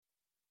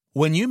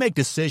When you make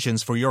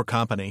decisions for your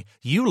company,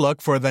 you look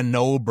for the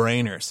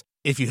no-brainers.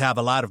 If you have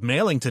a lot of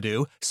mailing to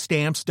do,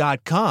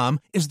 Stamps.com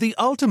is the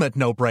ultimate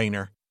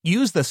no-brainer.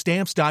 Use the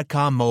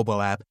Stamps.com mobile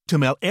app to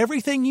mail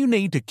everything you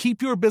need to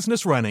keep your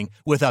business running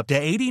with up to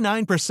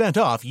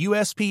 89% off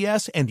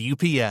USPS and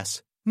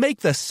UPS. Make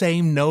the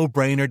same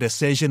no-brainer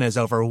decision as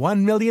over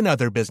 1 million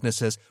other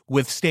businesses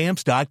with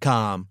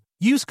Stamps.com.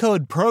 Use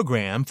code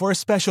PROGRAM for a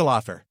special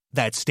offer.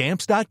 That's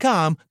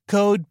Stamps.com,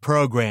 code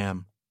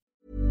PROGRAM.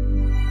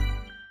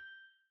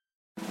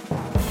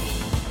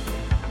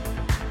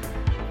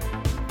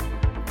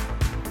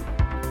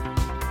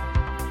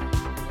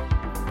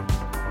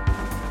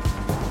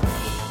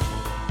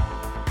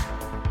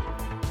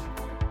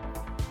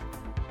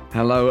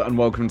 Hello and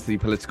welcome to the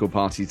Political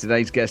Party.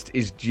 Today's guest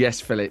is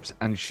Jess Phillips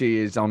and she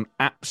is on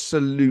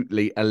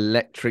absolutely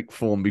electric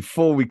form.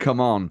 Before we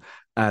come on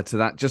to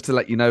that, just to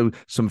let you know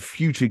some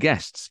future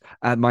guests.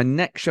 My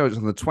next show is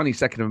on the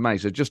 22nd of May,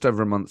 so just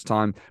over a month's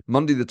time.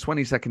 Monday the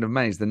 22nd of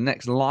May is the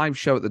next live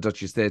show at the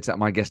Duchess Theatre.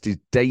 My guest is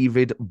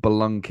David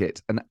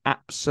Blunkett, an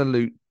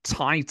absolute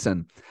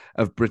titan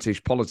of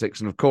British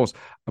politics. And of course,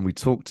 and we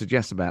talked to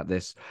Jess about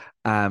this,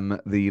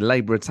 the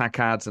Labour attack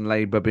ads and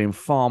Labour being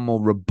far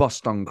more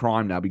robust on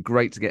crime now. It'd be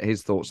great to get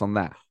his thoughts on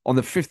that. On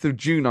the 5th of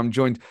June, I'm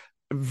joined,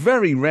 a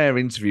very rare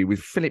interview with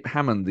Philip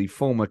Hammond, the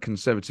former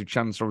Conservative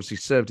Chancellor, obviously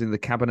served in the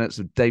cabinets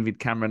of David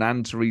Cameron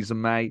and Theresa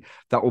May.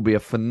 That will be a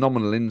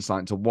phenomenal insight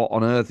into what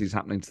on earth is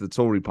happening to the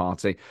Tory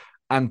party.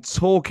 And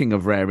talking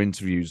of rare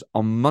interviews,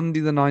 on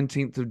Monday the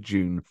 19th of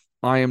June,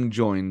 I am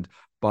joined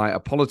by a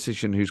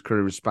politician whose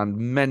career has spanned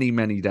many,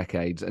 many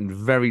decades and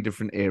very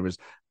different eras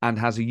and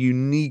has a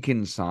unique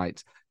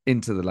insight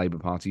into the Labour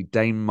Party,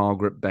 Dame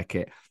Margaret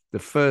Beckett, the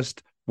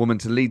first woman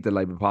to lead the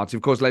Labour Party.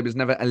 Of course, Labour's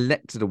never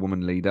elected a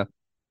woman leader,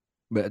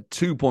 but at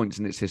 2 points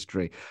in its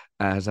history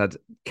has had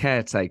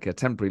caretaker,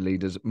 temporary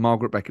leaders.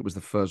 Margaret Beckett was the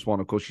first one.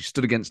 Of course, she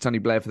stood against Tony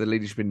Blair for the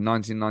leadership in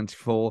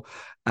 1994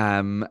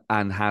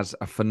 and has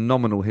a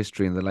phenomenal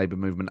history in the Labour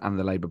movement and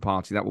the Labour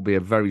Party. That will be a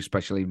very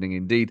special evening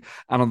indeed.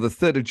 And on the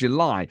 3rd of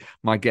July,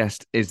 my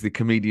guest is the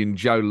comedian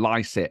Joe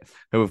Lycett,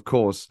 who, of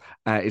course,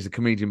 is a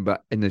comedian,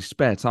 but in his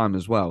spare time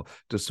as well,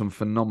 does some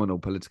phenomenal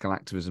political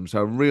activism. So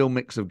a real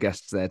mix of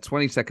guests there.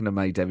 22nd of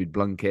May, David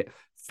Blunkett.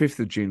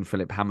 5th of June,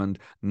 Philip Hammond,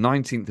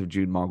 19th of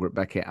June, Margaret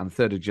Beckett, and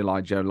 3rd of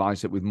July, Joe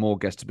Lycett, with more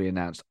guests to be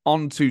announced.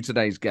 On to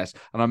today's guest.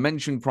 And I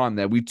mentioned crime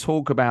there. We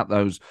talk about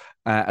those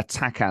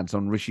attack ads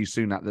on Rishi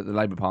Sunak that the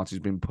Labour Party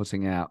has been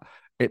putting out.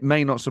 It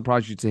may not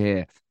surprise you to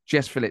hear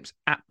Jess Phillips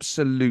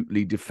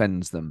absolutely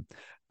defends them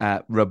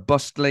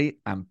robustly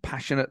and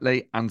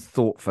passionately and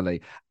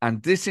thoughtfully.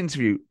 And this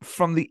interview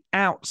from the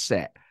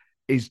outset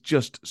is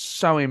just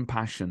so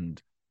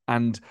impassioned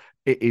and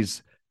it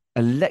is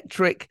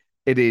electric.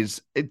 It's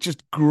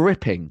just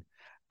gripping.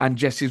 And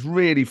Jess is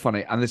really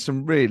funny. And there's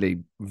some really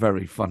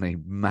very funny,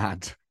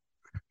 mad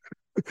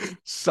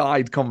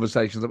side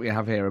conversations that we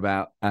have here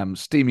about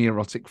steamy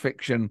erotic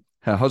fiction,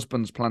 her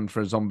husband's plan for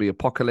a zombie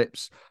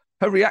apocalypse,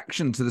 her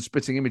reaction to the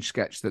spitting image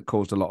sketch that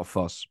caused a lot of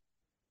fuss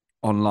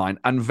online,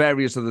 and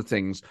various other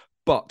things.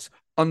 But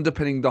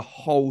underpinning the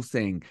whole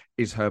thing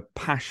is her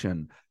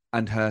passion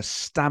and her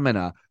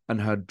stamina and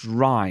her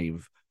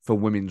drive for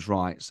women's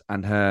rights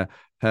and her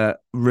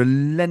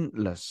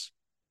relentless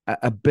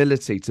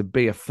ability to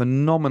be a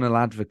phenomenal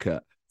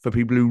advocate for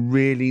people who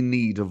really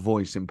need a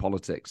voice in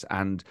politics.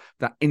 And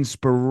that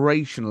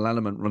inspirational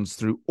element runs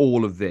through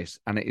all of this.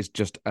 And it is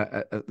just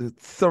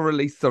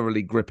thoroughly,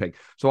 thoroughly gripping.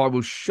 So I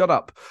will shut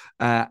up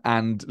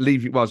and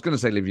leave you. Well, I was going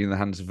to say leave you in the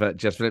hands of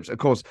Jess Phillips. Of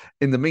course,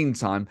 in the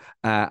meantime,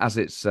 as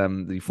it's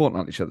the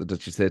fortnightly show at the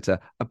Duchess Theatre,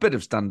 a bit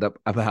of stand-up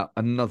about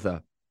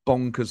another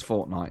bonkers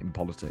fortnight in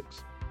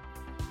politics.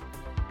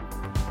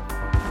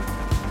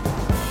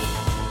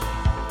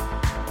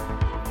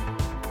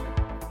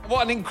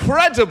 What an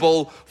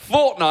incredible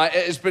fortnight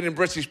it has been in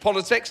British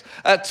politics.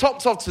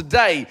 Topped off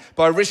today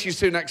by Rishi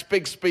Sunak's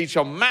big speech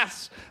on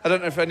maths. I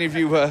don't know if any of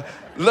you were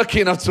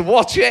lucky enough to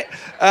watch it.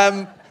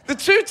 The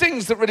two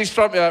things that really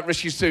strike me about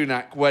Rishi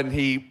Sunak when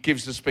he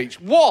gives the speech.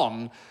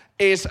 One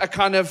is a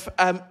kind of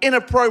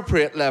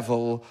inappropriate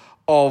level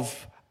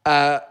of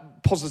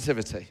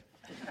positivity.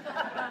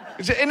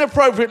 It's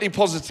inappropriately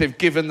positive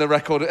given the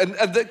record. And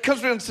that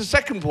comes on to the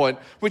second point,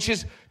 which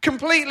is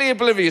completely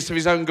oblivious of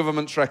his own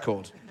government's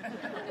record.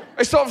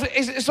 It's sort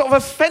of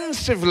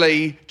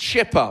offensively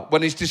chipper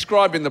when he's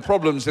describing the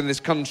problems in this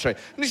country.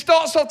 And he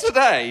starts off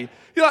today,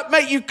 you're like,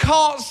 mate, you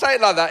can't say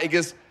it like that. He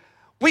goes,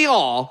 we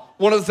are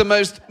one of the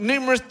most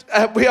numerous,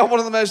 we are one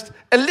of the most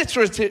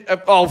illiterate,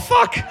 oh,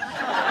 fuck.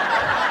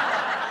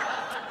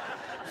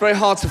 Very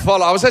hard to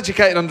follow. I was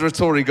educated under a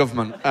Tory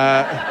government.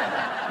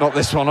 Not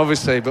this one,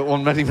 obviously, but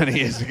one many, many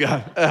years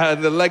ago.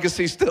 The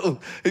legacy still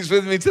is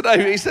with me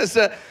today. He says,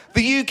 the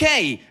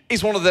UK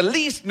is one of the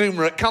least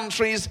numerate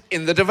countries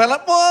in the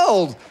developed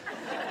world.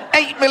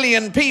 8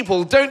 million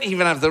people don't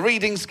even have the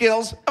reading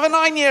skills of a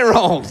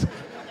 9-year-old.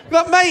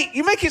 Like, mate,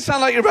 you make it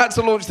sound like you're about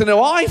to launch the new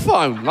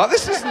iPhone. Like,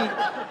 this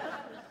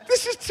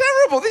This is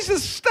terrible. These are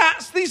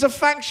stats. These are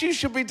facts you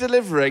should be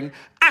delivering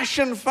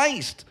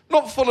ashen-faced,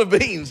 not full of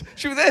beans.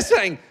 They're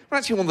saying we're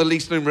actually one of the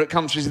least numerate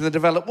countries in the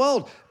developed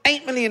world.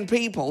 8 million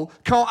people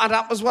can't add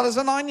up as well as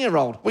a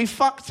 9-year-old. We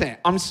fucked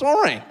it. I'm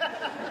sorry.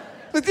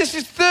 But this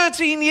is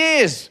 13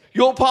 years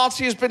your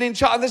party has been in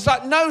charge. And there's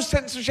like no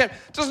sense of shame.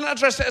 Doesn't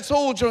address it at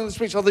all during the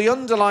speech. Or the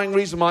underlying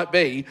reason might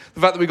be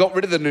the fact that we got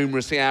rid of the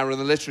numeracy hour and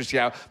the literacy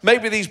hour.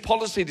 Maybe these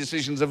policy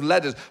decisions have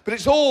led us. But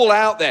it's all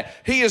out there.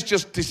 He has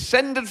just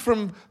descended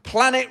from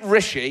planet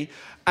Rishi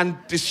and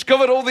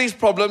discovered all these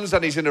problems,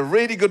 and he's in a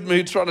really good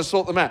mood trying to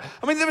sort them out.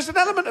 I mean, there was an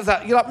element of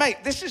that. You're like, mate,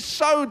 this is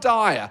so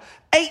dire.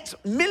 8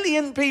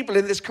 million people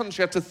in this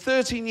country after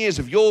 13 years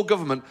of your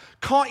government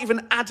can't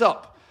even add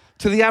up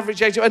to the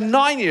average age of a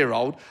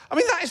 9-year-old. I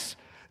mean, that is...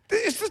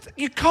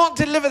 you can't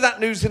deliver that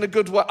news in a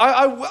good way.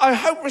 I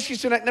hope Rishi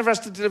Sunak never has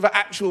to deliver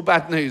actual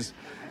bad news.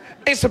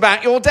 It's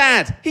about your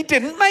dad. He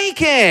didn't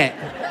make it.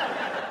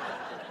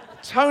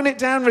 Tone it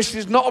down, Rishi.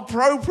 It's not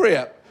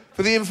appropriate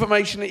for the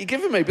information that you're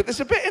giving me. But there's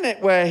a bit in it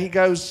where he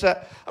goes...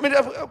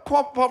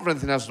 apart from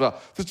anything else as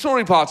well, the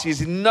Tory party is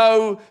in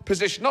no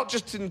position, not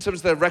just in terms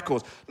of their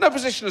records, no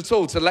position at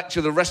all to lecture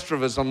the rest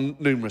of us on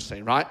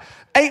numeracy, right?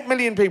 8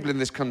 million people in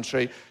this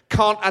country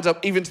can't add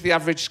up even to the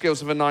average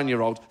skills of a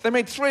 9-year-old. They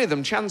made 3 of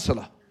them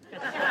Chancellor.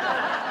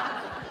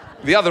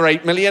 The other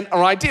 8 million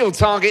are ideal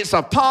targets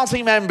of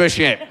party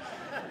membership.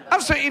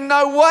 Absolutely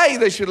no way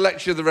they should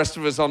lecture the rest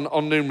of us on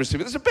numeracy.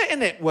 But there's a bit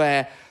in it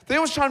where they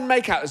always try and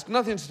make out it's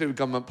nothing to do with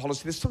government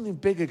policy. There's something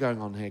bigger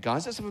going on here,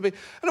 guys. Let's have a big...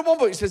 And at one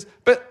point he says,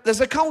 but there's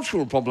a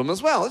cultural problem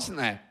as well, isn't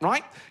there?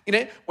 Right? You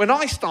know, when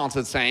I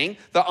started saying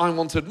that I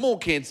wanted more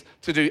kids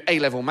to do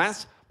A-level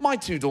maths, my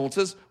 2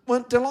 daughters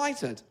weren't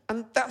delighted.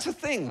 And that's a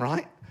thing,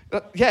 right?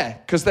 Yeah,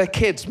 because they're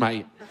kids,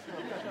 mate.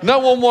 No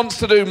one wants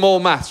to do more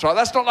maths, right?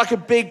 That's not like a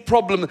big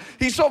problem.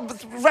 He sort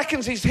of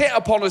reckons he's hit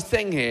upon a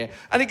thing here.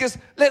 And he goes,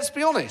 let's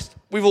be honest.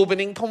 We've all been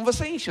in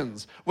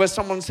conversations where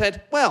someone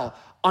said, well,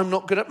 I'm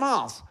not good at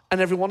maths. And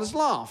everyone has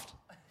laughed.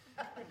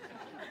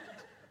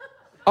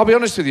 I'll be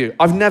honest with you.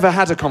 I've never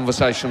had a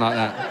conversation like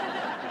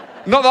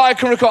that. Not that I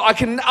can recall. I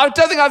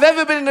don't think I've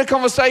ever been in a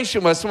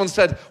conversation where someone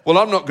said, well,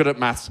 I'm not good at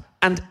maths.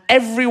 And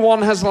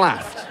everyone has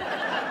laughed.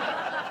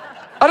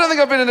 I don't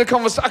think I've been in a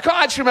conversation. I can't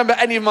actually remember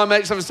any of my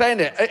mates ever saying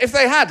it. If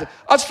they had,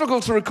 I'd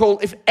struggle to recall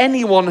if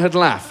anyone had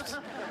laughed,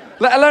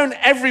 let alone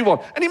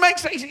everyone. And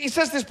he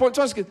says this point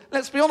twice. He goes,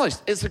 let's be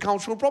honest, it's a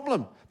cultural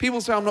problem.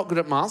 People say I'm not good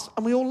at maths,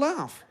 and we all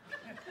laugh.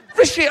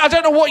 Rishi, I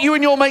don't know what you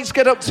and your mates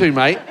get up to,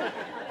 mate.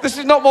 This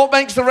is not what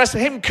makes the rest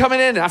of him coming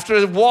in after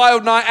a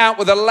wild night out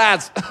with the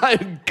lads. Oh,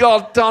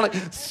 God, darling.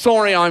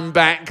 Sorry I'm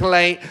back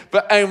late.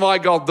 But, oh, my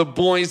God, the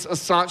boys are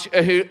such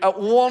who, at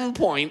one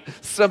point,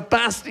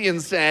 Sebastian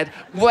said,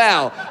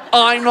 well,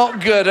 I'm not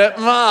good at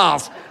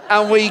maths.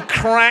 And we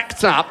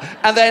cracked up.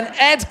 And then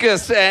Edgar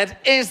said,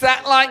 is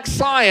that like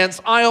science?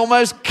 I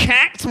almost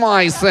cacked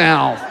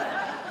myself.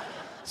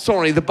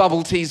 Sorry, the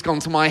bubble tea's gone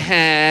to my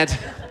head.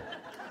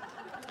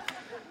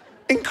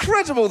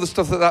 Incredible the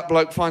stuff that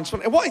bloke finds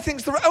funny. What he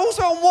thinks,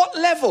 also on what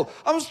level?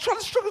 I was trying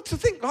to struggle to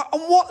think, like,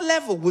 on what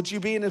level would you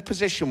be in a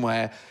position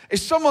where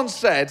if someone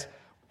said,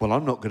 well,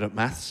 I'm not good at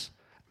maths,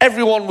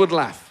 everyone would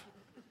laugh.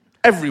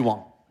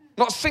 Everyone.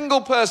 Not a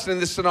single person in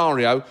this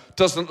scenario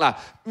doesn't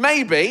laugh.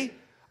 Maybe,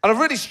 and I've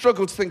really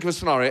struggled to think of a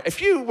scenario,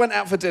 if you went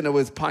out for dinner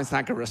with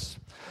Pythagoras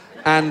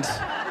and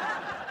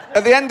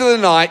at the end of the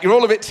night, you're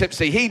all a bit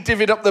tipsy, he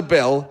divvied up the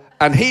bill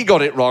and he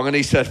got it wrong and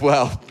he said,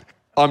 well,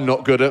 I'm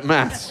not good at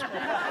maths.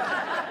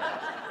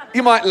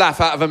 You might laugh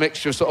out of a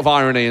mixture of sort of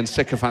irony and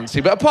sycophancy,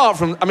 but apart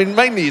from,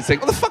 mainly you'd think,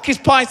 what the fuck is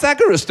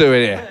Pythagoras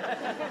doing here?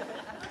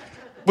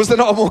 Was there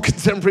not a more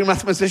contemporary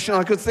mathematician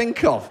I could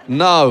think of?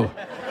 No.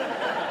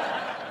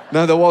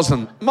 No, there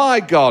wasn't.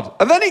 My God.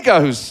 And then he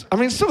goes,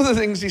 some of the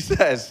things he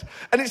says,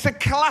 and it's a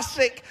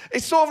classic,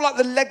 it's sort of like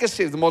the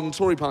legacy of the modern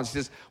Tory party. He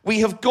says, we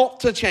have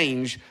got to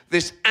change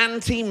this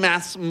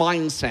anti-maths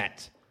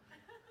mindset.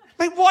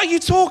 Mate, what are you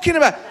talking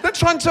about? They're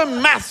trying to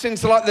turn maths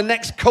into like the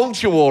next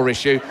culture war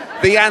issue.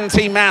 The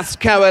anti-maths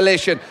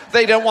coalition.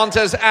 They don't want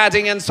us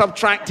adding and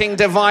subtracting,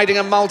 dividing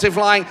and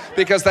multiplying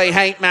because they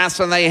hate maths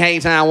and they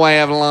hate our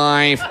way of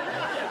life.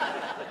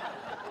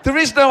 There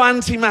is no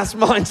anti-maths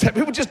mindset.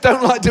 People just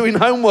don't like doing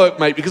homework,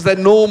 mate, because they're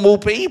normal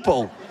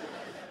people.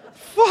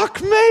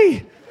 Fuck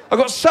me. I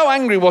got so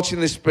angry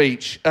watching this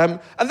speech. And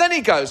then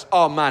he goes,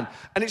 oh, man.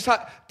 And it's like,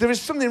 there is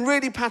something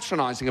really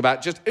patronising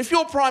about just, if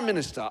you're Prime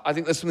Minister, I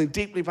think there's something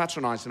deeply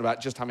patronising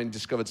about just having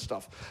discovered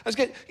stuff.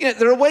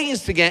 There are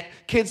ways to get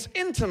kids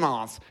into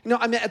maths.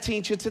 I met a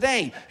teacher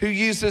today who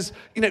uses,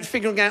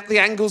 figuring out the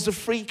angles of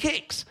free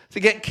kicks to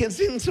get kids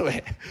into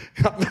it.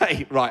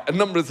 Mate, right, a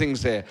number of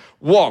things here.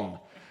 One,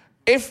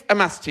 if a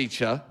maths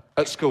teacher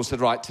at school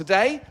said, right,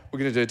 today we're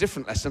going to do a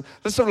different lesson.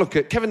 Let's have a look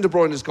at Kevin De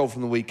Bruyne's goal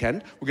from the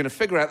weekend. We're going to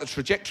figure out the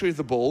trajectory of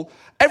the ball.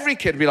 Every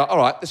kid would be like, all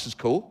right, this is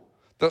cool.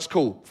 That's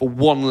cool for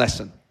one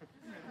lesson.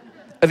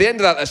 At the end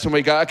of that lesson,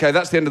 we go, okay,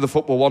 that's the end of the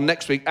football one.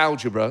 Next week,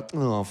 algebra.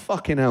 Oh,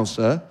 fucking hell,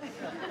 sir.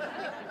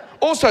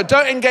 Also,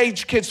 don't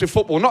engage kids with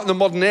football, not in the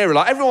modern era.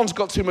 Like, everyone's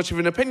got too much of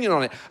an opinion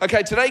on it.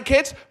 Okay, today,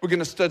 kids, we're going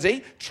to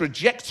study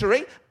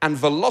trajectory and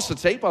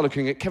velocity by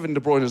looking at Kevin De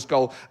Bruyne's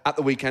goal at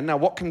the weekend. Now,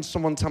 what can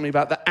someone tell me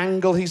about the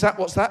angle he's at?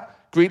 What's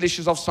that? Grealish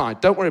is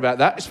offside. Don't worry about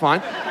that. It's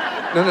fine.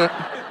 No.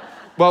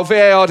 Well,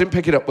 VAR didn't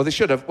pick it up. Well, they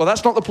should have. Well,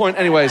 that's not the point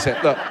anyway, is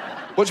it? Look,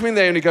 what do you mean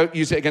they only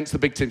use it against the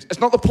big teams? It's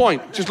not the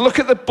point. Just look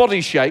at the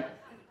body shape.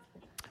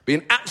 Be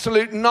an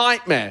absolute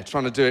nightmare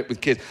trying to do it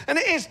with kids. And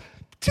it is.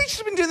 Teachers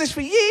have been doing this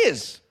for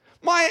years.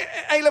 My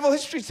A-level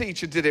history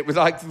teacher did it with,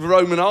 like, the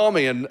Roman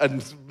army and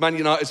Man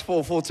United's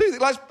 4-4-2.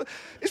 Like,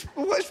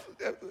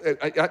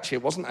 actually,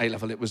 it wasn't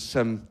A-level. It was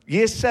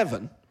year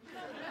 7.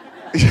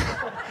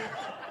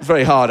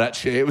 Very hard,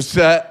 actually. It was...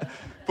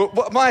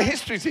 But my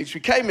history teacher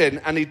came in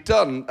and he'd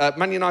done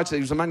Man United.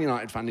 He was a Man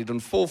United fan. He'd done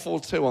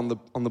 4-4-2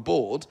 on the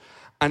board,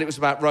 and it was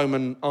about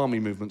Roman army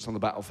movements on the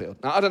battlefield.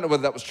 Now, I don't know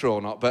whether that was true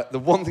or not, but the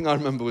one thing I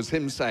remember was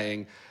him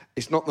saying,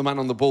 "It's not the man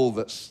on the ball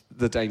that's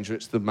the danger;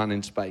 it's the man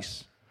in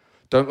space.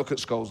 Don't look at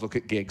Scholes, look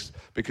at Giggs,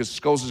 because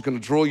Scholes is going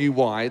to draw you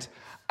wide,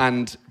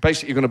 and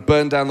basically you're going to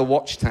burn down the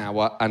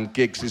watchtower, and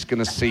Giggs is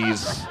going to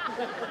seize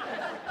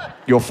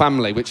your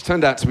family," which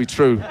turned out to be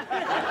true.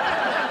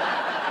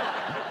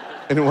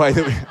 In a way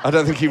that I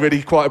don't think he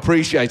really quite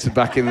appreciated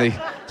back in the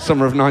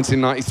summer of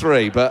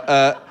 1993.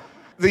 But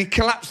the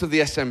collapse of the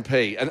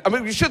SNP, and I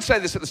mean, we should say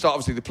this at the start,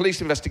 obviously, the police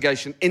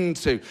investigation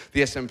into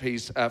the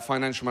SNP's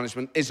financial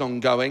management is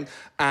ongoing,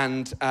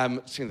 and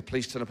seeing the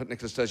police turn up at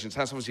Nicola Sturgeon's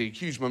house, obviously a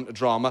huge moment of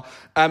drama.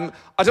 I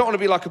don't want to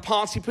be like a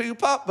party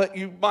pooper, but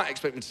you might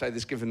expect me to say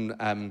this given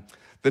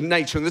the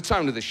nature and the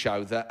tone of the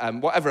show, that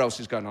whatever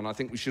else is going on, I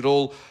think we should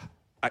all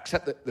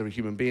accept that there are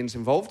human beings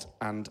involved,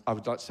 and I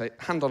would like to say,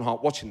 hand on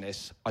heart, watching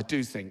this, I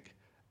do think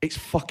it's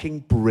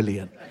fucking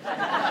brilliant.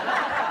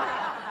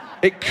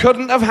 It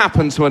couldn't have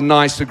happened to a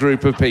nicer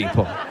group of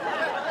people.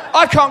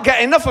 I can't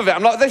get enough of it.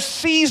 I'm like, they've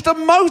seized a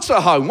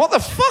motorhome. What the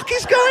fuck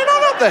is going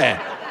on up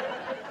there?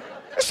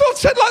 It's sort of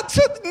said, like,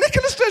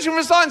 Nicola Sturgeon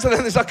resigns, and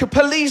then there's like a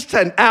police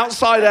tent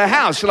outside her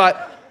house. You're like,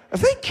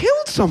 have they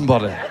killed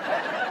somebody?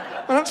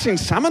 I haven't seen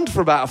salmon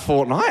for about a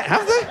fortnight,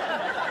 have they?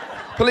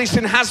 Police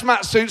in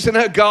hazmat suits in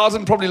her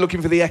garden, probably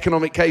looking for the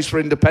economic case for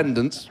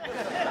independence.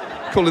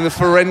 Calling the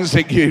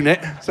forensic unit.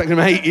 It's taken them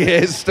 8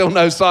 years, still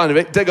no sign of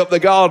it. Dig up the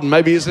garden,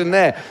 maybe it's in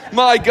there.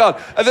 My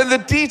God. And then the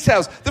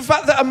details. The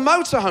fact that a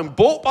motorhome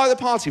bought by the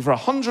party for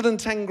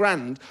 110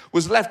 grand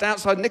was left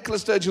outside Nicola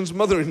Sturgeon's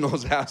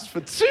mother-in-law's house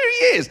for 2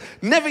 years,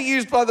 never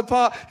used by the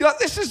party. You're like,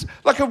 this is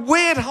like a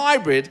weird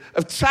hybrid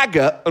of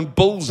Taggart and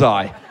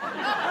Bullseye.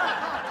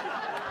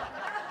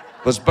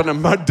 There's been a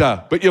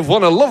murder, but you've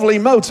won a lovely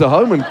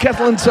motorhome and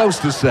kettle and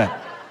toaster set.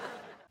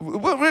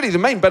 Well, really, the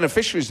main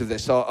beneficiaries of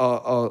this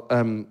are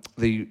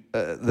the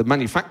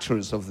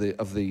manufacturers of the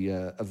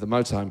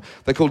motorhome.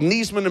 They're called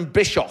Niesman and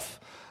Bischoff,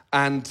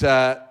 and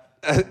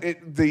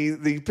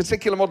the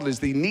particular model is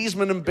the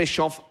Niesman and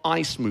Bischoff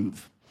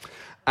iSmooth.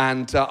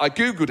 And I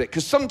googled it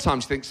because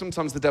sometimes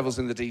the devil's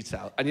in the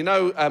detail. And you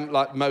know,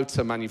 like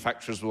motor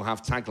manufacturers will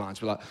have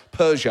taglines, like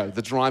Peugeot,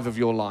 the drive of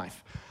your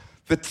life.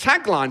 The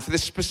tagline for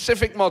this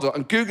specific model,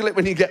 and Google it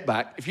when you get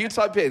back, if you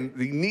type in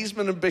the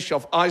Niesman and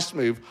Bischoff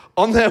iSmooth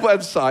on their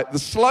website, the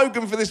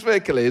slogan for this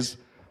vehicle is,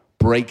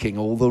 breaking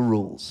all the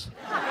rules.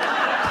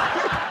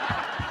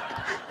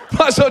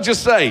 Might as well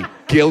just say,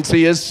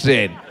 guilty as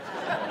sin.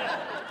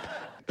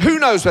 Who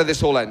knows where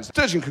this all ends?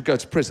 Sturgeon could go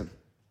to prison.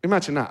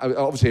 Imagine that.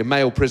 Obviously a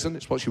male prison,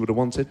 it's what she would have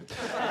wanted.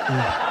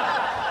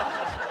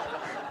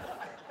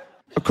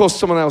 Of course,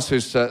 someone else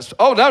who's...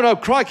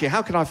 crikey,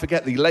 how can I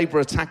forget the Labour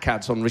attack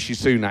ads on Rishi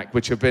Sunak,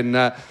 which have been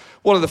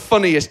one of the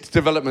funniest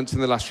developments in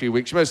the last few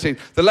weeks. You may have seen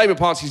the Labour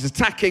Party's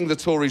attacking the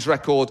Tories'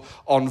 record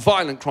on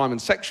violent crime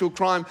and sexual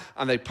crime,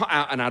 and they put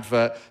out an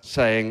advert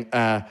saying,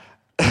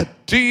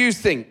 do you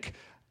think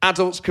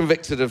adults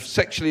convicted of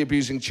sexually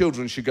abusing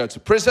children should go to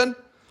prison?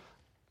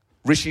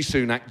 Rishi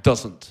Sunak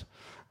doesn't.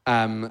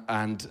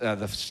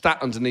 The stat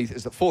underneath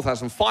is that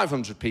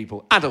 4,500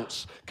 people,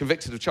 adults,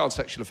 convicted of child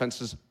sexual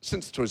offences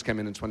since the Tories came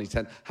in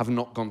 2010, have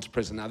not gone to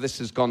prison. Now, this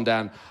has gone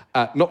down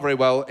not very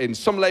well in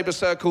some Labour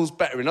circles,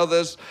 better in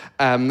others,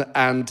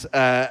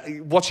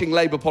 watching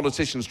Labour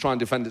politicians try and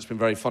defend it's been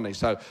very funny.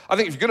 So I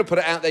think if you're going to put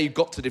it out there, you've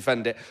got to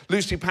defend it.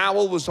 Lucy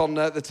Powell was on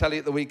the telly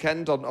at the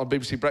weekend on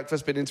BBC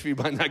Breakfast, been interviewed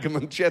by Naga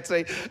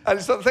Munchetti, and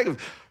it's not the thing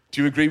of... Do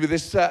you agree with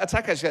this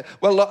attack? I said,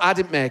 well, look, I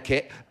didn't make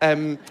it.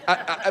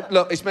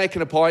 Look, it's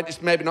making a point.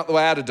 It's maybe not the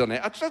way I'd have done it.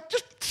 I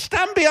just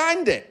stand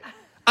behind it.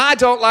 I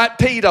don't like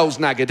pedos,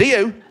 Naga, do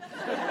you?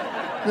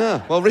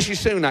 No. Well, Rishi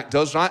Sunak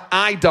does, right?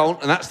 I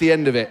don't, and that's the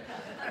end of it.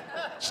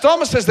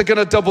 Starmer says they're going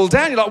to double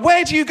down. You're like,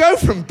 where do you go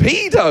from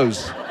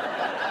pedos?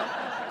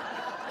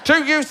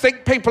 Do you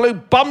think people who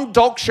bum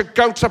dogs should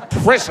go to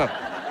prison?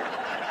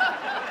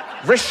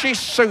 Rishi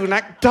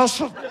Sunak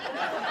doesn't.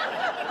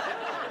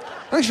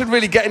 I think you should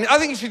really get in. I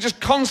think you should just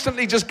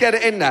constantly just get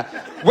it in there.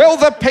 Will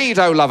the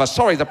pedo lover,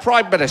 sorry, the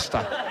Prime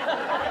Minister.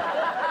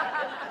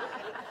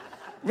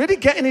 Really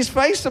get in his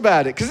face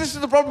about it. Because this is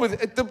the problem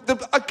with it.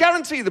 I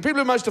guarantee you, the people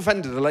who are most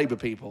offended are Labour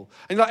people.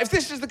 And like, if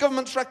this is the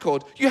government's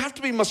record, you have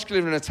to be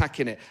muscular in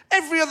attacking it.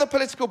 Every other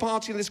political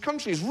party in this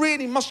country is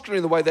really muscular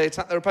in the way they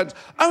attack their opponents.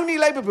 Only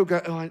Labour people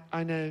go, oh,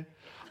 I know.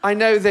 I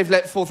know they've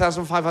let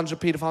 4,500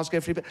 paedophiles go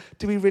free, but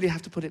do we really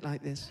have to put it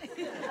like this?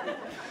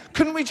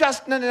 Couldn't we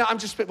just... No, I'm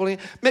just spitballing.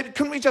 Maybe,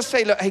 couldn't we just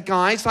say, look, hey,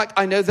 guys, like,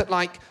 I know that,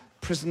 like,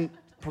 prison...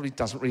 probably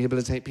doesn't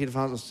rehabilitate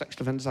paedophiles or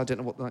sexual offenders. I don't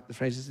know what like, the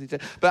phrase is these days.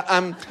 But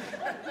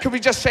could we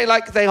just say,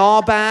 like, they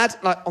are bad?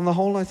 Like, on the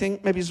whole, I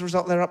think, maybe as a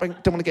result of their upbringing.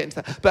 Don't want to get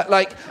into that. But,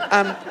 like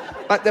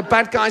they're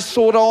bad guys,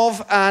 sort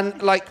of.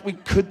 And, like, we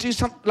could do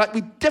something... Like,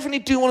 we definitely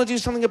do want to do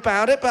something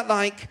about it. But,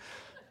 like,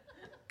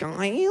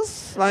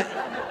 guys, like...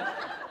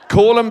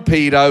 Call them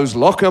pedos,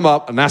 lock them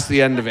up, and that's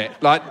the end of it.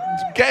 Like,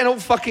 getting all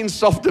fucking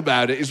soft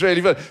about it is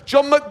really fun.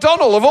 John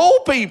McDonnell, of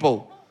all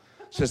people,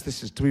 says,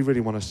 do we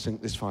really want to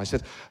sink this fire? He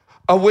said...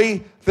 Are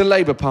we the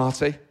Labour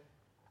Party?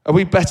 Are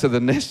we better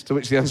than this? To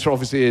which the answer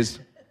obviously is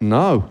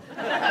no.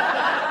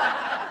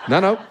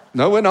 No,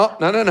 we're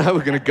not. No.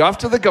 We're going to go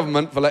after the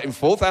government for letting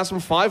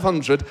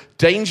 4,500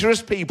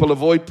 dangerous people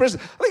avoid prison.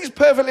 I think it's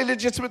perfectly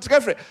legitimate to go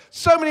for it.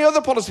 So many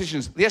other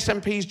politicians. The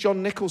SNP's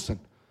John Nicholson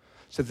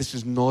said this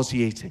is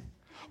nauseating.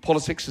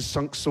 Politics has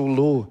sunk so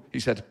low, he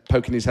said,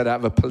 poking his head out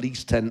of a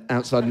police tent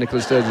outside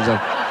Nicola Sturgeon's home.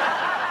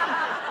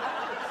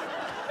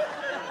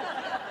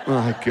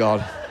 My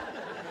God.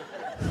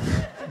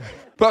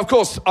 But of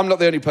course, I'm not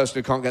the only person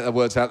who can't get their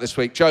words out this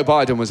week. Joe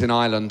Biden was in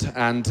Ireland,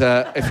 and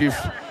if you've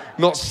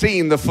not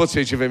seen the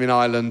footage of him in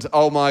Ireland,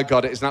 oh my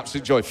God, it is an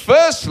absolute joy.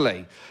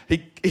 Firstly, he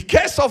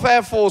gets off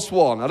Air Force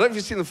One. I don't know if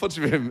you've seen the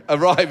footage of him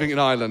arriving in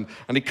Ireland,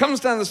 and he comes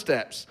down the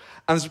steps,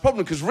 and there's a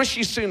problem because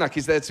Rishi Sunak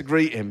is there to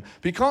greet him,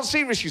 but you can't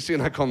see Rishi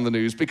Sunak on the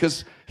news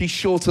because he's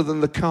shorter than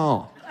the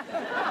car.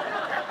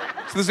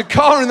 So there's a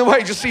car in the way,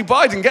 you just see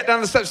Biden get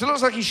down the steps. It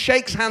looks like he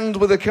shakes hands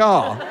with a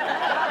car.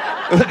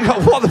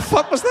 What the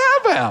fuck was that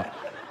about?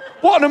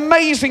 What an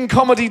amazing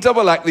comedy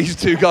double act these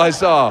two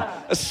guys are.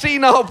 A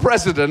senile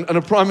president and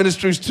a prime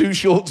minister who's too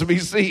short to be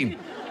seen.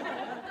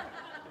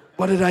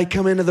 What did I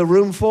come into the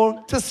room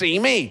for? To see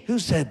me. Who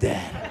said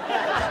that?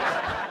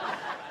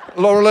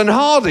 Laurel and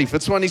Hardy for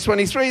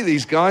 2023,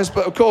 these guys.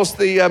 But of course,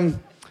 the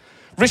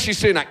Rishi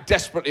Sunak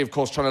desperately, of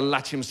course, trying to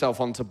latch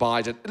himself onto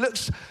Biden.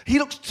 He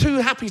looks too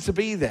happy to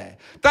be there.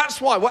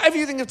 That's why, whatever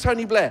you think of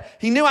Tony Blair,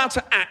 he knew how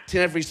to act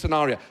in every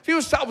scenario. If he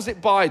was sat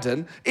opposite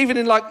Biden, even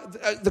in like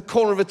the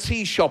corner of a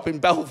tea shop in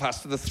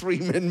Belfast for the 3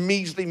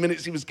 measly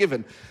minutes he was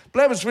given,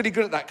 Blair was really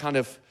good at that kind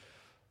of,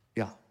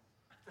 yeah.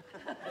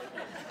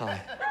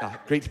 Hi.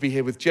 Great to be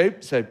here with Joe.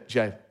 So,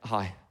 Joe,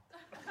 hi.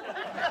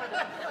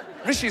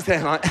 Rishi's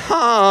there like,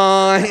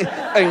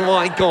 hi. Oh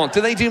my God,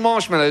 do they do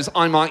marshmallows?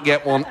 I might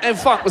get one. Oh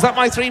fuck, was that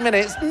my 3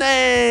 minutes?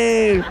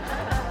 No.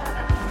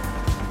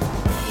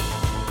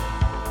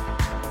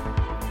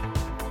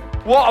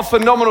 What a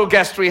phenomenal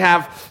guest we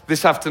have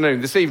this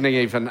evening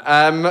even.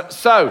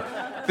 So,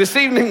 this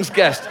evening's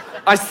guest,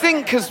 I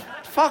think has...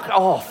 Fuck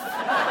off.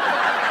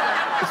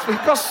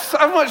 We've got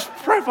so much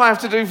prep I have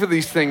to do for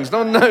these things. No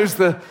one knows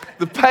the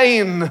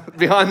pain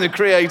behind the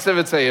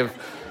creativity of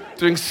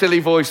doing silly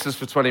voices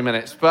for 20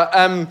 minutes. But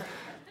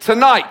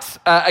tonight,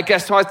 a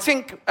guest who I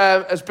think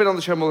has been on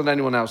the show more than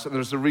anyone else, and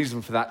there's a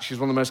reason for that. She's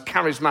one of the most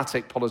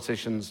charismatic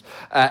politicians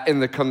in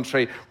the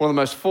country, one of the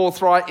most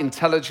forthright,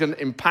 intelligent,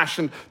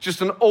 impassioned,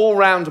 just an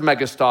all-round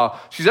megastar.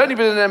 She's only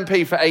been an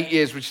MP for 8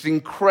 years, which is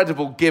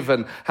incredible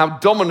given how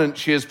dominant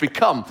she has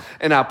become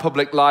in our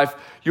public life.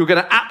 You're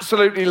going to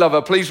absolutely love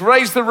her. Please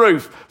raise the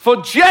roof for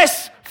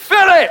Jess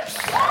Phillips!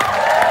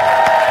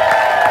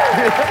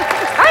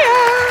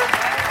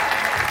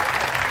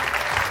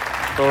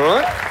 All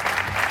right.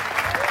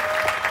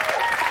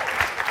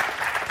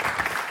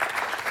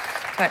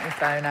 Take my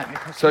phone out my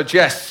pocket. So,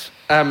 Jess,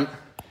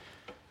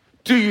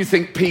 do you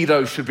think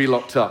pedos should be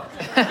locked up?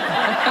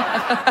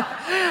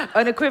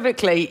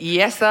 Unequivocally,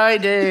 yes, I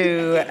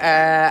do.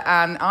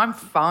 And I'm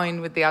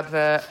fine with the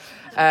advert.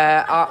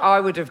 I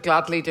would have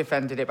gladly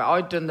defended it, but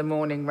I'd done the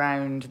morning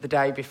round the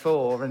day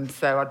before, and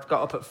so I'd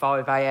got up at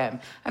 5 a.m.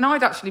 And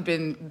I'd actually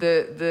been,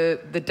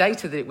 the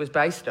data that it was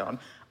based on,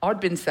 I'd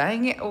been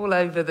saying it all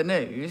over the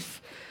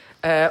news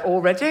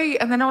already,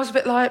 and then I was a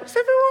bit like, is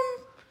everyone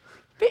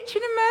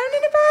bitching and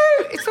moaning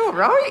about? It's all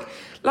right.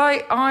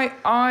 Like,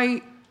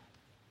 I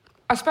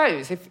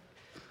suppose if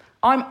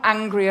I'm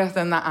angrier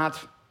than that ad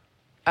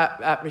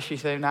at Rishi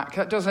Sunak,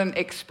 that doesn't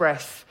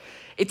express,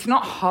 it's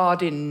not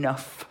hard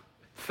enough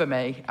for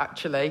me,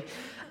 actually.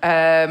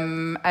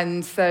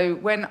 And so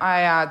when I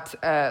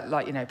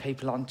had,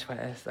 people on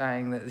Twitter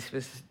saying that this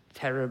was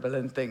terrible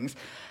and things,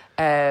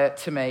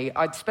 to me,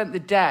 I'd spent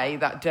that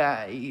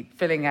day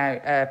filling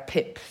out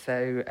PIP,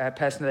 so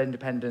personal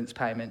independence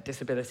payment,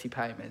 disability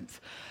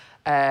payments,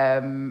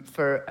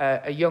 for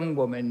a young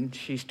woman.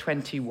 She's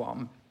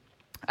 21,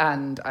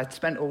 and I'd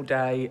spent all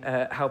day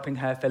helping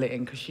her fill it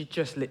in because she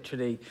just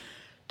literally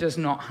does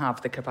not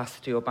have the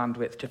capacity or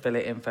bandwidth to fill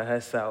it in for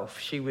herself.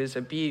 She was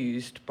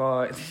abused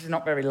by... This is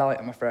not very light,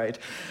 I'm afraid.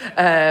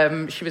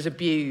 She was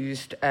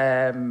abused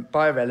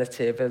by a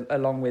relative,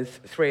 along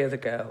with 3 other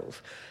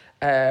girls,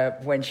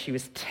 when she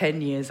was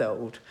 10 years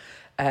old.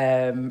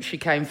 She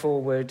came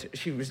forward,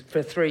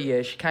 for 3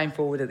 years, she came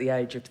forward at the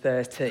age of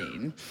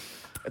 13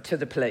 to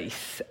the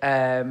police,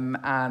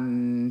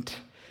 and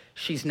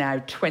she's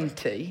now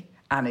 20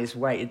 and has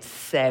waited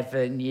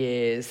 7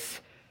 years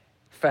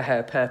for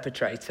her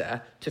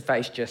perpetrator to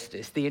face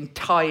justice. The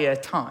entire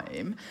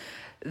time,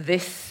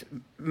 this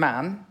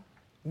man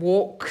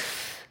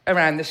walks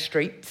around the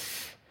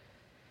streets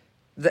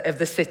of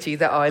the city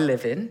that I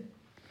live in,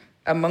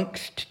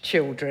 amongst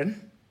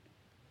children,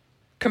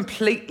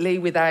 completely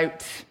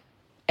without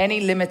any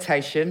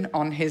limitation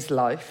on his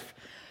life.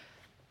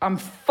 I'm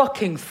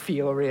fucking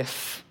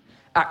furious,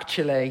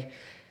 actually.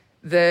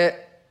 The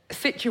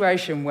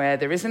situation where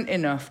there isn't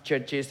enough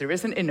judges, there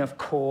isn't enough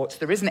courts,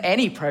 there isn't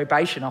any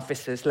probation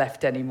officers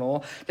left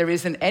anymore, there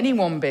isn't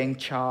anyone being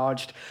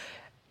charged.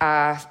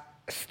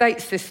 State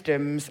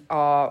systems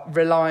are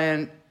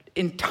reliant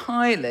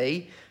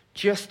entirely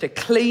just to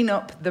clean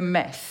up the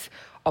mess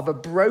of a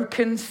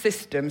broken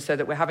system so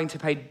that we're having to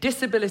pay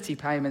disability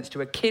payments to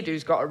a kid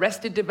who's got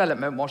arrested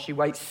development while she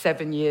waits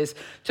 7 years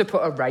to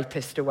put a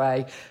rapist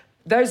away.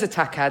 Those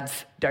attack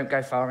ads don't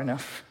go far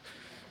enough.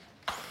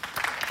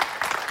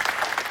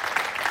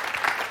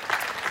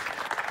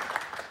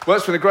 Well,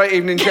 it's been a great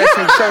evening, Jess.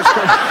 Thank you so much.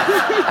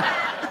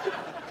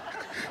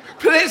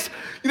 But it's,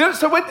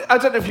 so when, I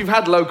don't know if you've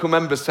had local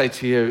members say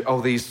to you, oh,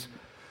 these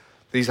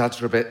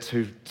ads are a bit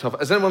too tough.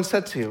 Has anyone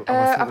said to you,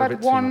 I've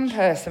had one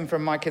person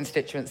from my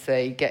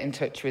constituency get in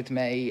touch with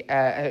me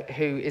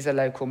who is a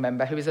local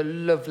member, who is a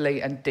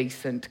lovely and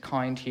decent,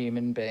 kind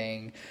human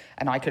being,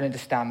 and I can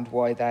understand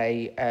why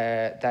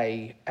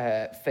they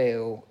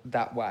feel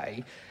that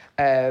way.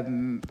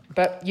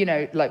 But,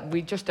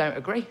 we just don't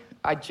agree.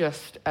 I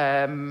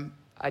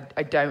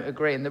don't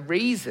agree. And the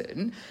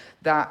reason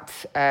that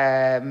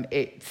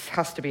it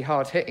has to be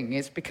hard-hitting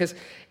is because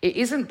it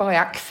isn't by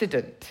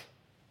accident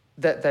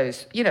that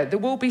those... there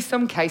will be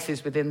some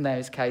cases within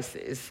those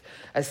cases,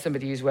 as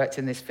somebody who's worked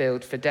in this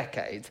field for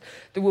decades,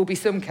 there will be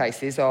some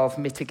cases of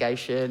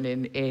mitigation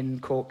in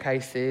court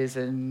cases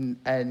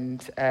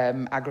and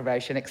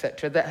aggravation,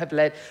 etc., that have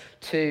led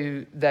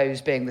to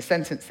those being the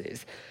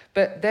sentences.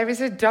 But there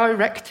is a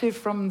directive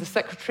from the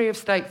Secretary of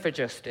State for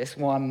Justice,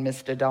 one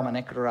Mr.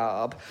 Dominic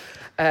Raab,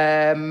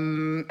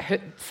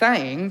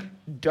 saying,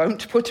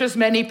 don't put as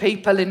many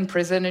people in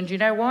prison. And do you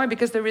know why?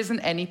 Because there isn't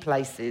any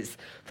places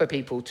for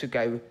people to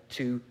go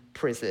to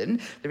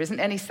prison. There isn't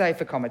any safe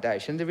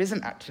accommodation. There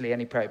isn't actually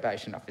any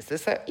probation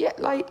officers. So,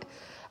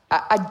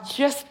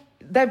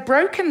 they've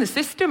broken the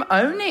system.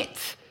 Own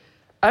it.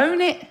 Own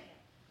it.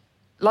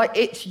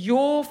 It's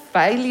your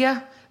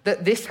failure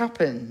that this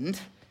happened.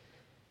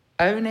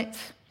 Own it.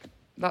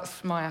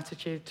 That's my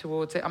attitude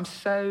towards it. I'm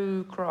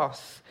so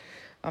cross.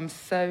 And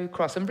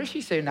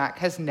Rishi Sunak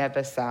has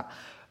never sat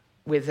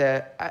with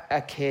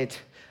a kid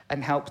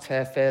and helped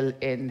her fill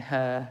in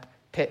her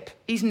PIP.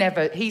 He's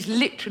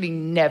literally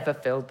never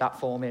filled that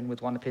form in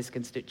with one of his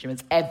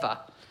constituents, ever.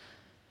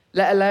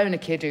 Let alone a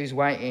kid who's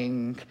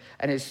waiting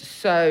and is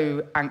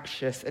so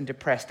anxious and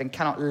depressed and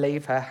cannot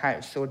leave her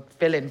house or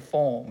fill in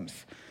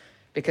forms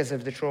because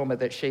of the trauma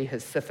that she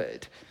has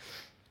suffered.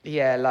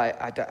 Yeah,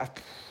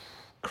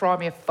 cry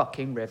me a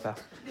fucking river.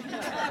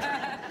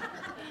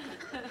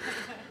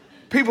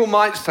 People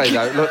might say,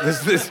 though, look,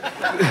 there's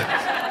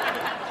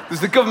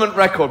the government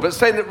record, but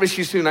saying that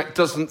Rishi Sunak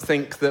doesn't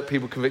think that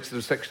people convicted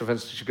of sexual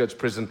offences should go to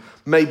prison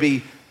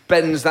maybe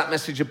bends that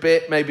message a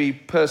bit, maybe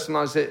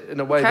personalise it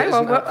in a way that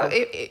isn't...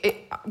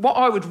 What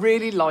I would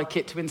really like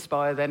it to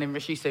inspire then in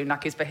Rishi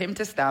Sunak is for him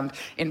to stand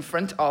in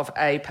front of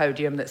a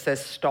podium that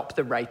says, stop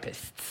the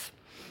rapists.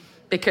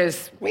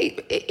 Because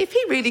if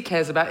he really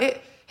cares about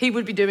it, he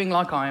would be doing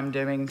like I am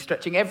doing,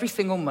 stretching every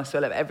single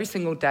muscle of every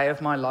single day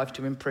of my life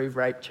to improve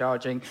rape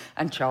charging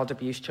and child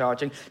abuse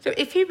charging. So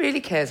if he really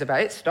cares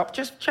about it, stop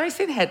just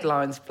chasing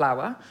headlines,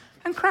 Flower,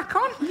 and crack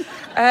on.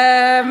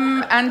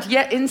 And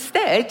yet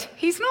instead,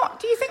 he's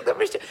not. Do you think that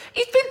Richard...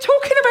 He's been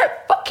talking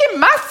about fucking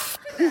maths.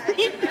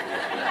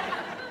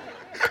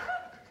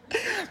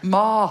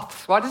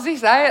 Maths. Why does he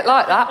say it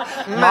like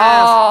that?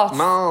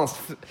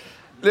 Maths.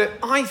 Look,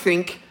 I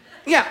think...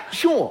 Yeah,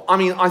 sure. I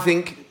mean, I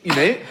think,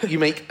 you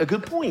make a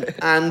good point.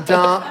 And,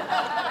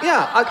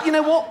 you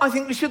know what? I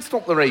think we should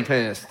stop the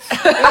rapists.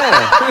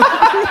 Yeah.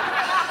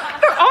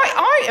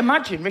 I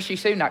imagine Rishi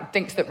Sunak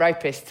thinks that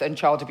rapists and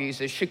child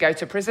abusers should go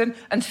to prison,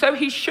 and so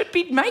he should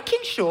be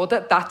making sure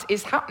that that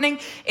is happening.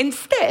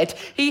 Instead,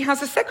 he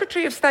has a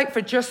Secretary of State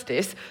for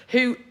Justice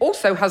who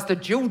also has the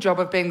dual job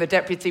of being the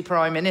Deputy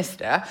Prime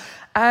Minister,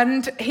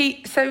 and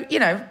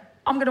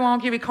I'm going to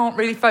argue he can't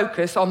really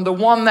focus on the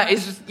one that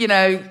is,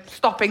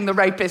 stopping the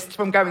rapists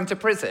from going to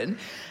prison.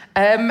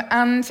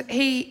 And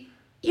he,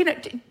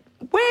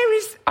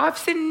 I've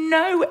seen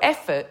no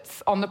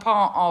efforts on the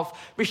part of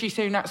Rishi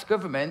Sunak's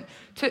government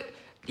to,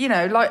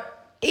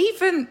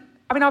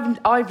 I mean,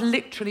 I've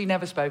literally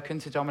never spoken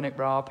to Dominic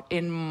Raab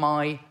in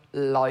my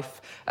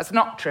life. That's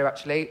not true,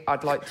 actually.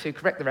 I'd like to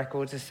correct the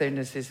records as soon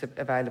as it's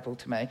available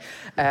to me.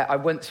 I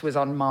once was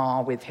on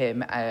Mar with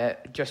him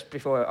just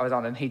before I was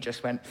on, and he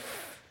just went...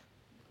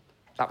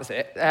 That was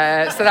it.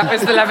 So that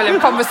was the level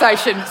of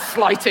conversation,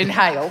 slight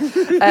inhale.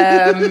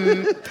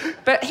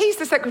 But he's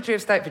the Secretary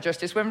of State for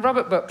Justice. When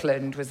Robert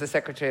Buckland was the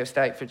Secretary of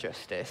State for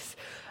Justice,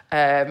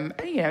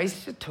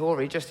 he's a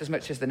Tory just as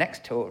much as the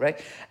next Tory.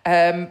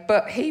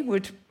 But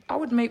I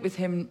would meet with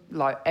him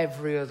like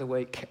every other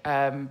week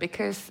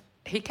because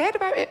he cared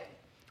about it.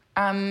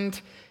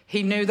 And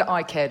he knew that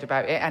I cared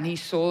about it, and he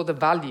saw the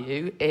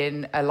value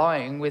in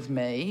allying with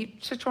me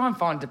to try and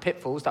find the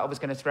pitfalls that I was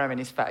going to throw in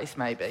his face,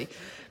 maybe.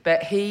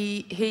 But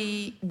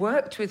he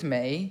worked with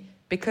me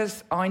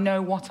because I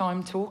know what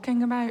I'm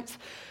talking about.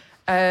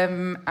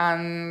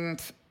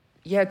 And,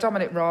 yeah,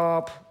 Dominic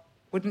Raab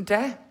wouldn't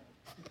dare.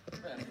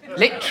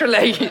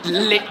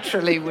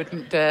 literally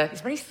wouldn't dare.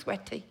 He's very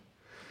sweaty.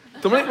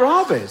 Dominic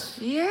Raab is?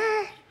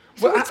 Yeah.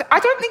 Well, I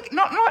don't think,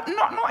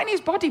 not in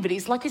his body, but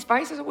it's like his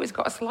face has always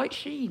got a slight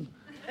sheen.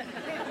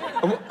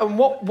 And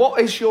what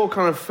is your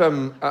kind of...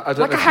 I don't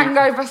like know a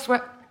hangover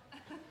sweat,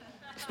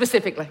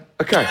 specifically.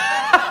 Okay.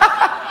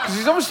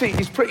 Because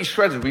he's pretty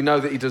shredded. We know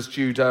that he does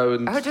judo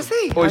and... Oh, does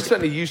he? Well, he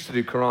certainly used to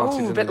do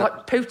karate. Oh, a bit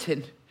like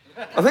Putin.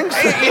 I think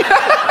so.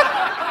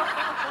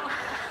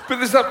 But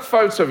there's that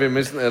photo of him,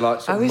 isn't there?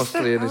 Like, sort of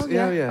muscly and his...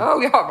 Yeah. Oh,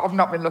 yeah, I've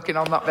not been looking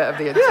on that bit of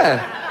the internet.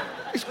 Yeah.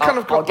 He's kind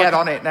of got I'll get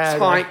on it now.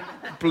 Tight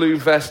blue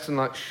vest and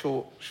like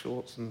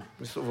shorts and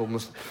sort of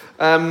almost...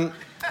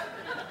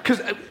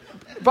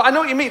 But I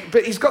know what you mean,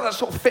 but he's got that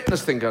sort of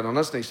fitness thing going on,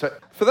 hasn't he? So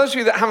for those of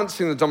you that haven't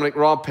seen the Dominic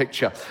Raab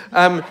picture,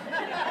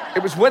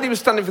 it was when he was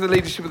standing for the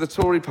leadership of the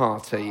Tory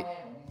party.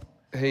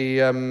 He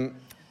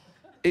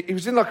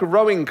was in like a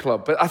rowing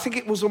club, but I think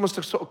it was almost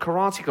a sort of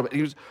karate club.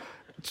 He was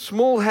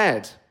small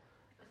head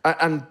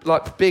and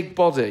like big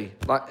body,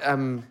 like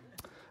a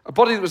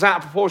body that was out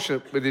of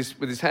proportion with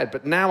his head.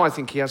 But now I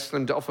think he has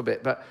slimmed it off a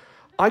bit. But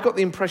I got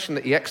the impression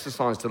that he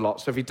exercised a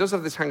lot. So if he does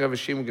have this hangover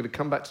sheen, we're going to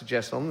come back to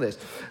Jess on this.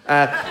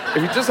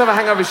 If he does have a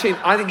hangover sheen,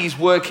 I think he's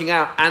working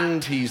out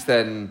and he's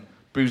then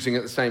boozing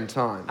at the same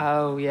time.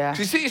 Oh, yeah.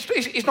 You see,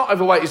 he's not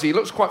overweight, is he? He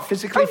looks quite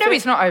physically fit. No,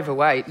 he's not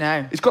overweight,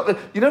 no. He's got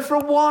for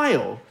a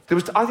while, I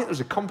think there was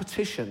a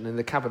competition in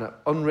the cabinet,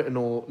 unwritten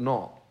or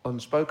not,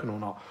 unspoken or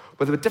not,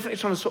 where they were definitely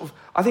trying to sort of...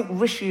 I think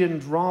Rishi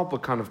and Raab were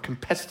kind of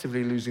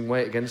competitively losing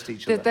weight against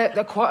each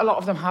other. Quite a lot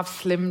of them have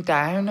slimmed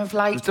down of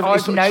late.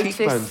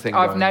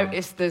 I've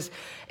noticed there's...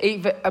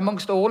 Even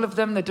amongst all of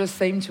them, there does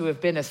seem to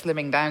have been a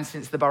slimming down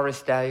since the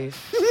Boris days.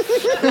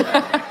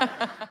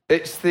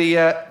 It's the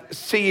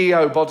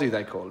CEO body,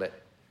 they call it.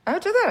 Oh,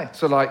 do they?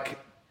 So, like...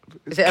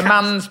 Is it a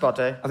man's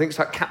body? I think it's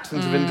like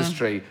captains of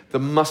industry. The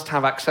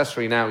must-have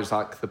accessory now is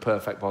like the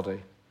perfect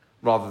body,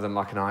 rather than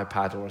like an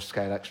iPad or a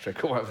Scale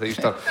Extric or whatever they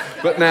used to have.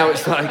 But now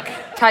it's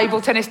like...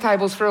 Tennis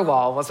tables for a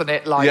while, wasn't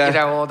it? Like,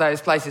 all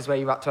those places where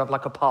you had to have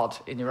like a pod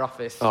in your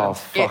office. Oh,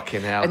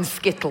 fucking hell. And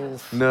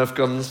Skittles. Nerf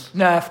guns,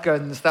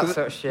 that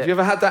sort of shit. Have you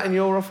ever had that in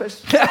your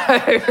office? No.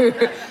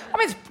 I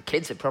mean,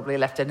 kids have probably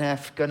left a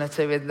Nerf gun or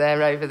two in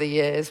there over the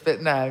years,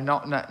 but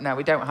no,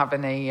 we don't have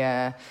any...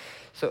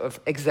 sort of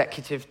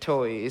executive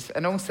toys.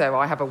 And also,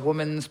 I have a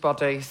woman's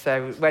body,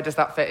 so where does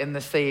that fit in the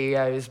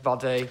CEO's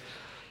body?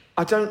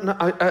 I don't know.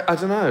 I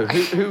don't know.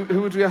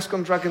 Who would we ask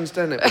on Dragon's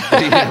Den? It would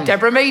be,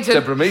 Deborah Meaden.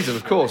 Deborah Meaden,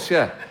 of course,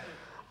 yeah.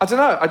 I don't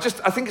know. I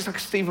think it's like a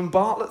Stephen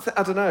Bartlett thing.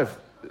 I don't know.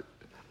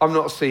 I'm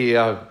not a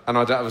CEO, and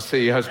I don't have a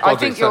CEO's body. I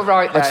think you're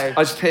right, though.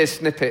 I just hear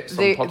snippets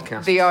on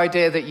podcasts. The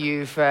idea that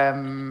you've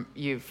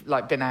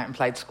like been out and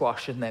played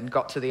squash and then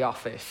got to the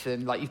office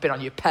and like you've been on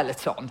your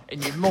Peloton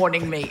in your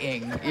morning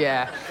meeting.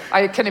 Yeah,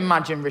 I can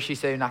imagine Rishi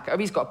Sunak. Oh,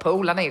 he's got a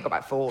pool, hasn't he? He's got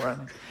about 4.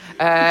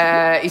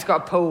 He's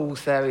got a pool,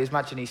 so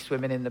imagine he's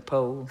swimming in the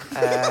pool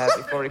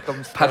before he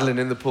comes. Paddling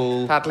in the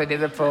pool.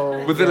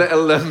 With the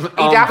little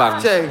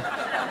armbands.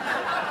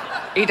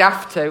 He'd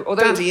have to.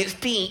 Although Daddy, it's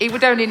deep. He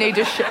would only need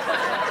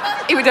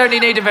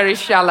a very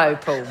shallow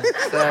pool.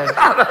 So.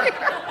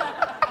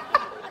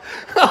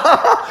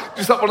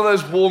 Just like one of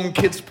those warm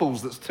kids'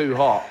 pools that's too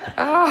hot.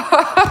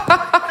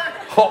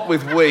 Hot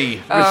with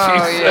wee.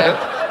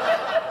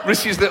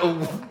 Rishi's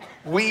little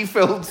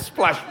wee-filled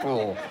splash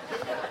pool.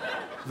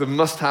 The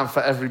must-have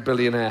for every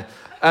billionaire.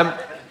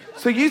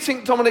 So you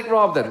think Dominic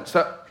Raab then?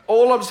 So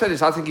all I'm saying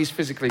is I think he's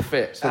physically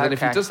fit. So then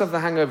if he does have the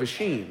hangover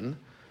sheen,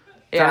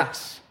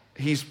 that's...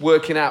 He's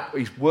working out.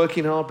 He's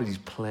working hard, but he's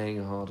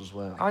playing hard as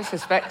well. I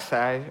suspect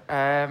so.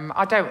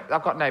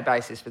 I've got no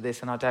basis for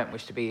this, and I don't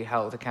wish to be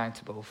held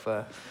accountable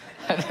for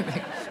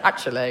anything.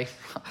 Actually,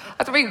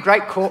 that'd be a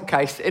great court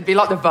case. It'd be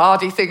like the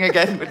Vardy thing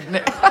again, wouldn't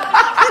it?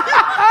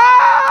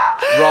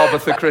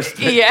 Rabatha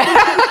Christie.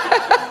 Yeah.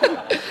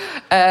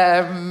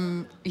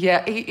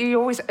 He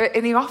always,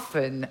 and he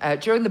often,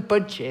 during the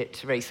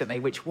budget recently,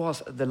 which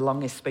was the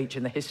longest speech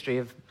in the history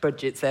of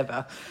budgets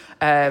ever,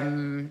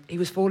 he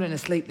was falling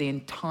asleep the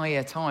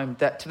entire time,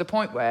 that to the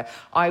point where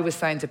I was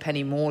saying to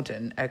Penny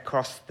Mordaunt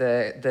across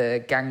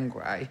the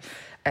gangway,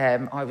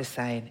 I was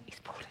saying, he's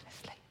falling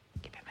asleep,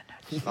 give him a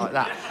nudge. like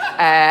that.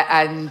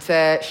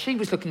 And she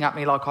was looking at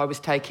me like I was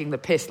taking the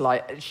piss.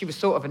 Like, she was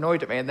sort of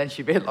annoyed at me, and then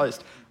she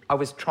realised I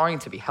was trying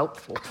to be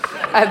helpful.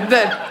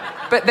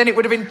 But then it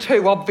would have been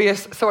too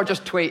obvious, so I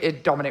just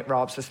tweeted, Dominic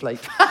Raab's asleep.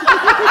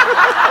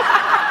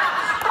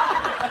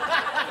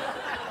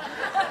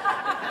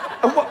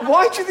 And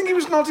why do you think he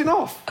was nodding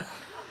off?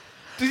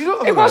 Did you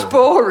not? It was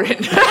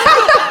boring.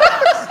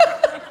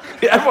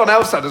 Yeah, everyone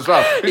else had as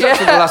well. He was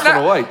actually the last one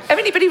away. I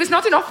mean, but he was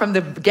nodding off from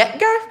the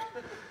get-go.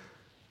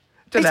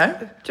 Don't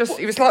know.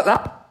 He was like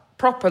that,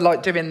 proper,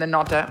 like doing the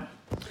nod out.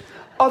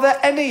 Are there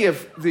any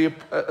of the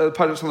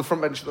opponents on the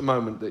front bench at the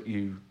moment that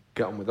you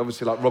get on with?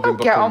 Obviously, like Robin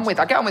Buckland.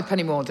 I get on with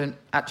Penny Mordaunt,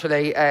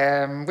 actually,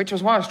 which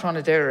was why I was trying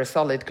to do her a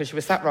solid, because she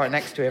was sat right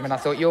next to him, and I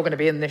thought, you're going to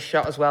be in this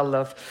shot as well,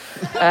 love.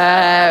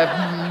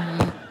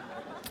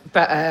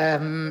 But I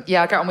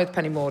get on with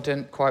Penny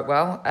Mordaunt quite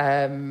well.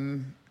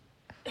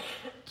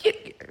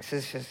 This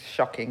is just a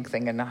shocking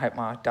thing, and I hope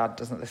my dad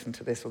doesn't listen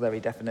to this, although he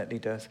definitely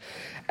does.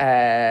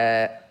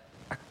 I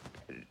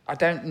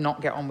don't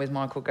not get on with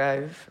Michael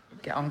Gove.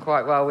 Get on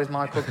quite well with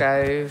Michael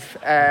Gove.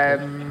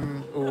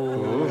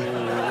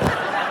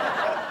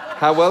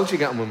 How well do you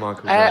get on with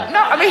Michael Gove? No,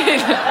 I mean,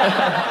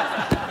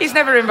 he's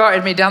never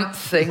invited me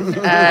dancing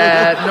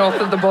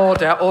north of the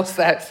border or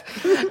south.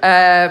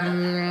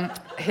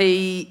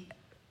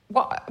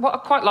 What I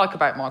quite like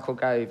about Michael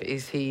Gove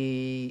is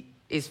he's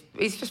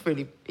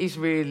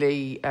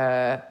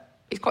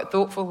quite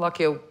thoughtful. Like,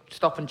 he'll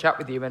stop and chat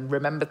with you and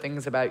remember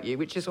things about you,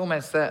 which is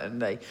almost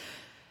certainly.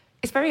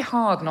 It's very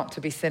hard not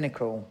to be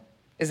cynical,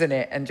 isn't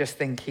it? And just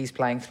think he's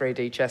playing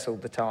 3D chess all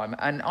the time.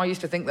 And I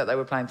used to think that they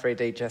were playing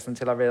 3D chess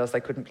until I realised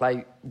they couldn't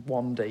play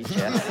 1D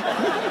chess.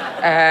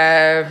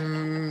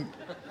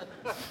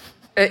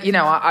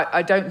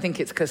 I don't think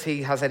it's because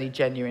he has any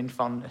genuine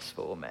fondness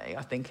for me.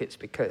 I think it's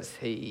because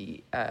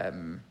he,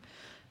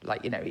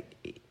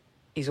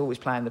 he's always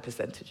playing the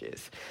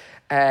percentages.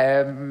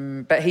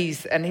 But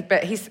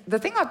the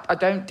thing I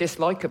don't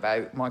dislike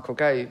about Michael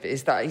Gove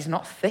is that he's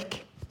not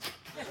thick.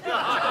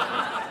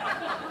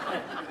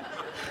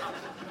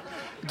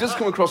 It does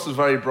come across as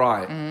very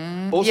bright.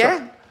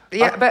 Also,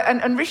 but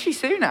Rishi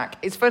Sunak,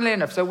 it's funnily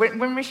enough, so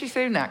when Rishi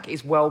Sunak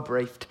is well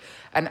briefed,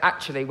 and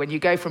actually when you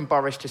go from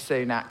Boris to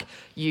Sunak,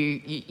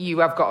 you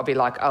have got to be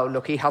like, oh,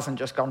 look, he hasn't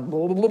just gone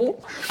blah, blah, blah.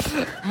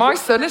 My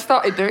son has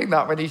started doing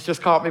that when he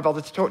just can't be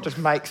bothered to talk, just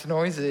makes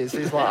noises.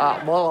 He's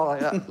like,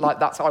 like,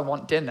 that's how I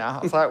want dinner. I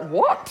was like,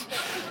 what?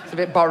 It's a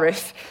bit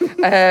Boris.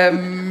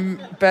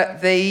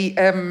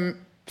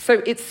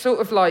 So it's sort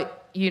of like,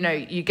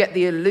 you get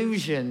the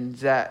illusion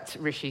that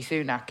Rishi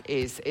Sunak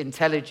is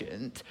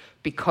intelligent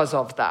because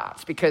of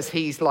that, because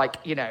he's like,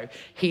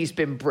 he's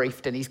been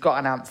briefed and he's got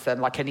an answer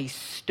and he's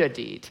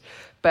studied.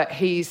 But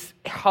his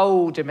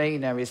whole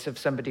demeanour is of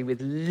somebody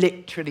with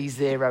literally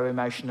zero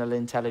emotional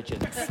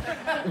intelligence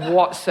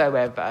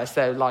whatsoever.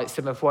 So, like,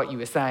 some of what you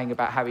were saying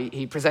about how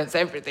he presents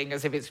everything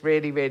as if it's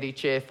really, really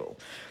cheerful.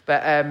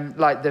 But,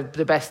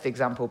 the best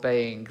example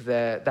being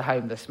the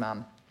homeless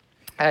man.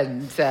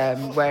 And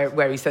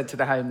where he said to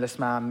the homeless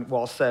man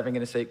while serving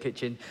in a soup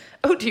kitchen,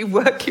 oh, do you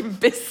work in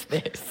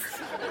business?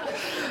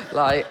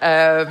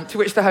 To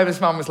which the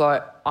homeless man was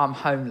like, I'm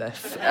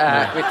homeless.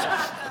 Which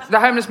the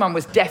homeless man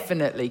was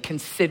definitely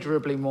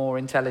considerably more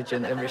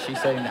intelligent than Rishi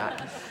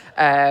Sunak.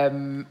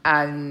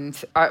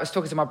 And I was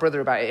talking to my brother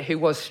about it, who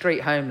was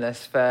street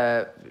homeless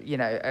for,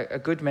 a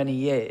good many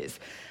years.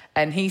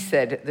 And he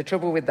said the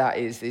trouble with that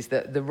is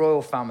that the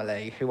royal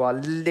family, who are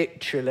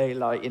literally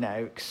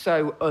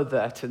so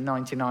other to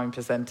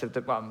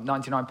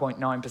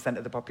 99.9%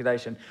 of the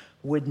population,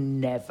 would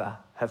never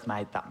have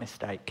made that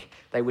mistake.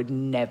 They would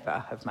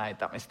never have made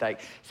that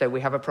mistake. So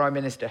we have a prime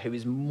minister who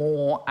is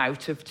more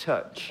out of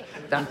touch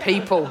than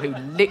people who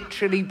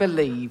literally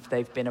believe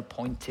they've been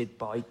appointed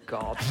by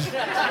God.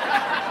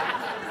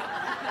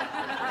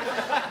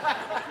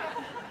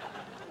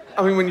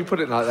 I mean, when you put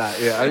it like that,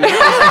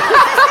 yeah.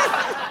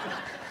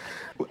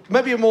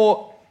 Maybe a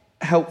more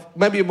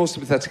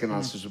sympathetic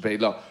analysis would be,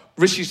 look,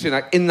 Rishi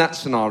Sunak, in that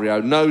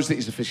scenario, knows that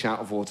he's a fish out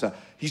of water.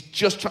 He's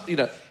just,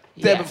 but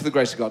for the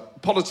grace of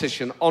God.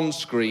 Politician, on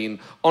screen,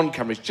 on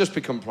camera, he's just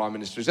become Prime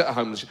Minister. He's at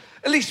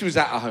at least he was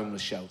at a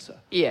homeless shelter.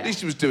 Yeah. At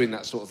least he was doing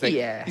that sort of thing.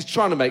 Yeah. He's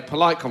trying to make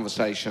polite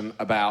conversation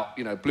about,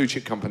 blue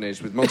chip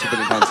companies with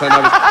multi-billion pound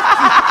turnovers.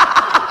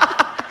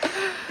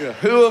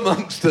 Who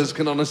amongst us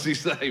can honestly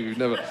say we've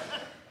never...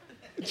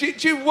 Do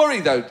you worry,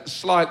 though,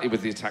 slightly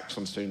with the attacks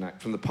on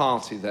Sunak from the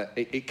party, that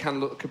it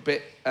can look a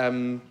bit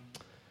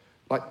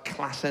like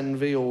class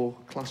envy or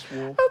class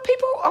war? Oh,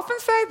 people often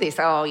say this,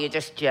 oh, you're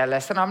just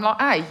jealous. And I'm like,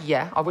 hey,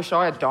 yeah, I wish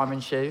I had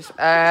diamond shoes.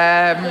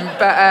 I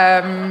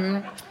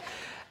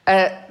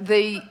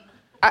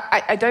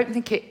don't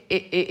think it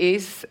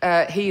is.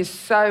 He is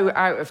so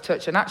out of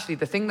touch. And actually,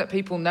 the thing that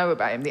people know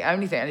about him, the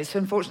only thing, and it's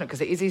unfortunate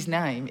because it is his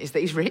name, is that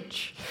he's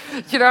rich.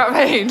 Do you know what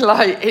I mean?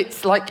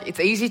 It's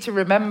easy to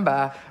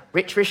remember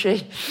Rich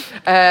Rishi.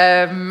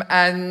 I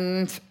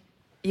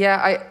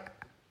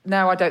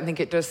don't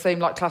think it does seem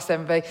like class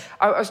envy.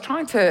 I was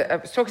talking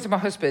to my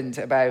husband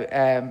about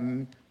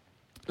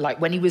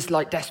like when he was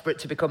like desperate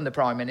to become the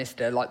Prime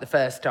Minister, like the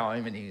first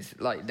time, and he was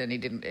like, then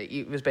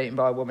he was beaten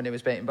by a woman who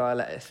was beaten by a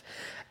lettuce.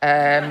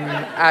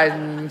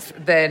 And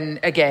then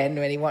again,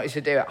 when he wanted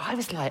to do it, I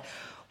was like,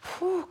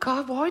 oh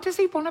God, why does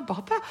he want to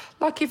bother?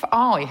 Like if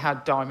I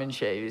had diamond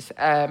shoes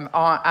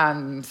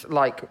and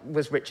like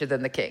was richer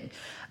than the king,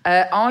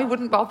 I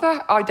wouldn't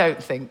bother, I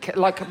don't think.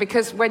 Like,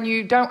 because when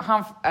you don't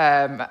have,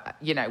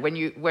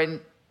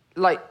 when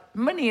like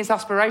money is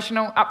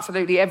aspirational,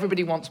 absolutely,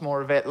 everybody wants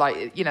more of it.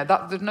 Like,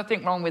 there's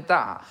nothing wrong with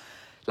that.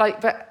 Like,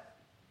 but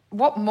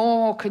what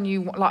more can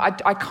you,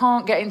 like, I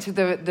can't get into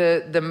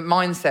the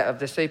mindset of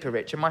the super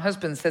rich. And my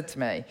husband said to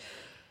me,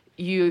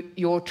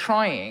 you're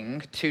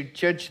trying to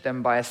judge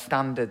them by a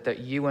standard that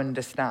you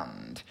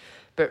understand.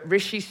 But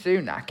Rishi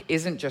Sunak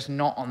isn't just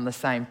not on the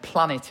same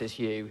planet as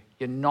you.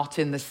 You're not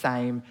in the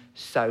same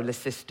solar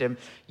system.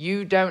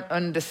 You don't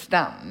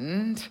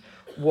understand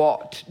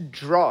what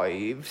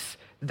drives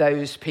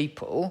those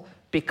people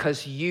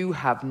because you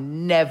have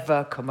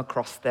never come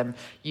across them.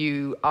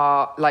 You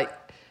are like,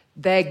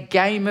 their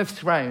Game of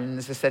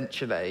Thrones,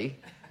 essentially,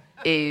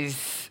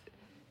 is...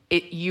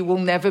 you will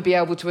never be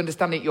able to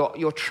understand it.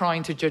 You're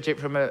trying to judge it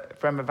from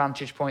a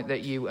vantage point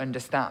that you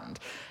understand.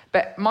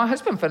 But my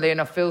husband, funnily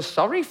enough, feels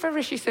sorry for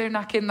Rishi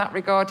Sunak in that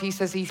regard. He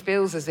says he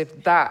feels as if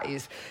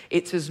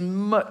it's as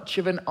much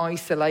of an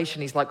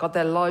isolation. He's like, God,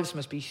 their lives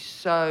must be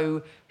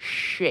so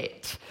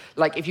shit.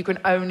 Like, if you can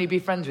only be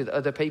friends with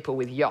other people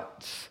with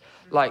yachts.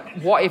 Like,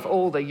 what if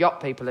all the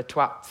yacht people are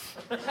twats?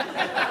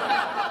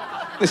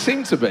 They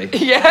seem to be.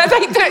 Yeah,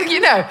 they do,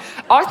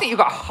 I think you've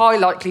got a high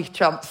likely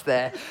chance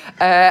there.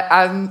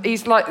 And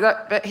he's like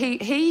that, but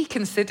he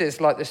considers,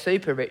 like, the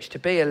super rich to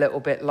be a little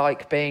bit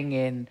like being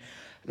in,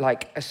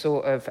 like, a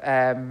sort of,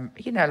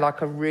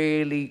 like a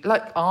really,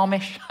 like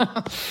Amish.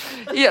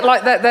 Yeah,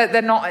 like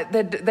they're not,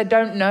 they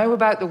don't know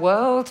about the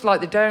world.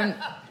 Like, they're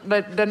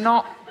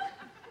not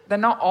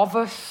of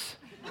us.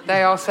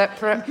 They are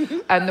separate,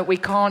 and that we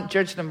can't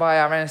judge them by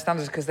our own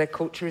standards because their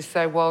culture is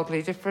so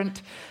wildly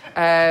different.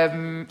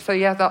 So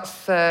yeah, that's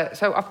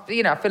so I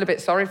feel a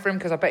bit sorry for him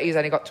because I bet he's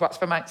only got twats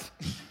for mates.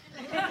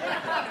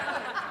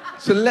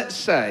 So let's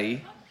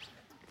say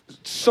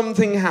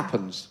something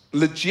happens,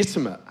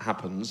 legitimate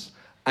happens,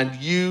 and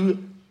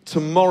you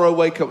tomorrow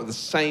wake up with the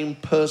same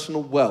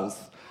personal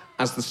wealth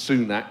as the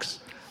Sunaks,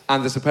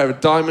 and there's a pair of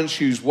diamond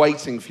shoes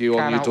waiting for you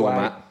on your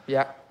doormat. Wait.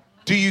 Yeah.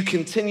 Do you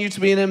continue to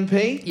be an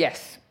MP?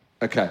 Yes.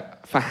 Okay.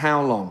 For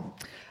how long?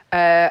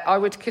 I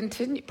would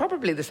continue,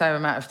 probably the same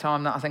amount of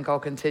time that I think I'll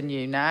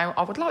continue now.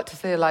 I would like to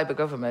see a Labour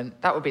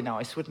government. That would be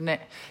nice, wouldn't it?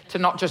 To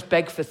not just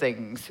beg for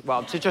things.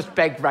 Well, to just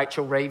beg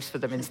Rachel Reeves for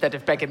them instead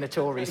of begging the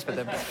Tories for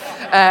them.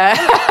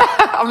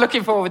 I'm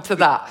looking forward to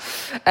that.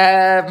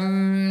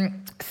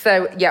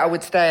 So, yeah, I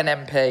would stay an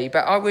MP.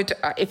 But I would,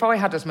 if I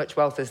had as much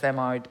wealth as them,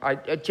 I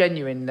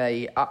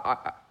genuinely...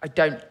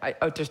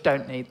 I just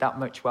don't need that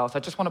much wealth. I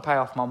just want to pay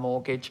off my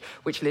mortgage,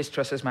 which Liz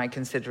Truss has made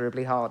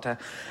considerably harder.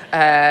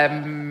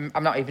 I'm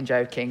not even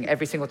joking.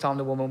 Every single time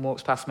the woman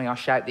walks past me, I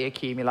shout the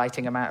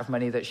accumulating amount of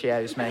money that she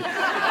owes me.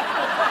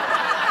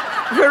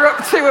 We're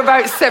up to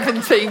about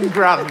 17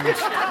 grand.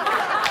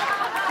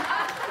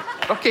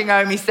 Fucking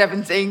owe me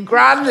 17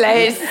 grand,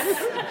 Liz.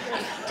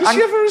 Does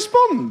she ever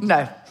respond?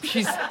 No.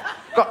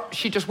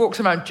 She just walks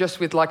around just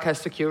with, like, her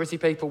security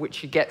people, which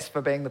she gets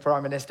for being the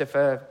Prime Minister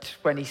for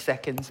 20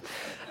 seconds.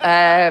 She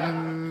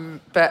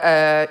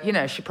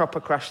proper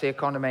crashed the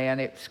economy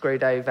and it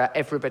screwed over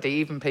everybody,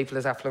 even people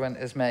as affluent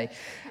as me.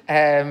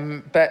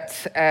 I'm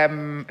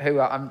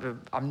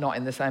not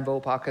in the same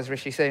ballpark as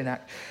Rishi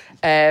Sunak.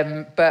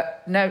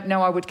 But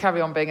no, I would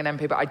carry on being an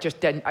MP, but I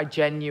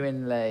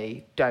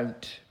genuinely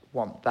don't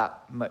want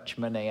that much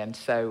money. And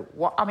so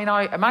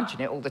I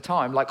imagine it all the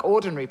time. Like,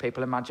 ordinary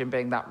people imagine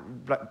being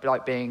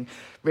being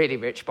really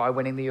rich by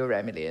winning the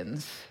Euro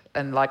Millions.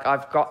 And, like,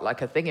 I've got,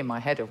 like, a thing in my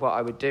head of what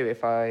I would do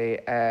if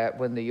I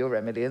won the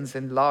Euro Millions,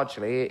 and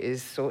largely it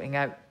is sorting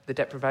out the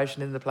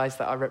deprivation in the place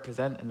that I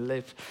represent and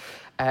live.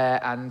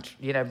 And,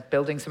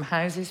 building some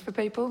houses for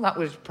people. That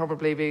would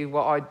probably be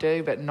what I'd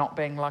do, but not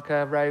being like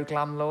a rogue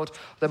landlord.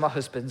 Though my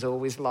husband's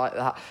always like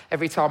that.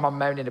 Every time I'm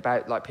moaning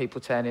about, like, people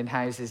turning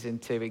houses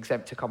into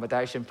exempt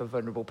accommodation for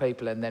vulnerable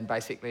people and then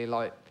basically,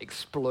 like,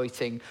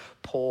 exploiting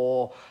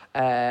poor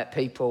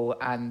people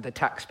and the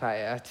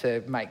taxpayer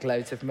to make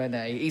loads of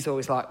money, he's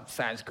always like,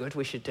 sounds good,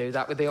 we should do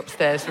that with the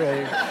upstairs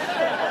room.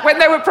 When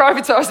they were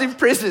privatising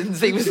prisons,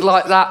 he was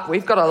like that,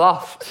 we've got a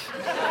loft.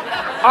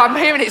 I'm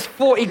hearing it's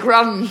 40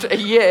 grand a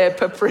year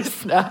per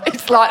prisoner.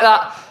 It's like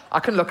that.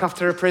 I can look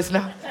after a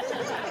prisoner.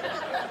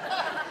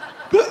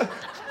 But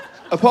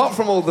apart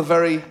from all the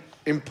very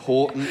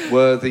important,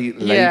 worthy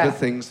Labour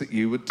things that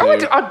you would do...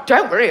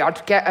 Don't worry,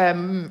 I'd get...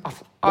 what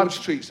would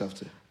you treat yourself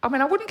to? I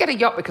mean, I wouldn't get a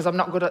yacht because I'm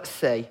not good at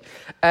sea.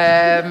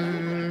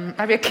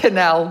 Maybe a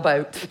canal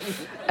boat.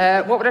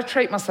 What would I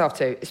treat myself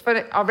to? It's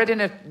funny, I read in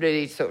a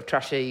really sort of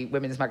trashy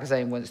women's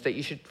magazine once that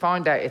you should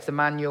find out if the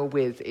man you're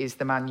with is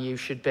the man you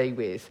should be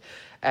with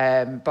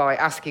by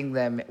asking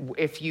them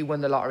if you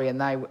won the lottery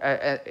and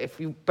if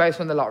you both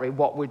won the lottery,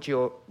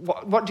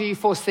 what do you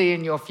foresee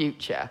in your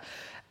future?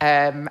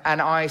 And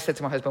I said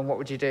to my husband, what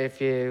would you do if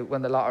you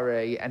won the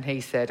lottery? And he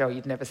said, oh,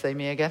 you'd never see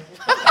me again.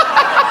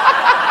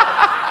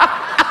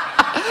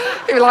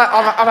 He was like,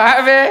 I'm out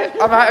of here.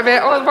 I'm out of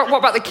here. Oh, what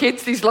about the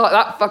kids? He's like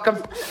that. Fuck 'em.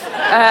 He's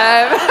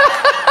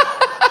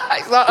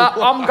like that.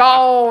 I'm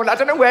gone. I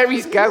don't know where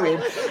he's going.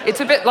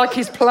 It's a bit like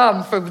his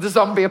plan for the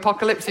zombie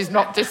apocalypse is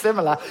not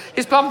dissimilar.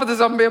 His plan for the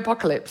zombie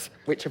apocalypse,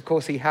 which of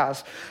course he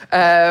has,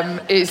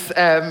 is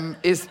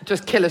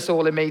just kill us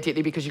all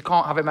immediately because you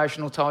can't have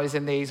emotional ties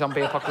in the zombie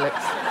apocalypse.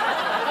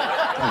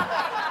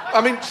 I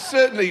mean,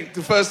 certainly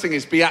the first thing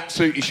is be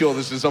absolutely sure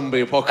there's a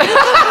zombie apocalypse.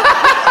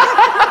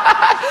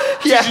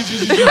 Yeah.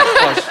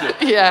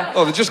 Yeah.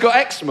 Oh, they just got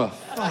eczema.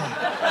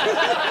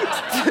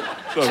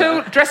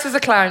 Dress as a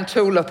clown,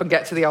 tool up and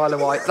get to the Isle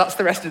of Wight. That's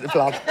the rest of the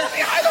plan.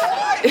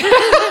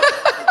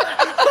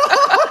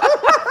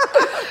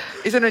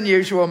 He's an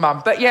unusual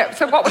man. But yeah,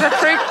 so what would I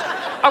treat?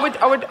 I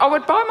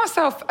would buy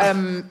myself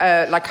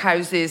like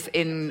houses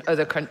in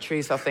other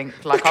countries, I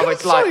think. Like I would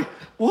Sorry,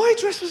 why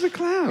dress as a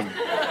clown?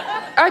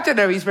 I don't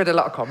know, he's read a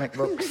lot of comic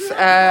books.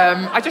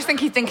 I just think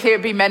he'd think he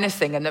would be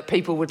menacing and that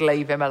people would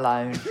leave him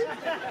alone.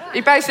 He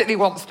basically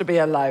wants to be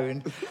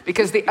alone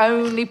because the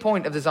only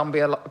point of the zombie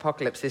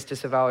apocalypse is to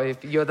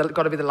survive. You've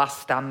got to be the last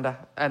stander,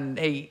 and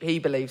he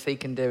believes he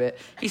can do it.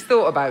 He's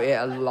thought about it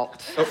a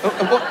lot.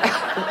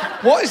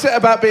 What is it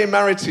about being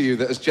married to you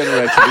that has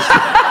generated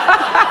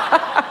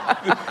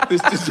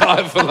this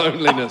desire for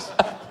loneliness?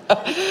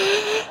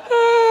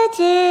 Oh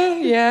dear,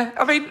 yeah.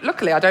 I mean,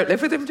 luckily I don't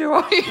live with him, do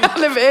I? I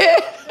live here.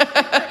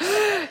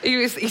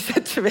 He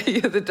said to me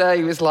the other day,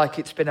 he was like,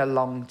 it's been a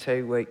long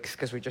 2 weeks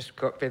because we just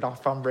been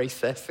off on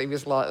recess. He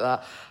was like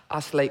that.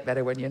 I sleep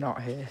better when you're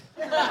not here.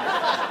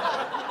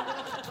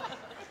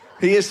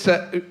 He is,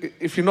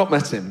 if you've not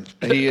met him,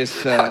 he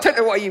is... I don't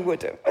know what you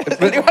would have.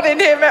 Has anyone in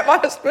here met my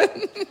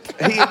husband?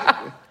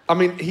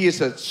 He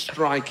is a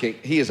striking...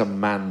 He is a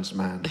man's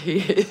man. He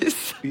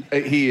is.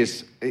 He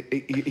is...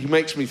 He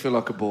makes me feel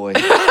like a boy.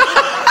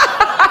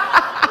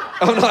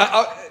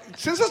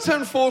 Since I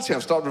turned 40,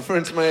 I've started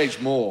referring to my age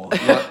more.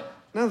 Like,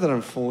 now that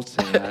I'm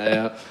 40,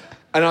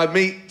 and I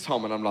meet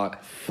Tom and I'm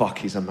like, fuck,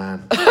 he's a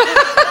man.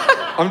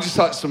 I'm just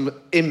like some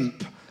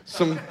imp,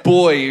 some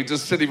boy who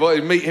just silly boy.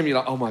 You meet him, you're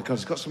like, oh my God,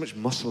 he's got so much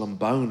muscle and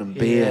bone and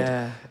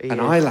beard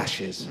and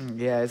eyelashes.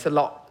 Yeah, it's a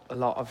lot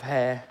of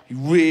hair. He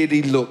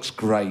really looks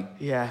great.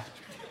 Yeah.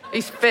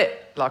 He's fit.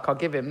 Like, I'll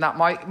give him that.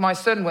 My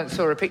son once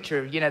saw a picture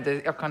of,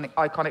 the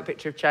iconic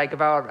picture of Che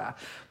Guevara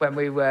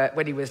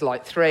when he was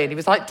like 3, and he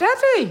was like,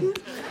 Daddy!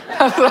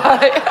 I was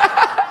like,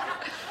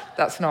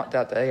 that's not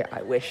Daddy.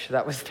 I wish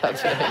that was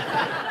Daddy.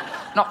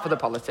 Not for the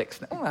politics.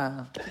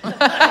 Oh,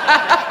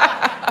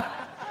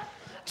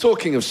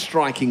 Talking of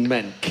striking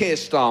men, Keir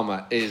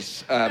Starmer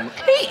is...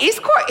 He's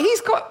quite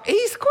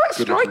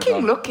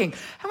striking looking.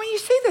 And when you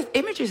see the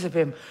images of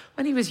him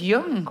when he was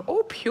young,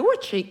 all pure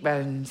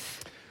cheekbones.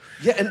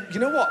 Yeah, and you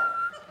know what?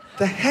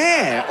 The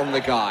hair on the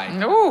guy.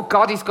 Oh,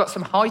 God, he's got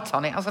some height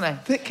on it, hasn't he?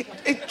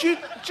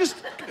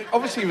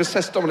 Obviously, you've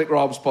assessed Dominic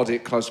Raab's body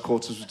at close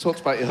quarters. We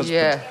talked about your husband.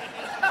 Yeah.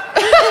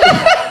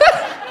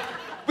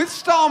 With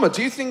Starmer,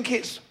 do you think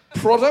it's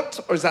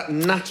product or is that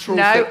natural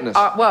fitness?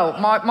 Well,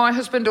 my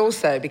husband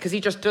also, because he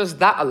just does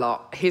that a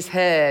lot. His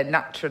hair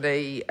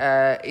naturally,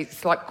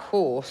 it's like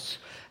coarse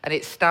and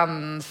it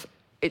stands...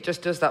 It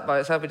just does that by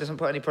itself. He doesn't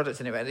put any products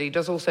in it. He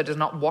also does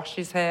not wash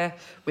his hair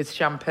with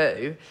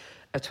shampoo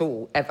at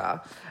all, ever.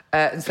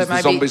 And so maybe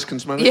the zombies can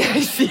smell it?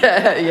 Yes,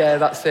 yeah,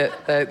 that's it.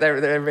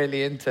 They're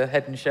really into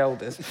Head and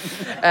Shoulders. So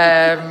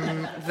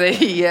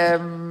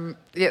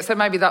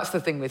maybe that's the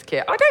thing with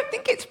Keir. I don't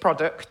think it's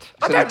product.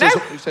 I don't know.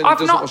 You said he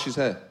doesn't wash his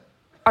hair?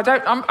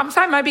 I'm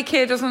saying maybe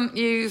Keir doesn't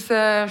use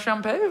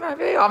shampoo,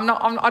 maybe.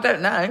 I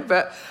don't know,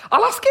 but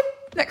I'll ask him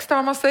next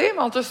time I see him.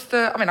 I'll just,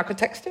 I could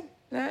text him.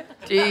 Yeah.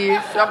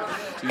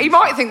 He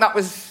might think that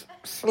was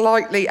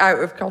slightly out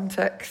of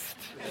context.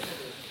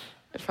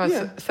 If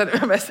I sent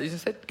him a message and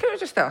said, can I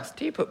just ask,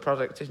 do you put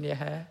product in your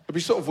hair? It'd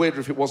be sort of weirder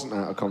if it wasn't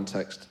out of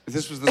context. If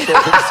this was the sort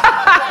of...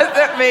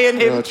 that me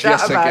and him chat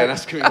Jess about. Again,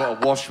 asking me what I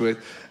wash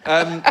with.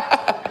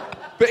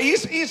 But he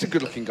is a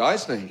good-looking guy,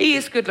 isn't he? He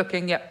is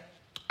good-looking, yeah.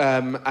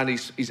 And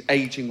he's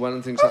ageing well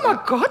and things like that. Oh,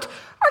 my God.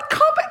 I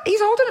can't...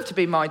 He's old enough to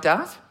be my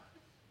dad.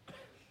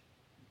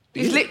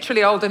 He's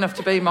literally old enough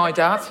to be my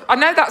dad. I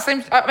know that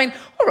seems... all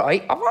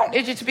right, I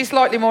wanted you to be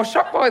slightly more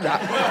shocked by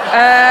that.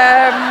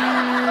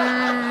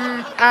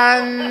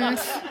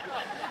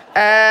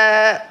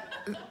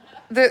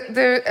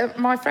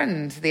 My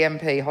friend, the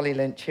MP, Holly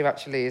Lynch, who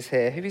actually is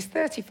here, who is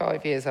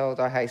 35 years old,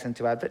 I hasten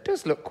to add, but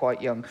does look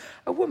quite young,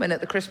 a woman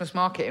at the Christmas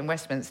market in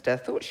Westminster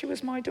thought she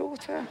was my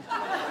daughter.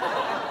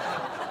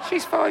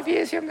 She's 5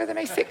 years younger than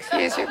me, 6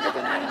 years younger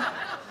than me.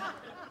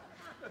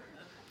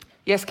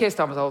 Yes, Keir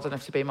Starmer's old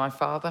enough to be my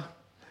father.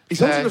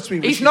 He's old enough to be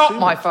Rishi He's not Sunak.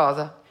 my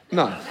father.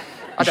 No.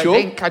 I don't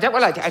think. I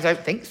don't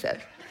think so.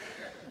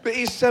 But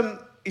he's old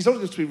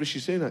enough to be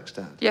Rishi Sunak's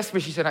dad. Yes,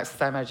 Rishi Sunak's the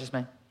same age as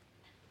me.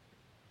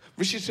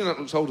 Rishi Sunak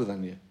looks older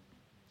than you.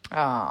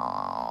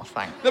 Oh,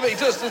 thanks. No, but he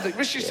does, doesn't he?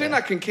 Rishi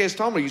Sunak and Keir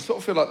Starmer, you sort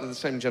of feel like they're the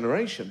same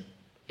generation.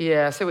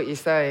 Yeah, I see what you're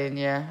saying,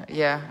 yeah.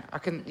 I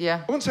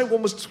wouldn't say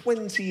one was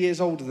 20 years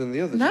older than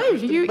the other. No,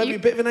 maybe a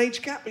bit of an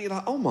age gap, but you're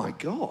like, oh my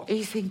God.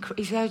 He's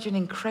aging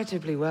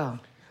incredibly well.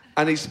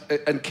 And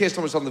Keir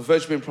Starmer's on the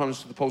verge of being Prime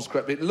Minister, the polls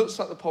correct, but it looks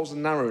like the polls are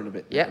narrowing a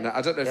bit. Yeah. Now,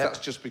 I don't know if that's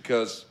just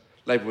because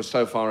Labour was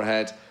so far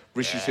ahead,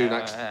 Rishi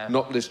Sunak's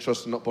not Liz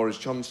Truss and not Boris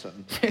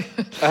Johnson.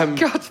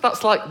 God,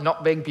 that's like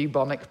not being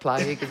bubonic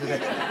plague, isn't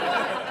it?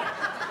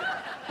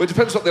 Well, it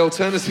depends what the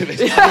alternative is.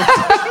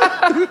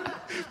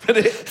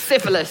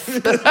 Syphilis.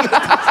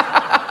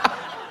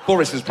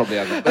 Boris has probably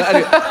had that. But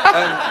anyway,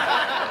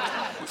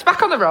 it's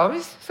back on the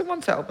rise.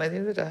 Someone told me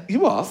the other day.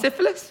 You are?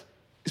 Syphilis.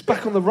 It's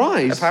back on the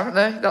rise.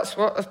 Apparently, that's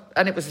what...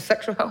 And it was a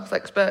sexual health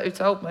expert who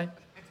told me.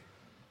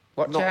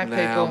 Watch out,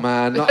 now, people.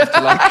 Man. Not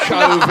after, like,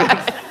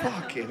 COVID.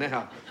 Fucking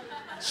hell.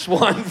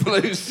 Swine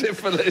flu,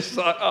 syphilis.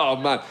 Like, oh,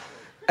 man.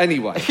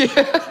 Anyway.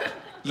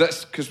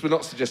 Because we're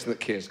not suggesting that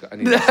Keir's got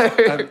any...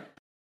 No.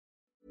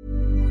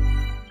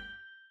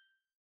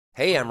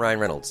 Hey, I'm Ryan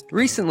Reynolds.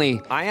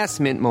 Recently, I asked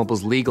Mint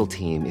Mobile's legal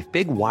team if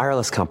big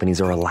wireless companies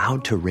are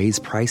allowed to raise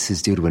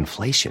prices due to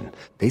inflation.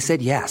 They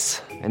said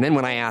yes. And then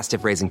when I asked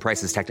if raising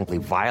prices technically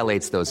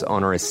violates those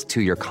onerous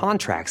 2-year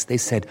contracts, they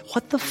said,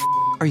 what the f***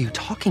 are you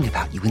talking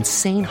about, you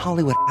insane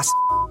Hollywood ass f-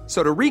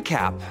 So to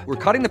recap, we're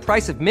cutting the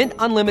price of Mint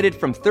Unlimited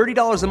from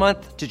 $30 a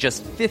month to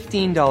just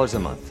 $15 a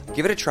month.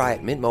 Give it a try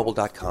at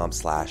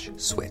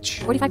mintmobile.com/switch.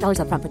 $45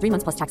 up front for 3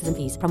 months plus taxes and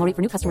fees. Promo rate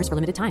for new customers for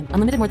limited time.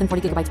 Unlimited more than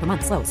 40 gigabytes per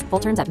month. Slows full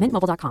terms at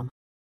mintmobile.com.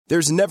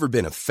 There's never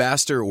been a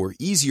faster or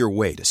easier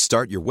way to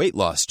start your weight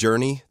loss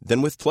journey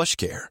than with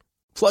PlushCare.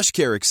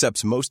 PlushCare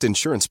accepts most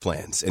insurance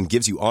plans and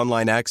gives you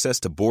online access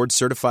to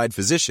board-certified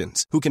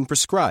physicians who can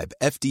prescribe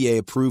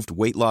FDA-approved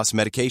weight loss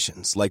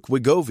medications like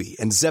Wegovy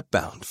and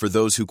Zepbound for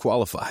those who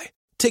qualify.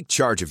 Take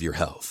charge of your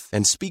health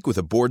and speak with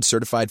a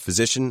board-certified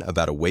physician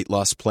about a weight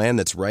loss plan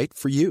that's right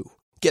for you.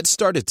 Get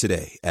started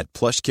today at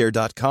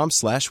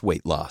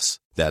plushcare.com/weight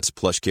loss. That's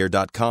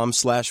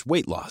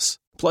plushcare.com/weight loss.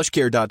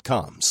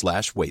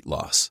 plushcare.com/weight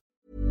loss.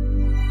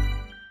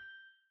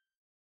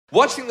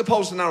 Why do you think the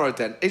polls are narrowed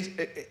then?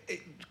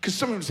 Because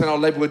some people say,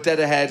 Labour were dead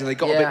ahead and they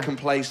got a bit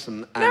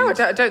complacent. And... No, I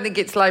don't think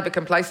it's Labour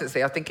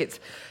complacency. I think it's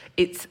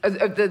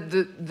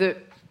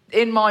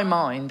in my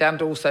mind,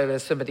 and also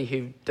as somebody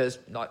who does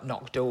like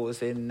knock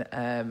doors in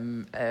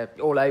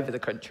all over the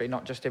country,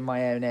 not just in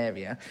my own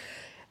area.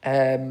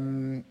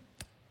 I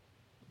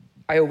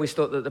always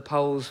thought that the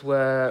polls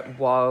were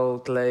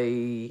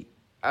wildly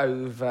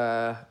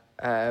over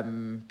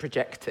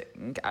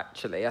projecting.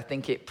 Actually, I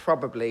think it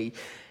probably.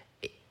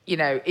 You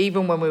know,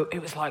 even when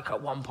it was like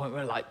at one point we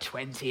were like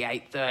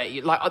 28, 30,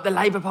 like at the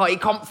Labour Party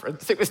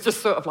conference, it was just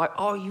sort of like,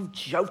 oh, are you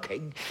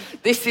joking?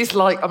 This is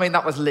like, I mean,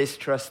 that was Liz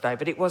Truss Day,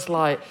 but it was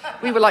like,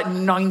 we were like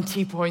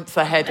 90 points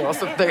ahead or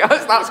something.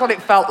 That's what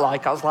it felt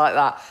like. I was like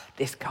that,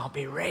 this can't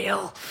be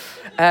real.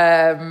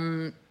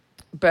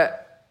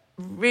 But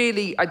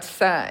really, I'd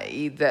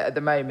say that at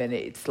the moment,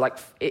 it's like,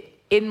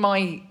 in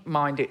my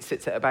mind, it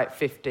sits at about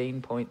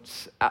 15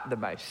 points at the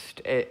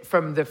most,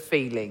 from the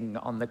feeling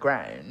on the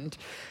ground.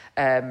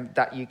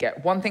 That you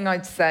get. One thing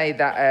I'd say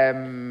that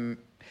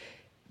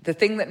the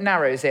thing that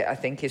narrows it, I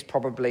think, is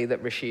probably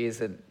that Rishi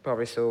isn't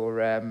Boris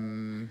or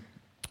I've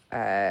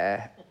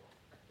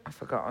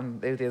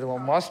forgotten who the other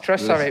one was.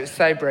 Truss, sorry, it was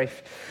so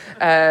brief.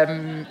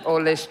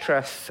 Or Liz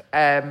Truss.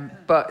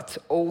 But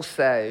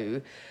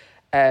also,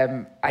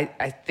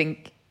 I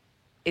think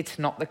it's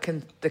not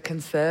the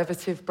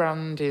Conservative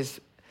brand is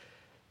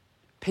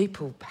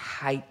people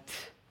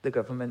hate the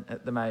government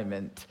at the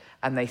moment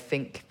and they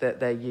think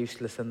that they're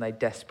useless and they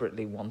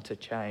desperately want to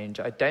change.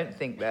 I don't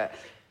think that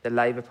the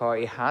Labour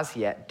Party has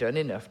yet done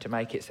enough to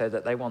make it so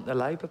that they want the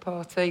Labour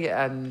Party,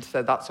 and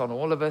so that's on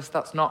all of us.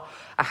 That's not...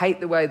 I hate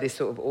the way this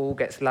sort of all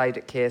gets laid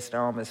at Keir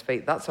Starmer's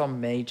feet. That's on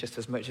me just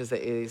as much as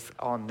it is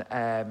on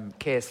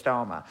Keir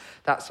Starmer.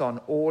 That's on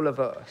all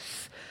of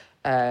us.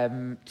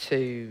 To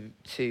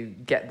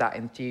get that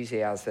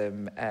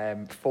enthusiasm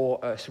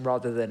for us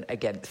rather than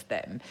against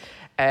them.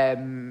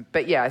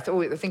 But yeah, I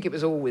think it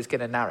was always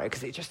going to narrow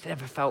because it just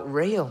never felt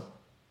real.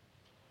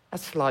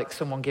 That's like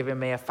someone giving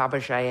me a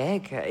Fabergé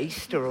egg at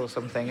Easter or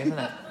something, isn't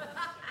it?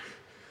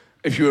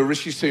 If you were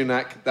Rishi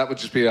Sunak, that would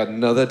just be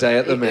another day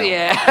at the mill.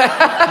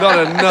 Yeah. Not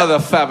another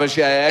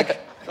Fabergé egg.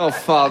 Oh,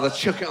 Father,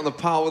 chuck it on the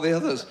pile with the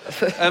others.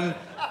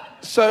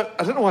 So,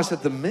 I don't know why I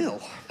said the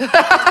mill.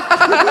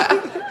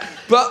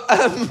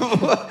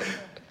 But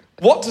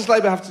what does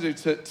Labour have to do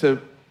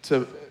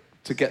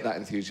to get that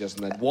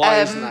enthusiasm then?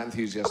 Why isn't that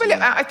enthusiasm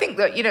there? I think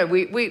that, you know,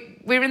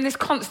 we're in this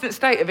constant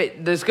state of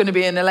it. There's going to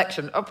be an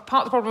election. Part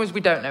of the problem is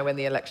we don't know when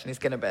the election is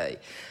going to be.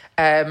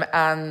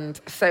 And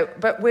so,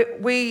 but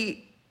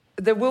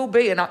there will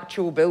be an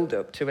actual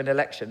build-up to an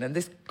election, and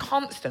this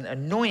constant,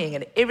 annoying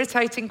and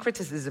irritating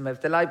criticism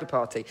of the Labour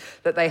Party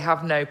that they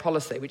have no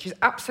policy, which is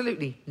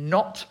absolutely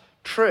not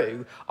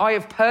true. I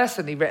have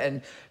personally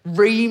written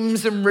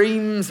reams and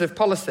reams of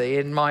policy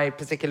in my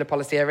particular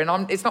policy area,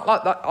 and it's not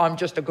like that I'm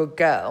just a good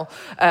girl.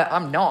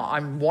 I'm not.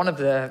 I'm one of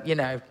the,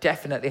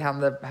 definitely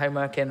hand the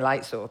homework in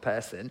late sort of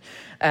person.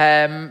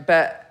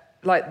 But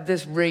like,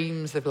 there's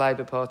reams of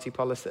Labour Party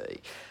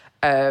policy,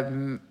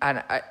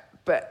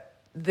 but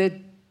the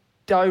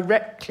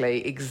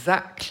directly,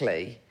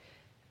 exactly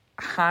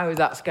how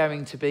that's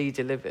going to be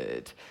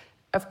delivered,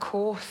 of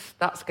course,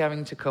 that's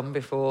going to come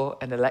before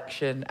an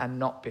election and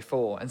not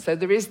before. And so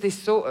there is this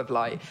sort of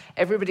like,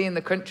 everybody in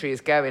the country is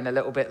going a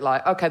little bit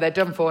like, okay, they're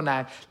done for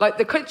now. Like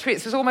the country,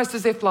 it's almost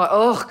as if like,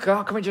 oh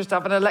God, can we just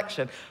have an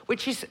election?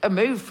 Which is a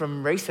move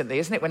from recently,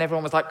 isn't it? When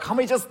everyone was like, can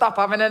we just stop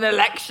having an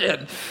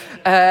election?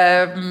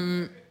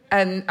 And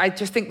I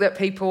just think that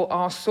people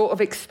are sort of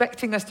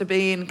expecting us to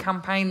be in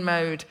campaign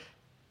mode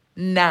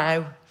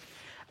now.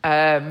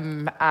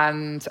 And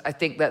I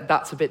think that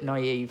that's a bit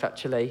naive,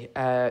 actually,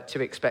 to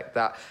expect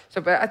that.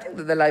 So, but I think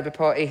that the Labour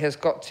Party has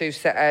got to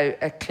set out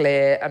a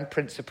clear and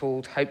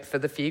principled hope for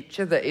the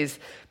future that is,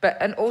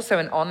 and also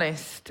an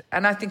honest,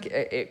 and I think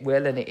it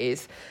will and it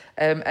is,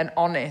 an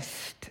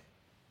honest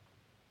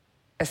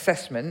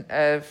assessment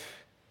of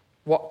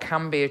what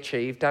can be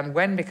achieved and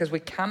when, because we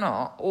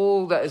cannot,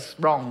 all that is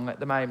wrong at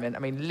the moment, I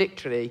mean,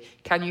 literally,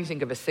 can you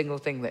think of a single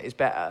thing that is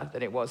better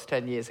than it was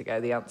 10 years ago?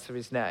 The answer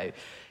is no.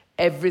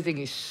 Everything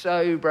is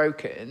so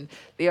broken.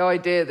 The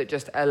idea that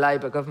just a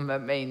Labour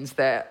government means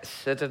that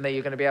suddenly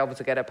you're going to be able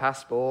to get a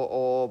passport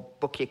or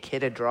book your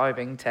kid a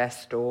driving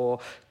test or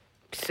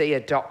see a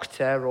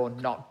doctor or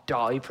not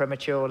die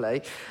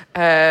prematurely,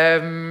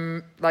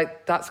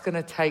 like that's going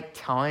to take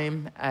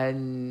time,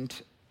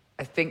 and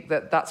I think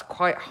that that's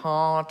quite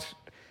hard.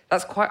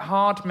 That's quite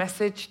hard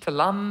message to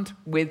land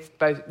with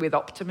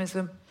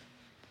optimism.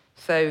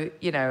 So,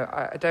 you know,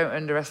 I don't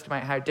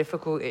underestimate how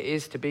difficult it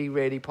is to be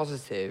really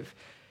positive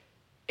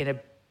in a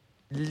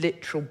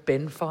literal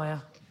bin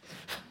fire.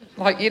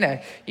 Like, you know,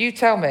 you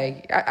tell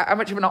me, how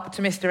much of an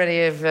optimist are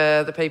any of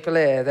the people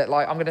here that,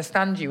 like, I'm going to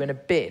stand you in a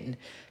bin,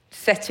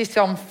 set it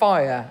on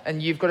fire,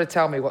 and you've got to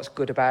tell me what's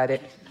good about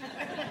it.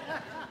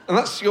 And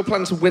that's your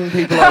plan to win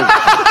people over?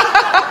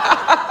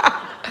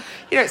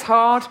 You know, it's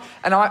hard.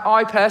 And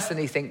I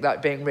personally think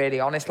that, being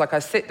really honest, like I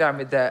sit down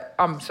with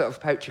I'm sort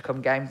of poacher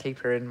come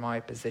gamekeeper in my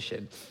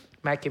position,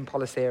 making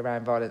policy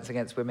around violence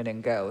against women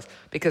and girls,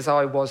 because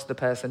I was the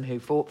person who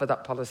fought for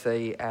that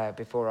policy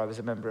before I was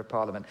a Member of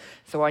Parliament.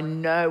 So I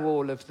know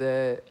all of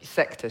the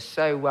sectors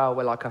so well.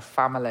 We're like a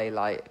family,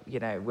 like, you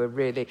know, we're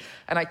really...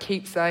 And I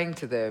keep saying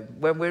to them,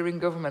 when we're in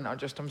government,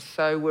 I'm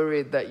so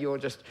worried that you're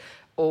just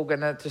all going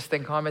to just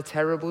think I'm a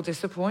terrible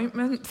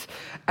disappointment.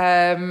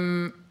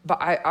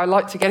 But I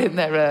like to get in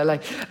there early.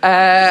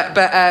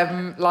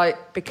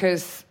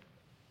 Because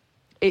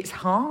it's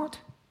hard.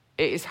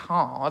 It is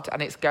hard,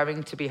 and it's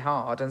going to be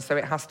hard, and so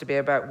it has to be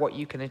about what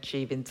you can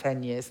achieve in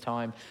 10 years'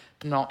 time,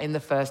 not in the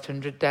first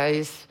 100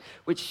 days,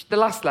 which the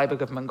last Labour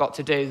government got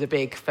to do, the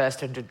big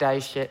first 100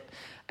 days shit,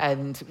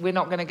 and we're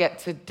not going to get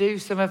to do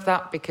some of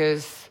that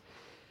because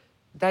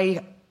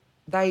they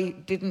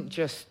didn't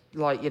just,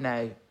 like, you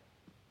know,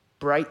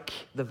 break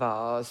the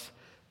vase,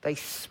 they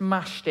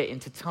smashed it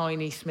into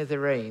tiny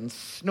smithereens,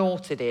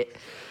 snorted it,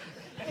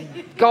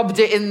 gobbed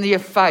it in your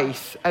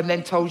face, and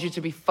then told you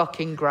to be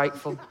fucking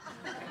grateful.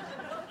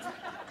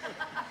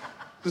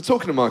 They're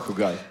talking to Michael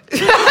Gove.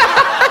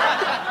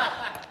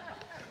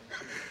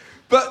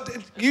 But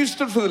you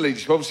stood for the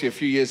leadership, obviously, a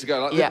few years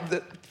ago. Like, yeah.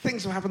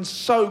 Things have happened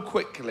so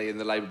quickly in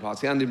the Labour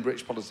Party and in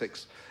British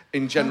politics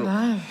in general.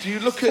 I know. Do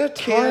you look so at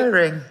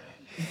tiring.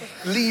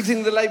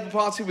 Leading the Labour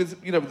Party with,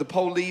 you know, with the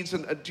poll leads,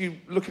 and do you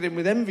look at him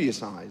with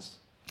envious eyes?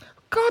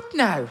 God,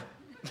 no.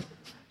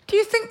 Do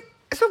you think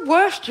it's a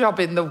worse job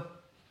in the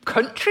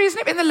country,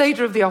 isn't it, being the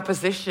leader of the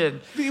opposition?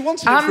 But you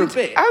wanted it for a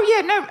bit. Oh,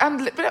 yeah,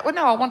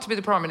 no, I want to be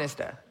the Prime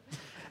Minister.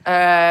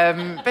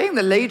 Being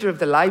the leader of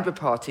the Labour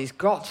Party's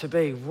got to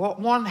be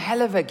one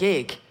hell of a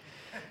gig.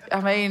 I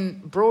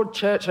mean, broad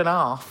church and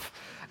half.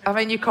 I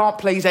mean, you can't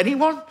please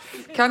anyone,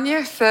 can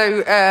you?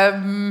 So,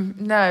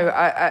 no,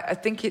 I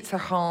think it's a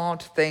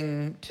hard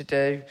thing to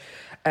do.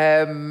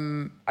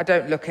 I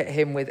don't look at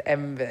him with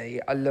envy.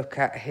 I look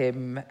at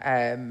him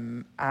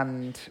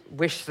and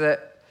wish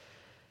that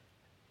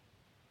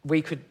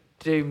we could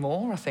do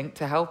more, I think,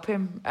 to help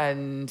him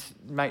and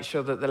make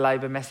sure that the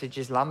Labour message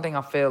is landing.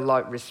 I feel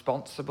like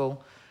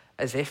responsible,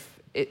 as if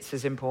it's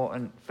as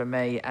important for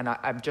me, and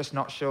I'm just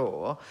not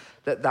sure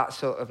that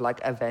sort of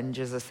like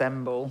Avengers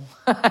Assemble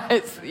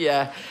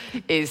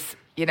is,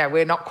 you know,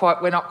 we're not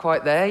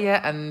quite there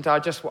yet, and I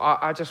just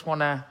want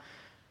to.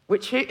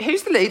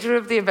 Who's the leader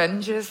of the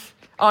Avengers?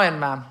 Iron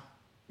Man.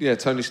 Yeah,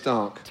 Tony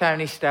Stark.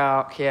 Tony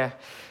Stark, yeah.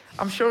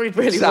 I'm sure he'd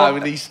really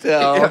Tony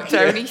Stark.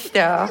 Tony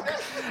Stark.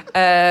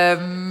 I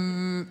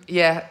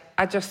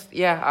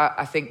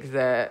think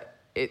that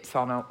it's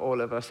on all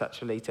of us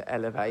actually to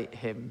elevate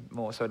him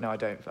more. So no, I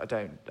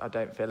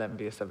don't feel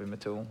envious of him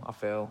at all. I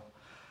feel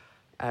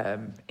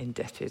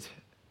indebted.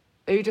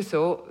 Who'd have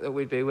thought that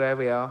we'd be where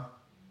we are?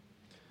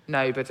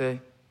 Nobody.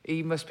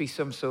 He must be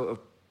some sort of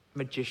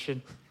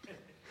magician.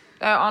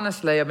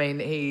 Honestly, I mean,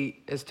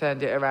 he has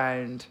turned it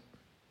around.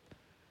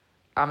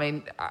 I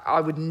mean, I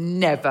would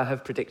never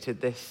have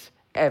predicted this,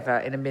 ever,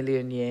 in a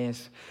million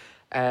years.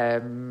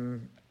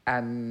 And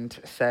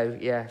so,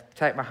 yeah,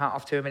 take my hat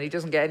off to him, and he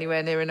doesn't get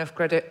anywhere near enough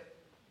credit.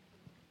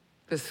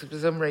 For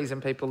some reason,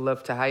 people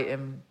love to hate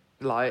him,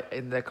 like,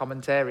 in their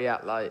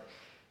commentariat. Like,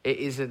 it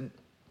isn't...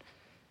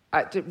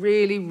 It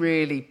really,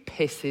 really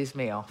pisses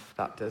me off,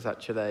 that does,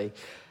 actually.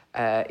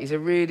 He's a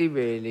really,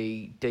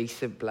 really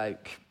decent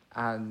bloke,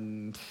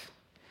 and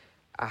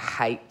I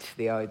hate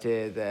the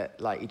idea that,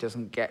 like, he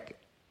doesn't get...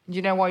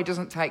 You know why he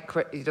doesn't get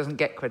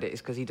credit?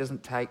 It's because he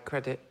doesn't take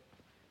credit.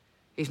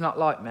 He's not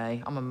like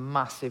me. I'm a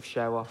massive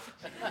show-off.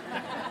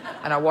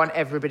 And I want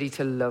everybody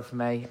to love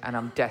me, and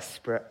I'm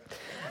desperate.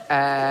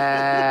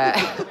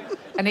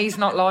 And he's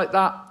not like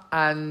that.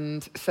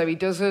 And so he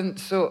doesn't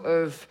sort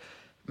of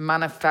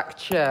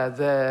manufacture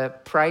the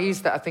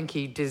praise that I think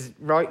he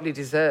rightly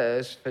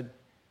deserves for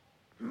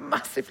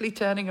massively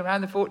turning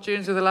around the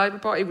fortunes of the Labour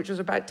Party, which was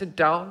about to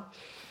die.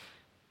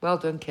 Well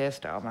done, Keir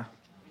Starmer.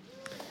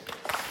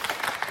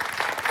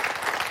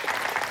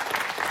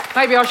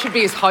 Maybe I should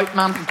be his hype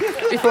man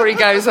before he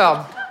goes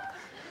on.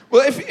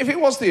 Well, if it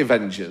was the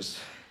Avengers...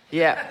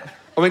 Yeah.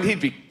 I mean,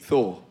 he'd be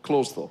Thor,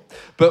 Claw's Thor.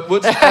 But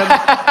would,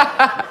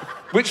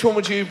 which one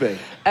would you be?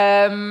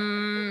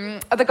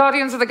 Are the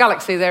Guardians of the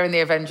Galaxy, they're in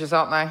the Avengers,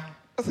 aren't they?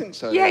 I think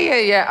so.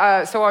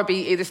 Yeah. So I'd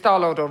be either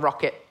Star-Lord or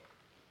Rocket.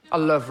 I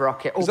love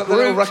Rocket. Is that the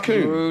little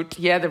raccoon? Groot.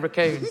 Yeah, the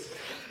raccoon.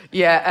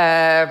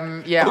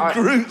 Yeah.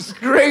 Groot's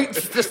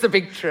just a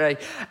big tree.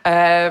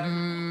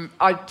 The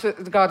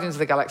Guardians of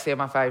the Galaxy are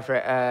my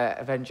favourite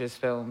Avengers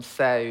films.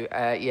 So,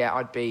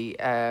 I'd be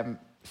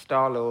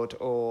Star-Lord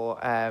or,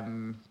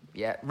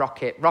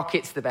 Rocket.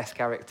 Rocket's the best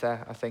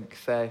character, I think,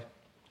 so...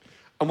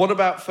 And what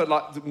about for,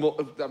 like, the more...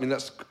 I mean,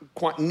 that's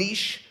quite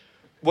niche.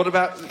 What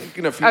about,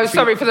 you know... for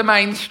the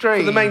mainstream.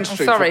 For the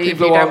mainstream. Sorry if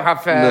you don't have...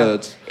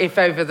 nerds. If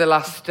over the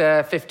last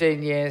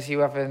 15 years you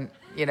haven't,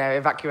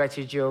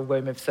 evacuated your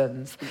womb of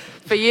sons.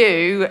 For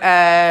you,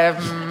 I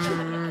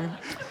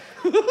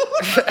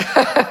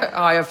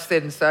have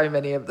seen so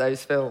many of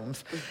those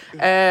films.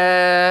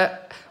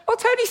 Well,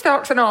 Tony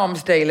Stark's an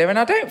arms dealer, and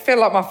I don't feel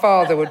like my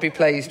father would be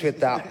pleased with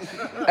that,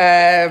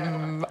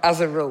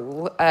 as a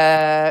rule.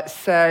 I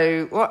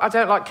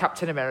don't like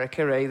Captain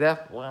America either.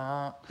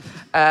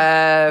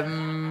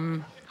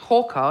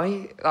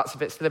 Hawkeye, that's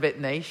still a bit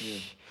niche. Yeah.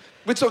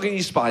 We're talking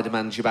you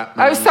Spider-Man, you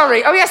Batman. Oh,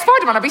 sorry. Oh, yeah,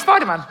 Spider-Man. I'd be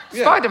Spider-Man.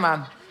 Yeah.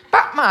 Spider-Man.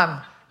 Batman.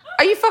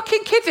 Are you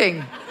fucking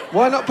kidding?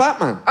 Why not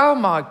Batman? Oh,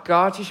 my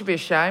God, you should be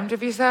ashamed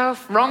of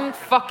yourself. Wrong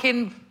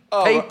fucking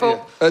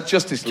people. Yeah.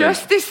 Justice League.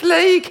 Justice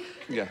League.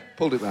 Yeah,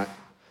 pulled it back.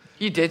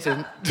 You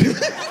didn't.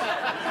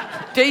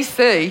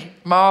 DC,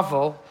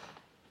 Marvel.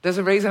 There's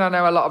a reason I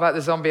know a lot about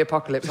the zombie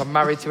apocalypse. I'm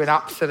married to an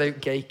absolute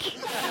geek.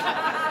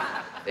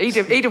 He'd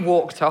have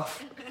walked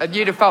off, and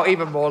you'd have felt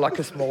even more like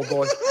a small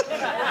boy.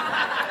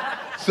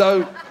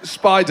 So,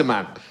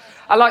 Spider-Man.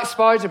 I like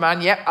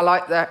Spider-Man, yep. I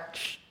like that.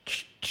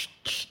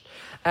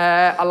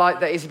 I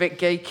like that he's a bit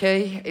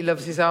geeky. He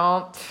loves his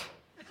aunt.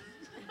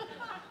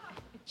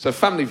 So,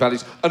 family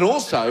values. And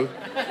also...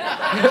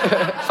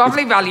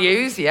 family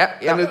values,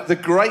 yep. And the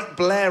great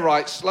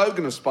Blairite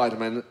slogan of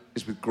Spider-Man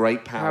is with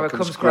great power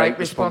comes great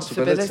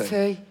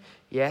responsibility.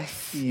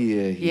 Yes.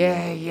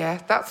 Yeah.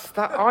 That's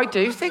that. I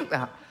do think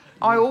that.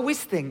 I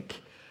always think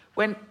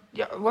one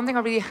thing I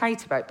really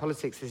hate about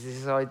politics is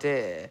this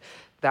idea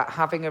that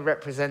having a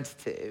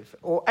representative,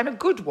 and a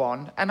good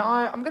one, and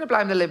I'm going to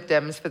blame the Lib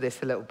Dems for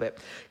this a little bit,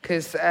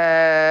 because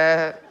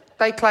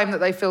they claim that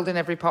they filled in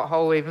every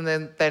pothole, even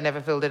though they never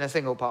filled in a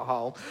single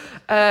pothole.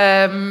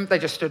 They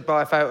just stood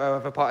by a photo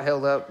of a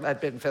pothole that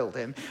had been filled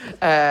in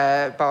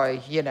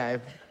by,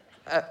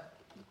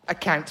 a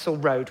council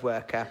road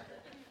worker.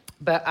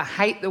 But I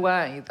hate the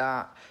way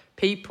that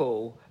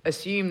people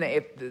assume that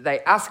if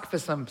they ask for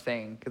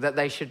something, that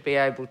they should be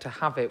able to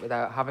have it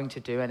without having to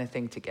do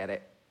anything to get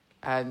it.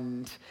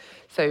 And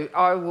so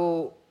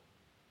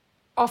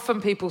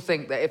often people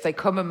think that if they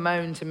come and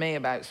moan to me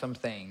about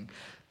something,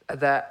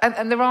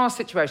 and there are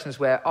situations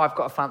where I've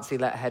got a fancy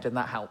letterhead and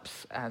that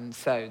helps. And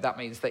so that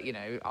means that,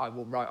 I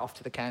will write off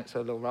to the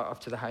council or write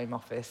off to the Home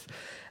Office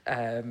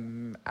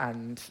and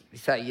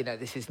say,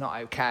 this is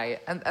not okay.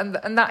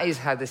 And that is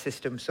how the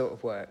system sort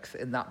of works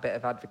in that bit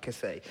of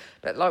advocacy.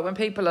 But like when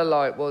people are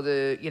like, well,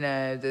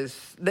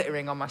 there's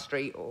littering on my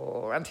street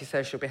or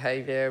antisocial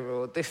behaviour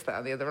or this, that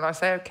and the other. And I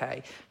say,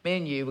 okay, me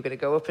and you, we're going to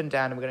go up and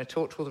down and we're going to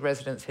talk to all the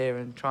residents here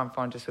and try and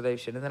find a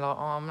solution. And they're like,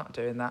 oh, I'm not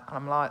doing that. And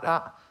I'm like,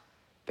 that.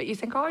 But you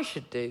think I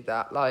should do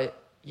that? Like,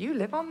 you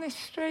live on this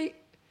street.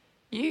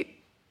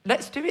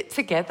 Let's do it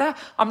together.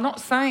 I'm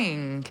not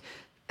saying,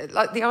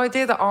 like, the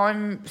idea that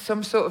I'm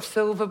some sort of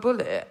silver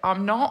bullet.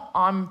 I'm not.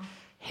 I'm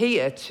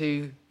here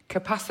to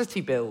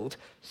capacity build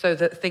so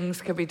that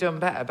things can be done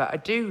better. But I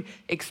do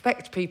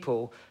expect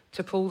people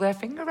to pull their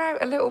finger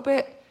out a little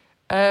bit.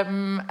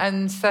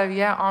 And so,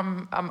 yeah,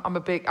 I'm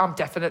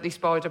definitely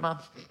Spider-Man.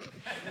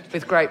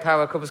 With great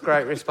power comes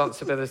great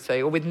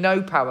responsibility. Or with no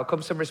power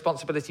comes some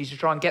responsibility to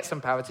try and get some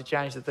power to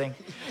change the thing.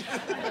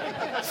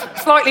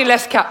 Slightly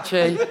less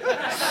catchy.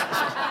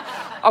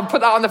 I'll put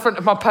that on the front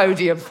of my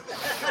podium.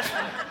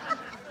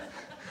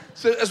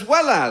 So as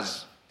well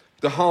as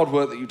the hard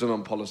work that you've done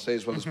on policy,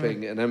 as well as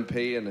being an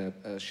MP and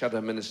a shadow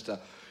minister,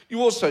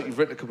 you've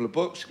written a couple of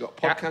books, you've got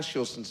a podcast,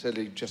 You're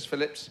Sincerely Jess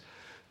Phillips.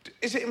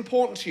 Is it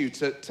important to you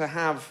to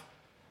have...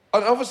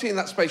 And obviously in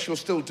that space you're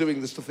still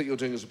doing the stuff that you're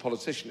doing as a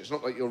politician. It's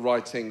not like you're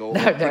writing or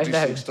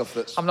producing stuff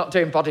that's... I'm not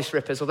doing bodice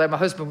rippers, although my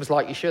husband was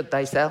like, you should,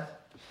 they sell.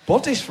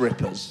 Bodice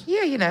rippers?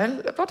 Yeah, you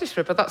know, a bodice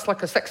ripper, that's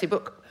like a sexy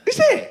book. Is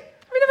it?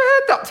 Have you never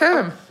heard that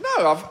term?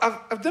 No,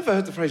 I've never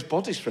heard the phrase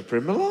bodice ripper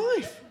in my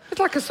life.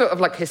 It's like a sort of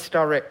like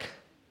historic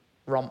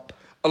romp.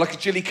 Or like a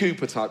Jilly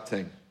Cooper type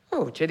thing.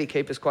 Oh, Jilly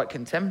Cooper's quite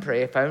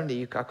contemporary. If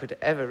only I could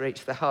ever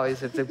reach the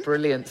highs of the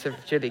brilliance of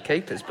Jilly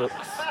Cooper's books.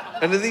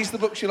 And are these the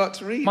books you like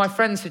to read? My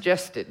friend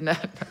suggested... No,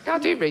 I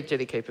do read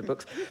Jilly Cooper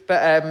books.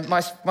 But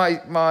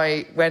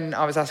when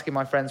I was asking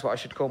my friends what I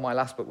should call my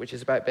last book, which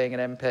is about being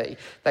an MP,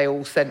 they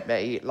all sent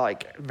me,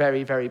 like,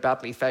 very, very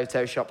badly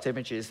photoshopped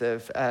images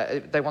of...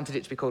 they wanted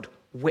it to be called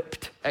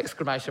Whipped! ! As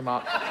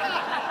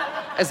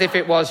if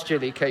it was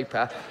Jilly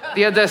Cooper.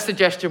 The other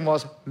suggestion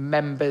was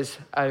Members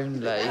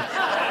Only.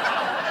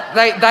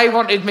 They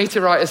wanted me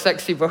to write a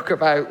sexy book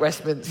about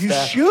Westminster. You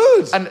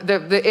should! And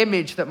the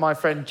image that my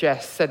friend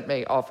Jess sent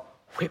me of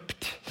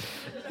whipped! !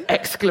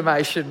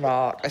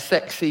 A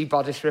sexy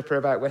bodice ripper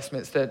about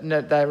Westminster.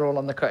 No, they're all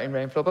on the cutting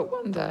room floor, but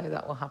one day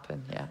that will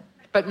happen, yeah.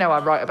 But no,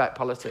 I write about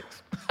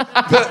politics.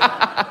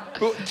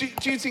 but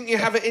do you think you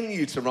have it in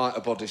you to write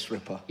a bodice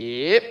ripper?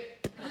 Yep.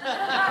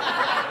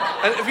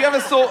 And have you ever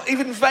thought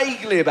even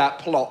vaguely about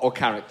plot or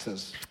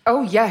characters?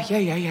 Oh, yeah.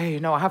 You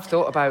know, I've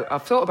thought about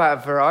a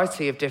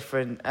variety of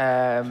different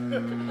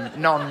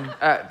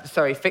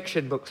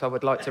fiction books I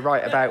would like to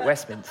write about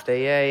Westminster.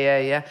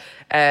 Yeah.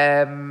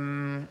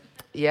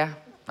 Yeah,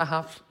 I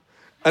have.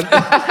 And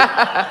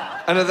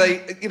are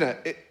they, you know,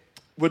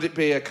 would it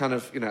be a kind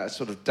of, you know, a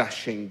sort of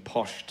dashing,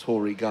 posh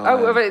Tory guy?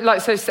 Oh,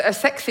 like, so a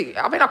sexy...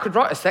 I mean, I could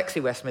write a sexy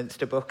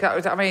Westminster book.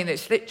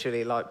 It's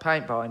literally like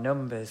paint by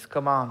numbers.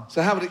 Come on.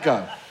 So how would it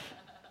go?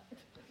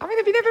 I mean,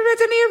 have you never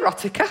read any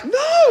erotica?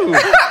 No!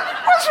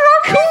 What's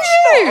wrong with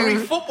you? I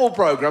read football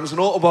programmes and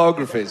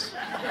autobiographies.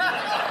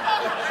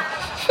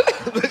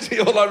 Literally,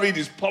 all I read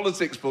is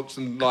politics books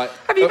and, like...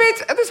 Have you read...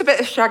 There's a bit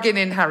of shagging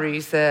in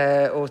Harry's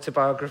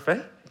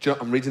autobiography. Do you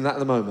know, I'm reading that at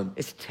the moment.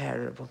 It's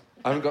terrible.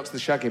 I haven't got to the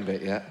shagging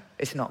bit yet.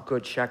 It's not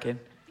good shagging.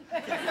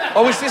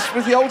 Oh, is this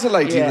with the older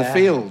lady in the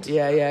field?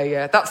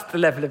 Yeah. That's the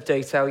level of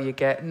detail you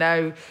get.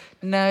 No,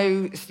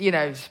 you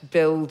know,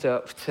 build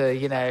up to,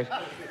 you know,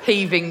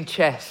 heaving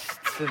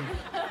chests and...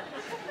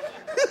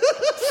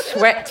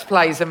 Sweat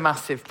plays a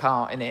massive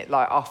part in it,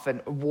 like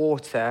often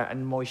water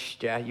and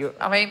moisture.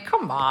 I mean,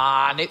 come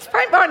on, it's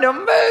paint by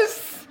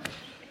numbers.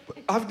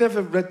 I've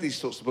never read these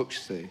sorts of books,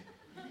 you see.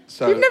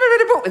 So... You've never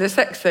read a book with a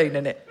sex scene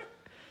in it?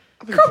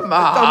 I mean, come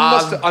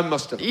on. I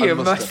must have. You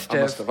must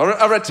have.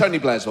 I read Tony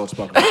Blair's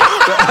autobiography.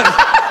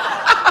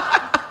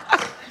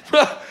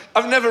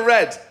 I've never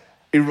read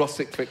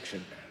erotic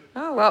fiction.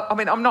 Oh, well, I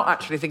mean, I'm not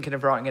actually thinking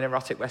of writing an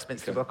erotic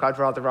Westminster book. I'd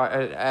rather write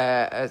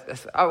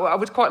I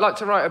would quite like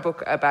to write a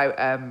book about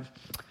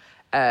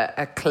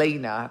a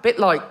cleaner, a bit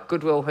like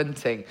Good Will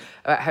Hunting,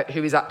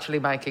 who is actually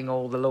making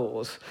all the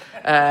laws,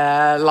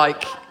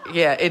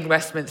 in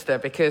Westminster,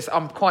 because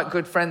I'm quite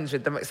good friends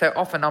with them. So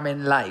often I'm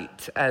in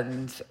late,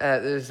 and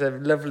there's a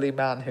lovely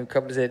man who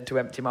comes in to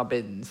empty my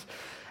bins.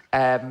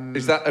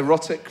 Is that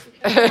erotic?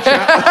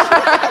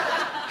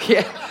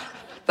 Yeah,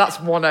 that's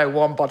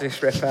 101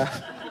 bodice ripper.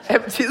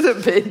 Empty the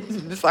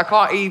bins. I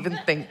can't even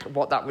think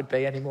what that would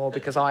be anymore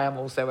because I am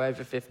also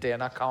over 50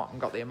 and I haven't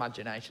got the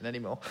imagination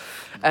anymore.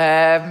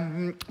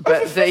 Over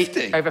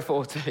 50? Over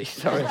 40,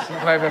 sorry.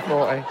 I'm over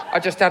 40. I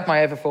just had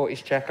my over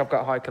 40s check. I've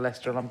got high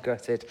cholesterol. I'm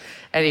gutted.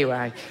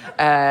 Anyway.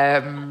 Do you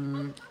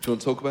want to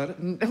talk about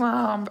it?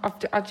 Well,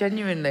 I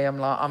genuinely am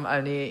like, I'm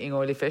only eating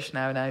oily fish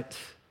now and oats.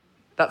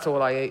 That's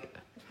all I eat.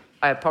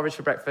 I had porridge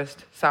for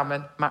breakfast,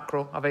 salmon,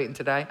 mackerel I've eaten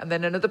today. And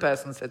then another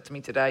person said to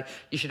me today,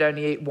 you should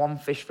only eat one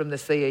fish from the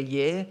sea a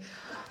year.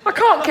 I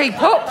can't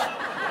keep up.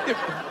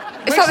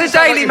 It's like the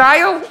Daily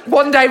Mail.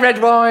 One day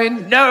red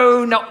wine.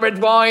 No, not red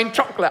wine.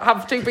 Chocolate.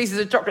 Have 2 pieces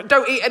of chocolate.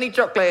 Don't eat any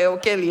chocolate. It'll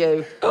kill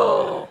you.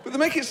 Oh. But they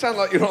make it sound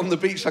like you're on the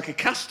beach like a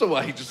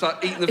castaway, just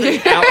like eating the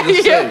fish out of the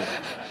sea.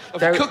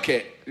 If you cook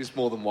it, it's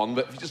more than one,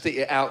 but if you just eat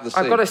it out of the sea...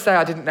 I've got to say,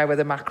 I didn't know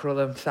whether mackerel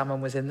and salmon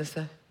was in the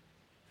sea.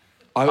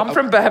 I'm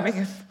from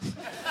Birmingham.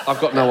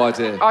 I've got no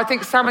idea. I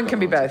think salmon can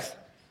be both.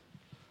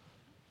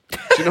 Do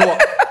you know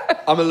what?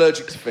 I'm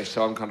allergic to fish,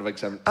 so I'm kind of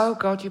exempt. Oh,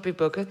 God, you'd be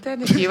buggered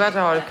then if you had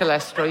high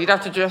cholesterol. You'd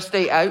have to just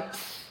eat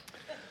oats.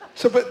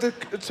 So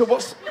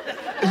what's...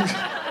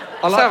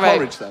 I like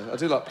porridge, though. I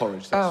do like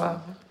porridge.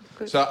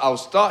 So I'll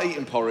start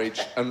eating porridge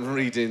and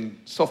reading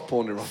soft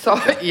porn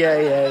erotica.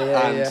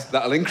 And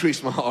that'll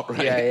increase my heart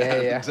rate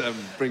and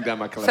bring down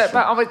my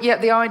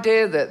cholesterol. The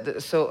idea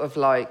that sort of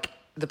like...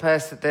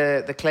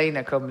 The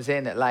cleaner comes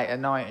in at late at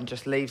night and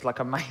just leaves like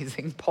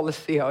amazing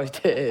policy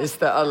ideas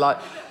that are like,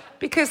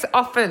 because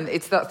often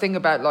it's that thing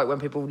about like when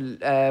people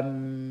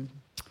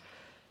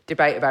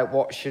debate about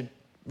what should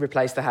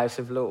replace the House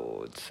of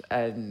Lords,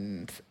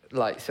 and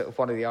like sort of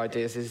one of the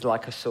ideas is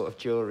like a sort of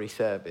jury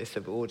service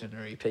of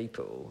ordinary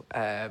people,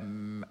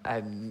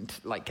 and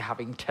like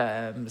having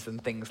terms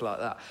and things like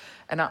that.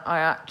 And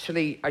I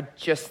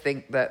just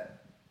think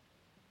that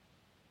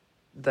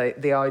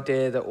the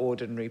idea that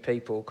ordinary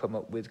people come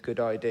up with good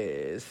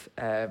ideas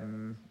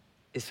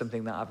is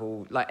something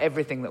that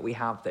everything that we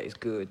have that is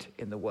good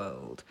in the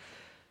world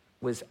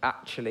was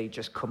actually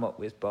just come up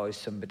with by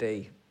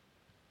somebody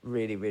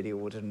really, really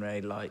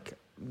ordinary. Like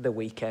the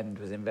weekend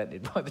was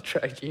invented by the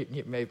trade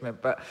union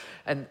movement,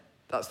 and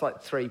that's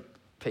like 3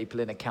 people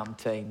in a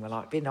canteen were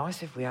like, it'd be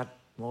nice if we had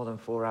more than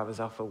 4 hours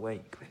off a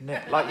week, wouldn't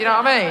it? Like, you know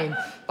what I mean?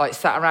 Like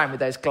sat around with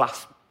those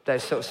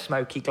sort of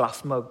smoky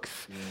glass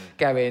mugs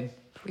going,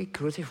 it'd be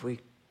good if we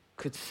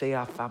could see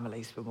our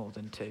families for more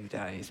than 2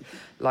 days.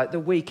 Like the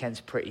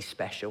weekend's pretty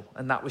special,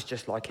 and that was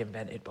just like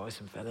invented by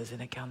some fellas in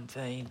a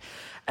canteen.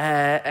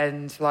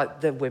 And like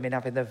the women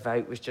having the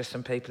vote was just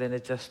some people in a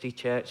dusty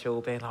church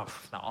all being like,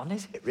 it's not on,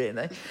 is it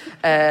really?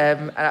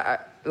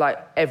 Like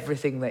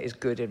everything that is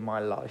good in my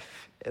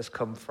life has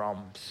come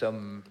from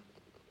some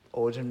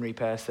ordinary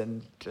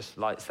person just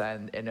like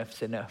saying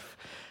enough's enough.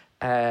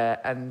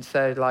 And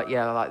so, like,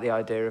 I like the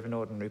idea of an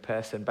ordinary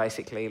person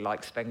basically,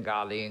 like,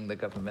 Spengaliing the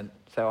government.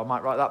 So I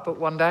might write that book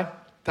one day.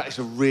 That is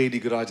a really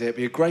good idea. It'd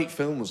be a great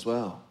film as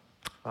well.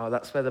 Oh,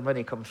 that's where the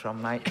money comes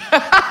from, mate.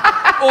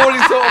 Already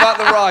thought about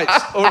the rights.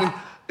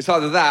 It's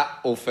either that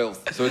or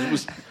filth. So we'd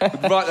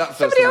write that first.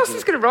 Somebody else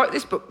is going to write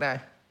this book now.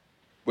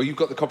 Well, you've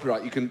got the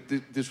copyright.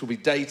 This will be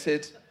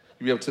dated.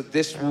 You'll be able to.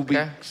 This will be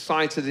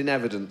cited in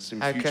evidence in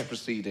future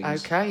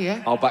proceedings. Okay,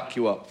 yeah. I'll back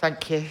you up.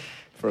 Thank you.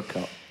 For a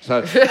cut.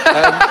 So,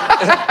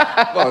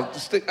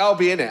 I'll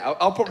be in it.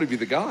 I'll probably be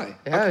the guy.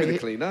 I could be the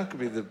cleaner. I could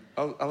be the.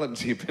 I'll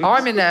empty your bins.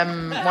 I'm in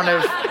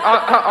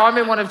I'm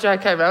in one of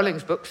J.K.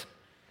 Rowling's books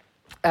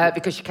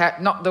because she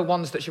can't. Not the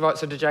ones that she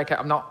writes under J.K.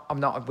 I'm not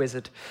a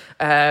wizard.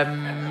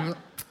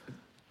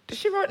 Does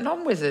she write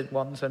non-wizard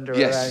ones under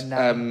her own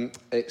name?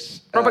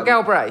 It's Robert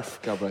Galbraith.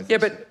 Galbraith. Yeah,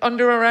 but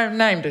under her own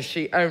name, does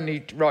she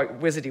only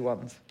write wizardy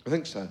ones? I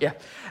think so. Yeah.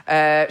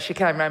 She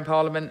came around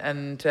Parliament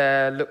and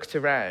looked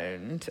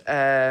around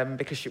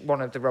because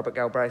one of the Robert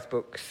Galbraith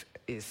books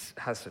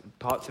has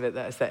parts of it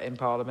that are set in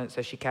Parliament.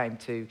 So she came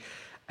to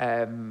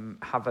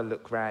have a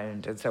look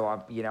round, and so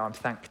I'm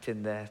thanked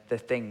in the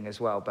thing as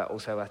well. But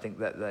also, I think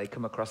that they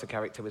come across a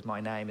character with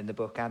my name in the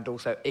book, and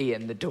also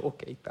Ian, the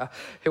doorkeeper,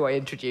 who I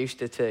introduced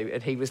her to,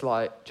 and he was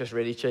like just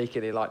really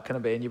cheekily, like, "Can I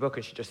be in your book?"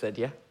 And she just said,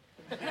 "Yeah."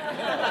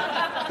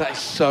 That is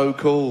so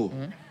cool.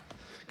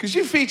 Because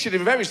you featured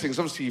in various things.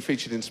 Obviously, you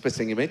featured in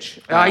Spitting Image.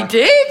 I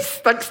did,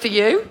 thanks to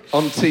you.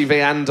 On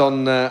TV and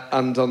on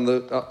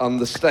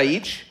the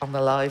stage. On the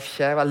live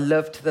show, I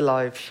loved the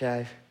live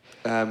show.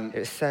 It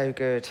was so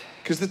good.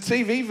 Because the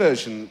TV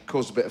version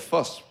caused a bit of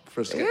fuss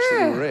for a sketch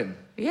that you were in.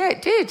 Yeah,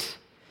 it did.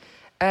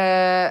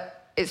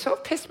 It sort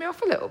of pissed me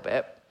off a little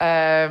bit.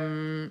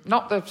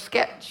 Not the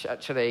sketch,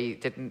 actually,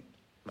 didn't...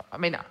 I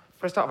mean,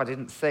 for a start, I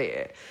didn't see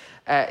it.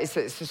 It's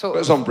a sort of... It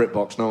was on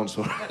BritBox, no one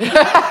saw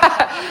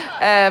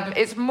it.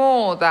 It's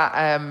more that...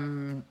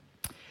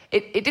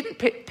 It didn't...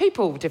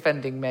 People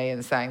defending me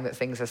and saying that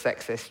things are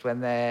sexist when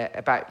they're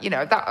about...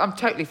 that I'm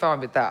totally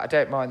fine with that. I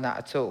don't mind that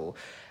at all.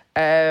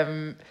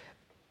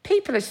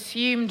 People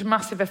assumed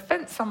massive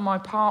offence on my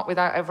part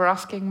without ever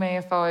asking me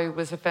if I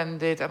was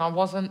offended, and I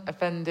wasn't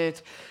offended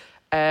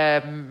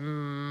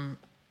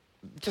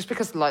just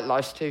because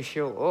life's too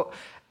short.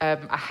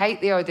 I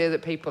hate the idea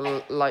that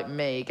people like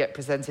me get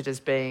presented as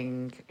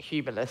being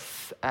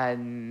humorless,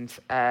 and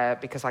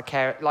because I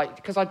care,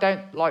 because I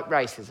don't like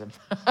racism,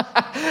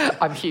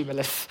 I'm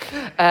humorless.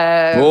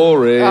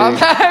 Boring.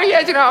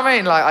 Yeah, do you know what I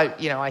mean?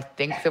 I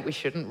think that we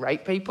shouldn't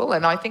rape people,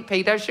 and I think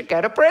pedos should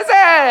go to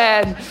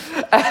prison.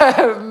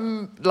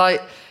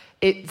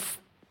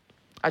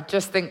 I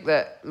just think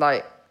that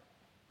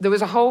there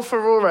was a whole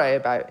furore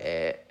about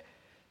it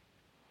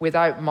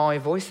without my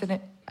voice in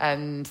it.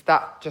 And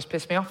that just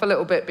pissed me off a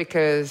little bit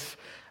because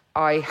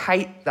I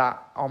hate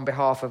that on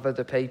behalf of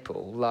other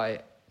people.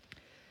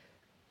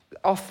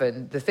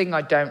 Often, the thing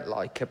I don't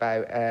like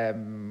about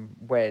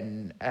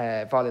when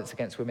violence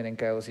against women and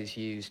girls is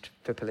used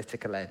for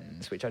political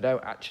ends, which I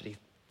don't actually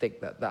think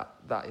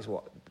that is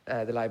what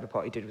the Labour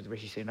Party did with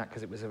Rishi Sunak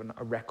because it was a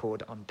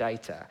record on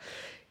data,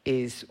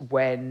 is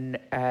when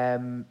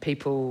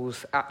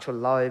people's actual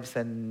lives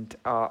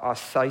are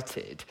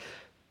cited,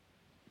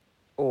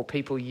 or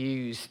people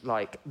use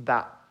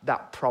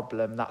that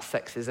problem, that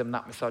sexism,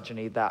 that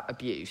misogyny, that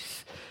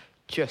abuse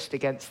just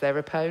against their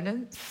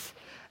opponents.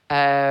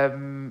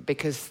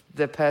 Because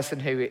the person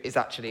who it is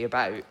actually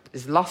about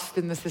is lost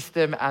in the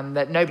system, and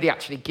that nobody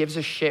actually gives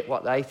a shit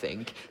what they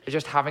think. They're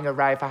just having a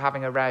row for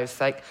having a row's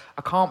sake.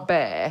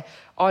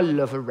 I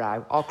love a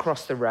row. I'll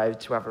cross the road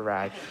to have a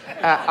row.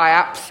 I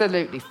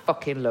absolutely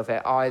fucking love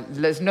it.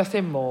 There's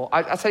nothing more.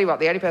 I'll tell you what,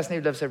 the only person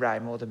who loves a row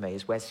more than me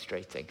is Wes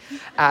Streeting.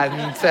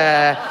 And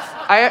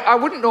I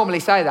wouldn't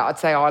normally say that. I'd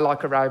say I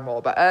like a row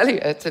more. But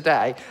earlier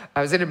today,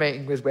 I was in a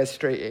meeting with Wes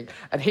Streeting,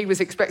 and he was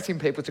expecting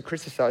people to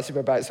criticise him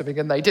about something,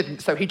 and they didn't.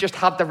 So he just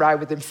had the row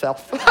with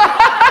himself.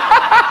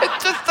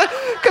 just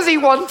because he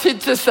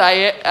wanted to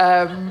say it,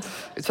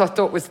 which I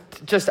thought was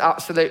just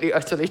absolutely,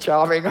 utterly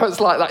charming. I was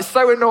like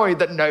so annoyed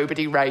that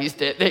nobody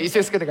raised it, that he's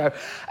just going to go,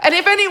 and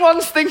if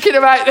anyone's thinking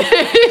about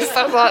this,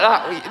 I was like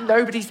that.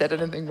 Nobody said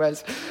anything,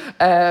 Wes.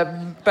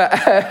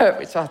 But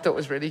which I thought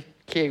was really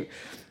cute.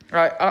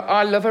 Right,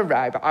 I love a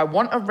row, but I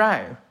want a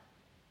row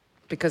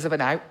because of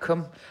an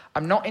outcome.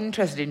 I'm not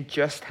interested in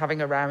just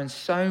having a row, and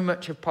so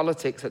much of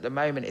politics at the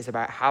moment is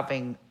about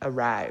having a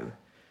row,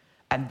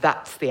 and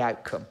that's the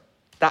outcome.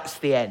 That's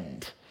the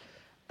end.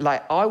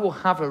 Like, I will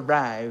have a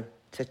row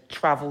to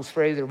travel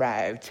through the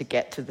row to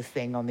get to the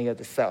thing on the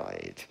other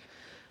side.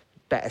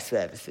 Better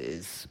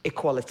services,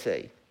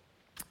 equality.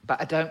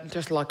 But I don't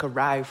just like a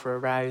row for a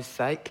row's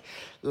sake.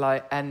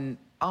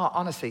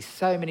 Honestly,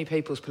 so many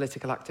people's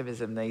political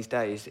activism these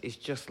days is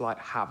just like,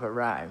 have a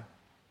row.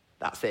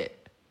 That's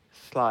it.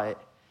 It's like,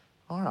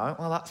 all right,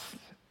 well, that's...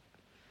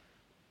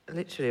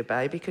 Literally a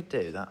baby could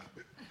do that.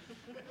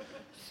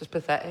 It's just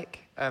pathetic,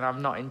 and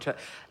I'm not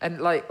interested.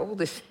 And, like, all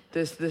this,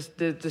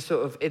 the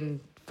sort of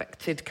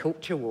infected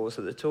culture wars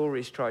that the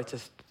Tories try to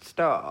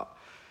start,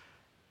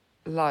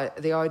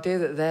 like, the idea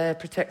that they're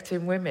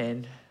protecting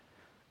women,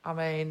 I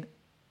mean,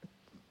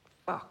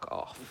 fuck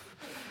off.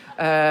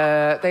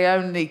 They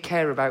only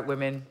care about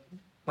women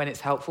when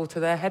it's helpful to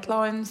their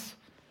headlines.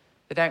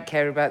 They don't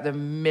care about the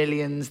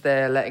millions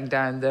they're letting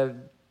down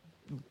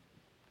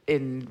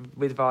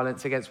with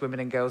violence against women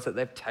and girls that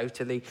they've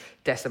totally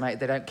decimated.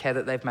 They don't care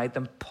that they've made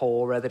them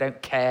poorer. They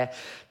don't care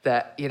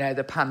that,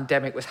 the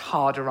pandemic was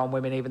harder on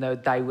women even though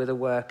they were the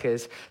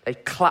workers. They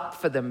clap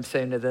for them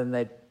sooner than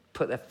they'd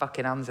put their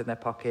fucking hands in their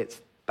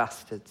pockets.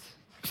 Bastards.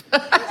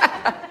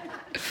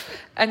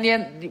 And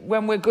yet,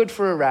 when we're good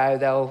for a row,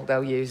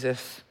 they'll use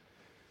us.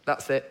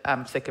 That's it.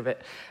 I'm sick of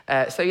it.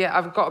 So, yeah,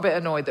 I've got a bit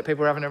annoyed that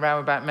people are having a row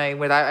about me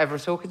without ever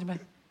talking to me.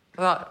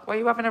 I'm like, why are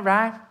you having a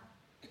row?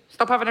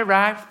 Stop having a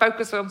row.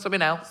 Focus on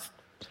something else.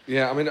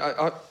 Yeah, I mean,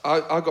 I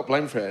got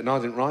blamed for it and I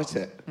didn't write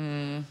it. I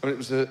mean,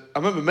 I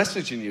remember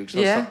messaging you because I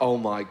was like, oh,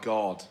 my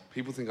God,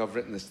 people think I've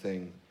written this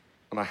thing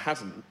and I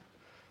hadn't.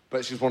 But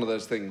it's just one of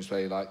those things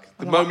where you're like,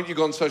 the moment you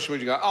go on social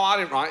media, you go, oh, I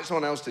didn't write it,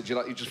 someone else did. You're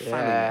like, you just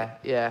fanning it.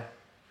 Yeah.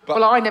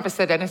 But I never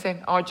said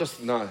anything. I just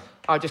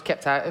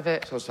kept out of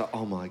it. So I was like,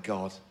 oh, my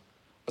God.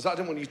 I was like, I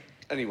didn't want you...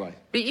 Anyway.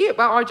 But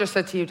I just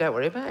said to you, don't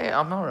worry about it,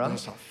 I'm all right. And I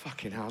was like,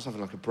 fucking hell, I was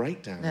having like a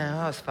breakdown. No,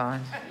 I was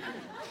fine.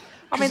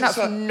 I mean, that's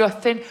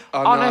nothing.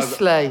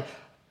 Honestly,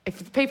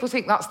 if people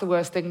think that's the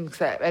worst thing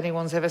that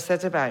anyone's ever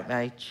said about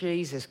me,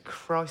 Jesus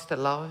Christ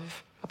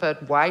alive. I've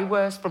heard way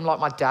worse from, like,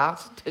 my dad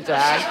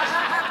today.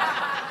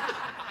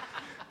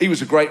 He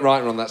was a great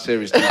writer on that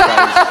series, He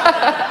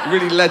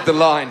really led the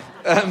line.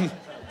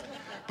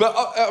 But,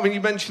 I mean,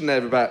 you mentioned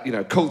there about,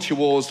 culture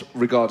wars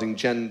regarding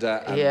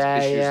gender and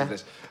issues of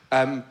this.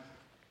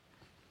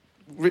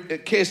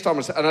 Keir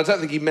Starmer said, and I don't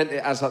think he meant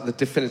it as like the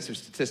definitive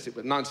statistic,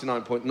 but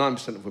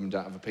 99.9% of women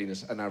don't have a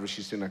penis, and now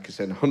Rishi Sunak is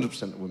saying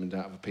 100% of women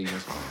don't have a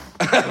penis.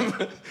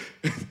 I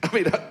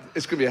mean,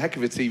 it's going to be a heck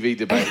of a TV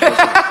debate.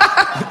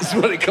 That's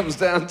what it comes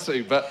down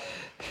to. But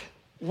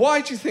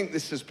why do you think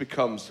this has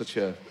become such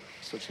an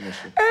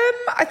issue?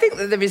 I think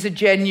that there is a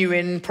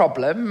genuine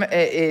problem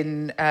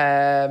in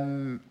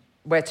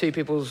where if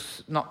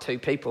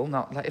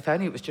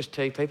only it was just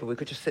two people, we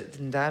could just sit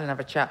them down and have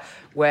a chat,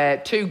 where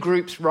two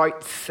groups'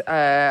 rights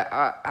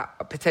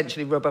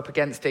potentially rub up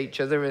against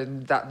each other,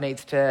 and that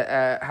needs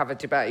to have a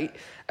debate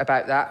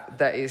about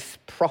that is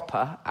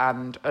proper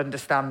and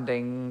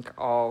understanding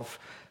of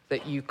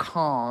that you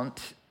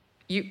can't,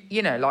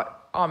 like,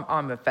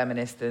 I'm a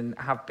feminist and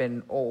have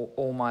been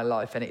all my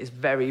life, and it is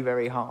very,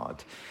 very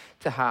hard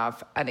to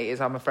have, and it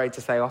is, I'm afraid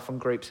to say, often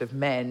groups of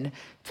men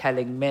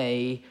telling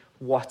me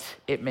what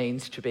it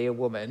means to be a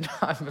woman.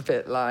 I'm a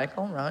bit like,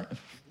 all right.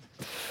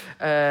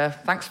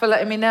 Thanks for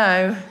letting me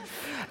know.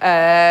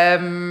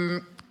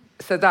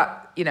 So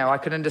that, I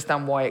can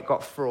understand why it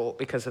got fraught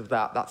because of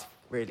that. That's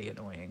really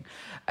annoying.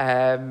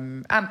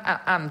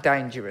 And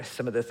dangerous,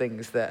 some of the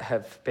things that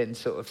have been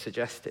sort of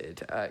suggested.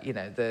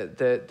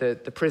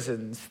 The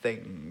prisons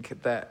thing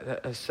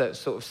that has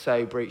sort of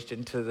so breached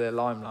into the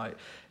limelight.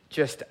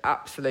 Just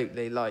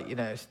absolutely,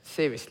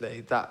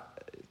 seriously, that...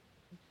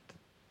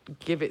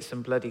 Give it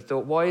some bloody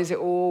thought. Why is it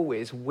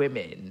always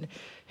women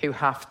who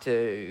have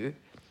to...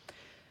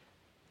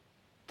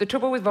 The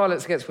trouble with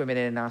violence against women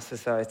in our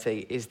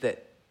society is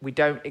that we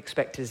don't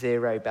expect a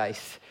zero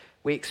base.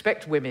 We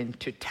expect women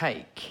to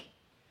take.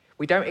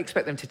 We don't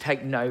expect them to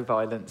take no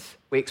violence.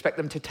 We expect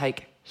them to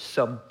take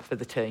some for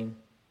the team.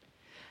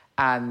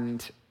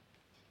 And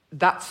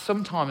that's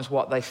sometimes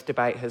what this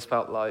debate has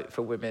felt like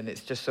for women.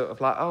 It's just sort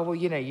of like, oh, well,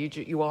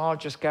 you are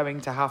just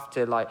going to have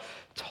to,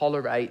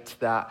 tolerate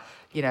that.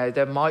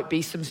 There might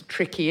be some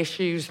tricky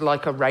issues,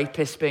 like a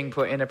rapist being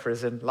put in a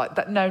prison. Like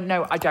that.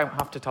 No, I don't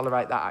have to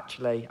tolerate that,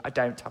 actually. I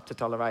don't have to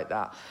tolerate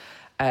that.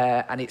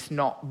 And it's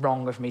not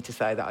wrong of me to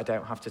say that I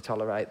don't have to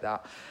tolerate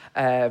that.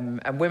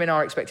 And women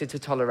are expected to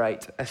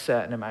tolerate a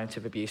certain amount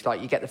of abuse.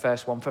 Like, you get the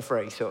first one for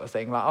free sort of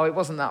thing. Like, oh, it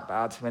wasn't that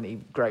bad when he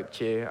groped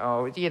you.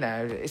 Oh,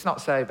 it's not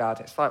so bad.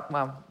 It's like,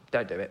 well,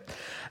 don't do it.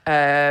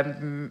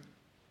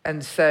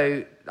 And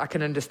so I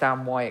can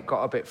understand why it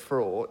got a bit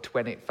fraught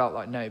when it felt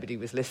like nobody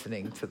was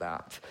listening to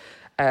that.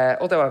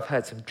 Although I've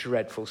heard some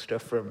dreadful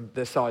stuff from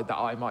the side that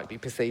I might be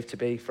perceived to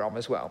be from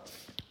as well.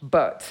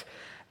 But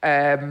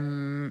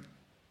I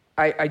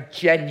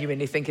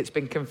genuinely think it's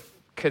been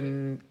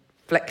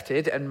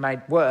conflicted and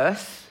made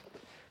worse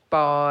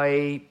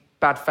by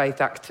bad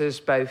faith actors,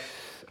 both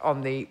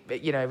on the,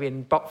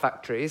 in bot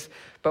factories,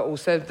 but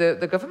also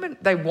the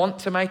government. They want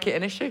to make it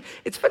an issue.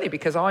 It's funny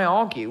because I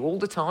argue all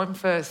the time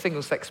for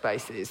single-sex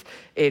spaces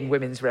in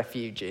women's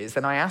refuges,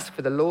 and I ask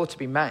for the law to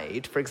be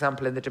made, for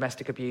example, in the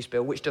domestic abuse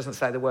bill, which doesn't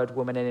say the word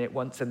woman in it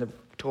once, and the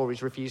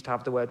Tories refused to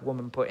have the word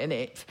woman put in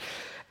it,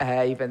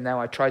 even though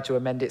I tried to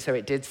amend it so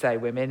it did say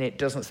women. It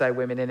doesn't say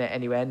women in it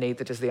anywhere,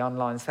 neither does the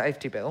online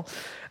safety bill.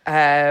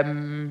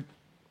 That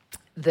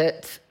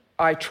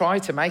I try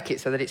to make it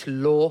so that it's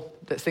law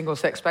that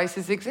single-sex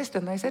spaces exist,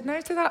 and they said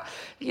no to that.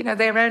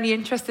 They're only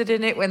interested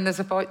in it when there's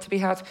a fight to be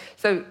had.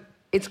 So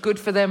it's good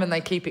for them, and they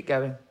keep it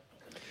going.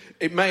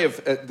 It may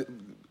have,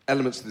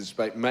 elements of this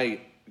debate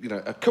may,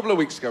 a couple of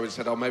weeks ago we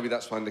said, maybe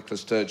that's why Nicola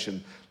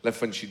Sturgeon left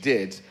when she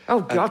did.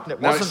 Oh, God, no,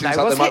 it now wasn't, it seems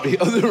though, like was there might it?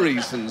 be other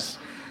reasons.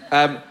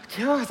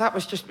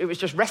 It was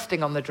just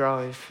resting on the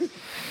drive.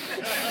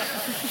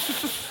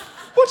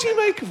 What do you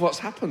make of what's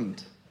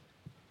happened?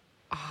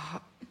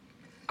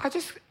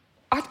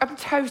 I'm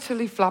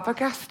totally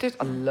flabbergasted.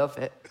 I love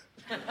it.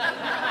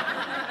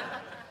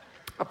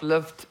 I've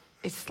loved.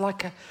 It's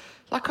like a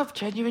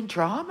genuine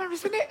drama,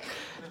 isn't it?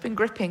 It's been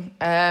gripping.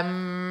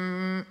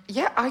 I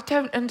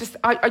don't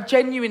understand. I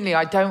genuinely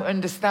don't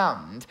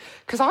understand,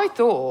 because I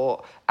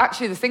thought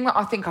actually the thing that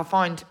I think I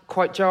find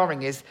quite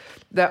jarring is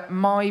that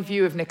my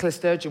view of Nicola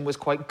Sturgeon was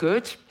quite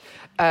good.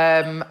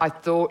 I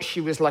thought she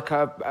was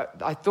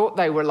I thought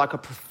they were like a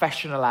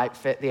professional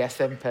outfit, the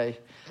SNP,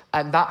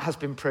 and that has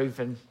been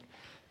proven.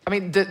 I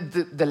mean,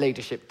 the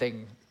leadership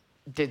thing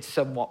did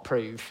somewhat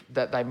prove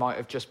that they might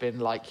have just been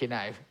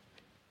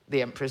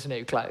the Emperor's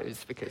new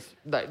clothes, because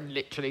they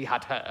literally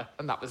had her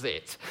and that was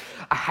it.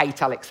 I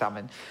hate Alex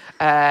Salmond.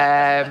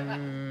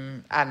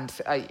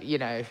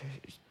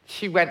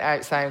 She went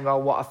out saying, "Oh,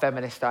 what a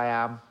feminist I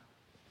am."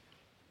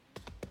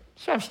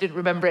 Shame she didn't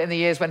remember it in the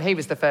years when he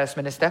was the First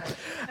Minister.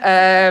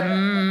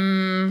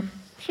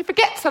 She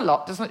forgets a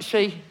lot, doesn't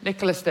she,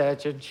 Nicola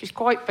Sturgeon? She's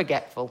quite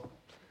forgetful,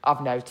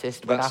 I've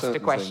noticed, when asked a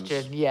question.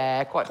 Things.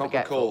 Yeah, quite Can't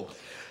forgetful. recall.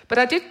 But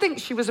I did think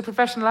she was a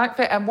professional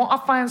outfit, and what I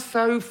find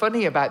so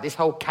funny about this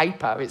whole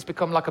caper, it's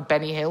become like a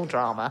Benny Hill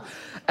drama,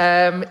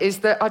 is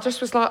that I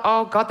just was like,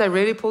 oh, God, they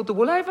really pulled the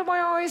wool over my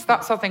eyes.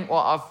 That's, I think,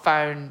 what I've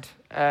found,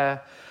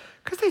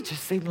 because they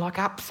just seem like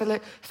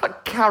absolute, it's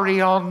like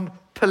carry-on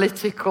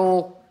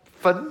political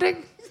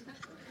funding.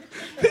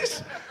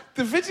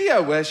 The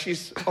video where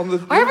she's on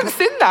the... I haven't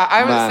seen that.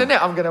 I haven't seen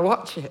it. I'm going to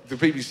watch it. The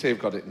BBC have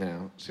got it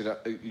now. So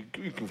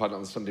you can find it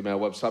on the Sunday Mail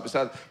website.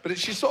 But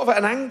she's sort of at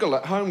an angle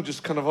at home,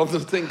 just kind of on the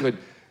thing going,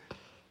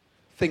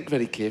 think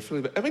very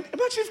carefully. I mean,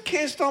 imagine if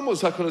Keir Starmer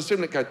was on a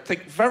Zoom and go,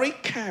 think very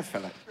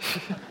carefully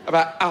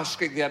about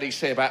asking the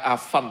NEC about our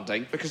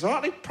funding, because there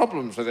aren't any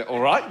problems with it,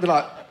 all right? Be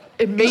like...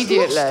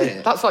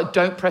 Immediately. That's like,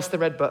 don't press the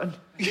red button.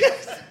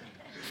 Yes.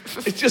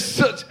 It's just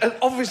such... And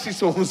obviously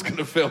someone's going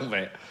to film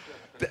it.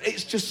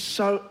 It's just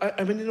so...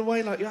 I mean, in a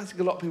way, I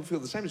think a lot of people feel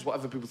the same as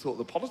whatever people thought of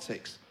the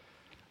politics.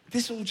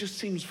 This all just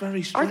seems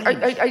very strange.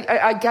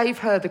 I gave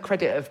her the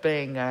credit of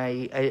being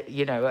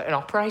an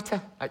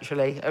operator,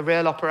 actually, a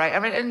real operator.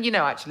 I mean, and,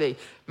 actually,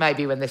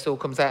 maybe when this all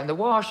comes out in the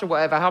wash or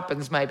whatever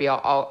happens, maybe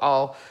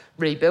I'll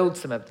rebuild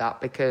some of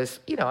that, because,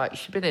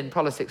 she's been in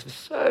politics for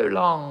so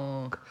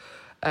long.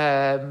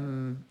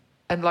 And,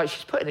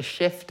 she's put in a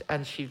shift,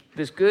 and she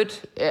was good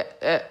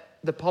at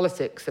the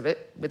politics of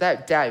it,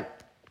 without doubt.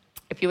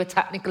 If you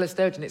attack Nicola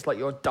Sturgeon, it's like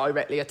you're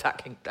directly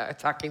attacking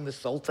the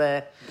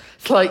Saltaire.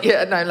 It's like,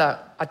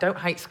 I don't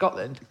hate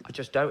Scotland. I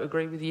just don't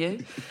agree with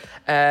you.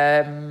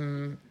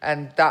 And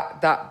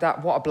that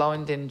what a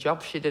blinding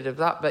job she did of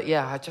that. But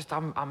yeah,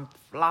 I'm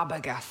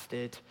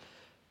flabbergasted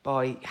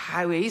by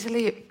how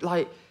easily it,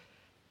 like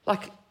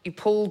you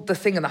pulled the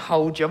thing and the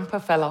whole jumper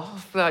fell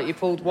off. Like you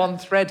pulled one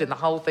thread and the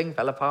whole thing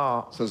fell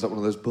apart. Sounds like one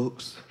of those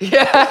books.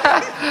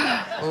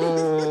 Yeah.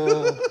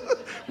 Oh.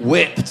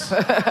 Whipped.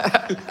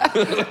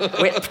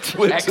 Whipped.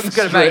 Whipped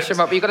Exclamation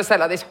mark. But you've got to say it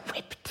like this.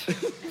 Whipped.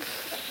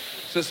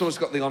 So someone's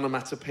got the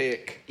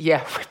onomatopoeic...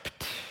 Yeah,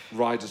 whipped.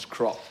 Rider's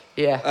crop.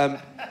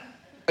 Yeah.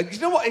 You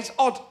know what? It's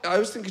odd. I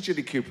always think of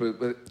Julie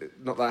Cooper,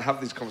 not that I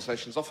have these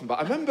conversations often, but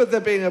I remember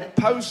there being a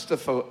poster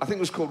for, I think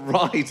it was called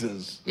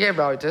Riders. Yeah,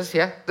 Riders,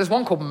 yeah. There's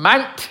one called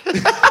Mount.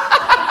 But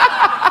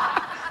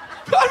I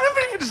remember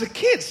even as a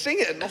kid seeing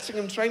it at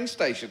Nottingham train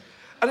station.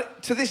 And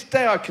to this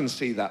day I can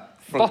see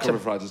that front cover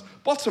of Riders.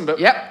 Bottom, but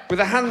with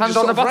a hand just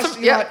on the bottom.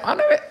 resting, Yeah, I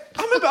know it.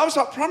 I remember I was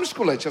like primary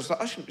school age. I was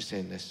like, I shouldn't be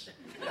seeing this.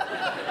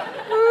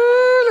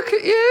 Look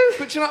at you.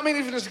 But do you know what I mean?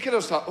 Even as a kid, I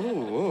was like,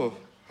 oh,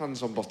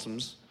 hands on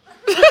bottoms.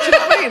 Do you know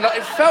what I mean? Like,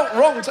 it felt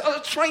wrong on a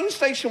train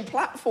station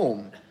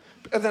platform.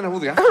 And then all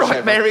the aftershave. All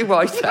right, Mary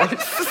Whitehouse. No,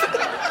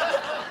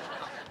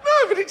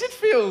 but it did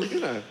feel,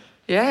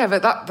 Yeah,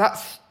 but that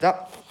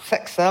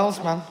sex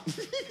sells, man.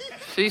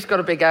 She's got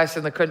a big house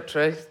in the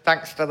country,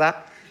 thanks to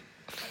that.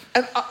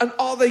 And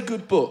are they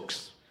good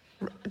books?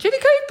 Ginny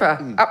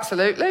Cooper,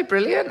 absolutely,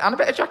 brilliant. And a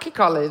bit of Jackie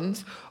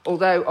Collins,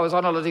 although I was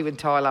on holiday in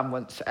Thailand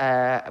once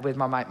with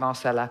my mate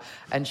Marcella,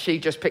 and she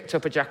just picked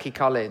up a Jackie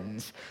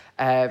Collins,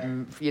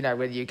 you know,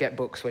 when you get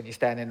books when you're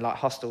staying in like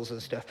hostels and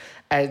stuff.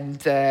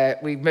 And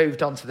we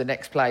moved on to the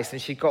next place,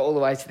 and she got all the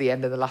way to the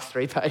end of the last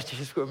 3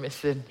 pages were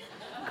missing.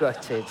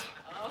 Gutted.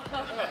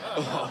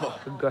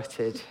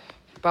 Gutted.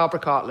 Barbara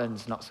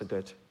Cartland's not so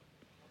good.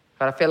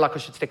 But I feel like I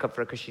should stick up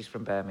for her because she's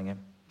from Birmingham.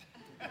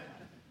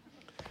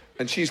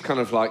 And she's kind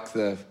of like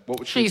the... What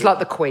would she She's do? like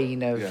the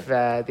queen of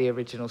the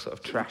original sort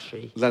of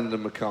trashy... Lennon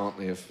and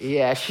McCartney of...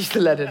 Yeah, she's the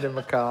Lennon and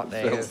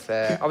McCartney of...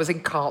 I was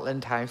in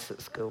Cartland House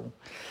at school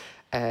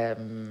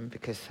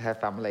because her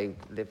family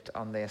lived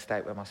on the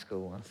estate where my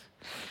school was,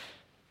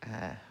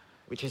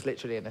 which is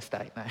literally an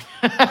estate now,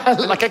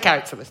 like a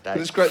council estate.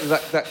 But it's great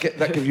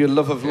that gives you a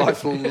love of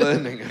lifelong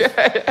learning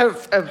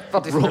of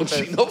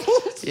raunchy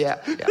novels. Yeah.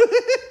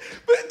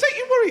 But don't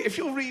you worry if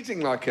you're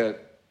reading like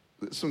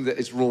something that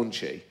is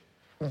raunchy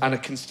and a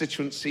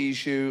constituent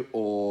sees you,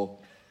 or...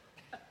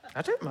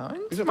 I don't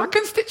mind. My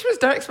constituents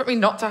don't expect me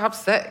not to have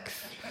sex.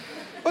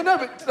 Well, no,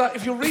 but like,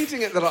 if you're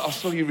reading it, they're like, I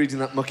saw you reading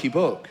that mucky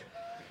book.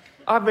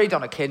 I read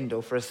on a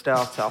Kindle for a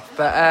start off,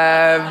 but...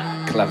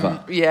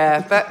 Clever.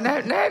 Yeah, but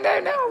no,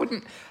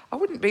 I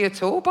wouldn't be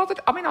at all bothered.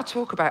 I mean, I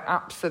talk about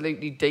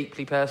absolutely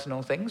deeply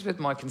personal things with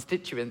my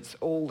constituents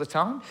all the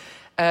time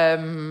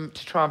to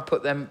try and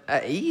put them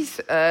at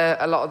ease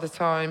a lot of the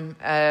time.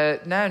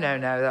 No,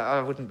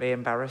 I wouldn't be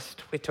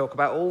embarrassed. We talk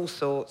about all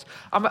sorts.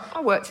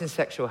 I worked in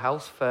sexual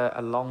health for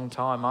a long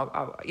time.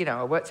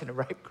 I worked in a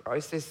rape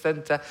crisis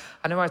centre.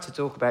 I know how to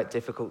talk about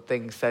difficult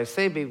things. So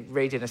see me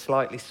reading a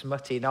slightly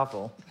smutty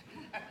novel.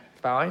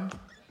 Fine.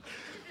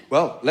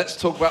 Well, let's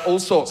talk about all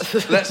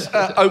sorts. Let's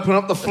open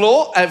up the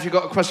floor. If you've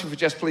got a question for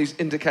Jess, please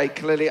indicate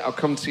clearly. I'll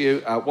come to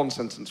you.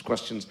 One-sentence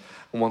questions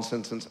and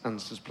one-sentence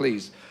answers,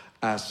 please.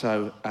 Yes,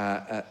 the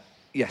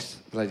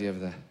lady over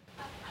there.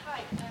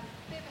 Hi, a bit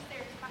of a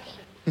serious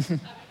question.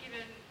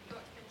 Given your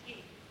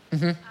expertise,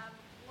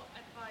 what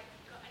advice,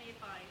 got any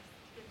advice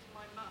to give to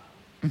my mum,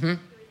 who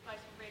is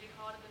fighting really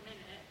hard at the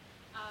minute,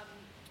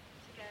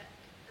 to get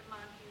the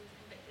man who was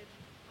convicted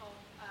of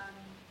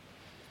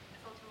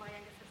assaulting my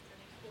younger sister,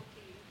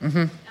 who's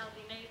 14,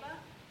 elderly neighbour,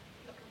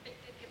 got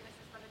convicted, given a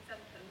suspended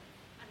sentence,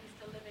 and he's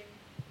still living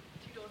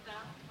 2 doors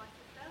down to my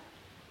sister.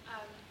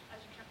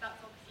 As you can, that's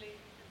obviously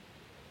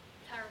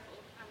terrible.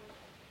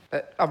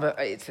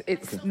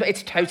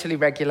 It's totally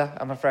regular,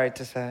 I'm afraid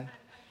to say.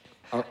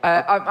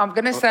 I'm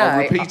going to say... I'll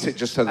repeat it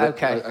just so that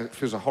okay. It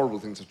feels a horrible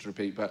thing to have to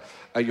repeat, but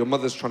your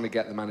mother's trying to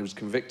get the man who was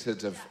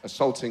convicted of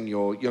assaulting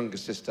your younger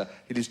sister.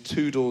 It is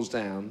 2 doors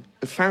down.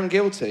 Found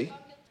guilty,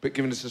 but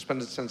given a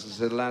suspended sentence,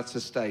 is allowed to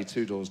stay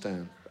 2 doors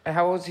down.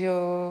 How old's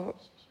your...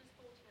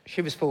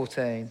 She was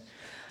 14.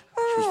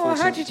 She was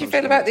 14 How did you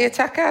feel about the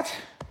attack ad?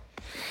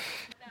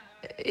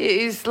 It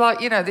is like,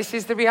 this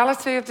is the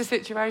reality of the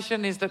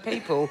situation, is that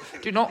people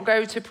do not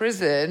go to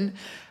prison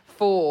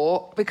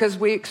because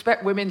we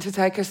expect women to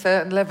take a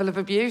certain level of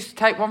abuse.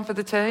 Take one for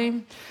the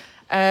team.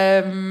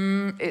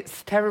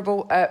 It's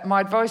terrible.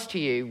 My advice to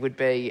you would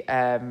be,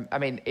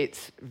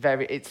 it's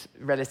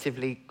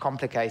relatively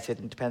complicated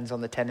and depends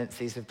on the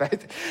tendencies of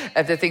both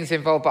of the things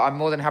involved, but I'm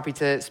more than happy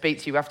to speak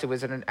to you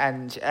afterwards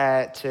and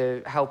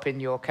to help in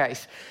your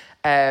case.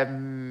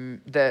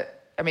 The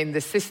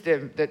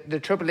system, the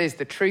trouble is,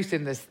 the truth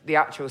in the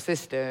actual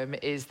system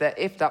is that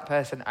if that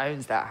person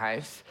owns that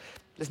house,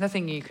 there's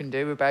nothing you can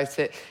do about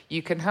it.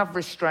 You can have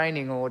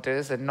restraining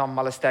orders and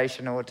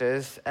non-molestation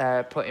orders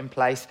put in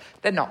place.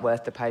 They're not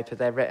worth the paper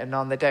they're written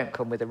on. They don't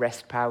come with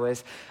arrest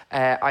powers.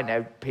 I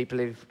know people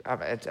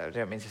I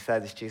don't mean to say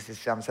this, Jesus,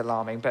 sounds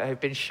alarming, but who've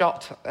been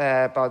shot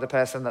by the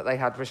person that they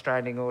had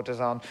restraining orders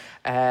on.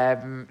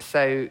 I've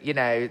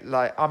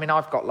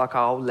got like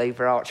a whole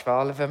lever arch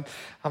file of them.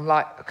 I'm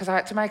like, because I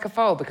had to make a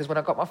file, because when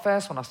I got my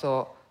first one, I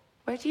thought,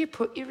 where do you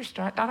put your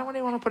restraint? I don't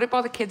really want to put it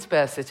by the kid's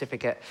birth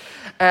certificate.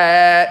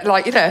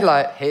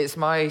 Here's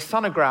my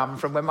sonogram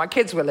from when my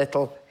kids were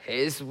little.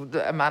 Here's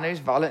a man who's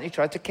violently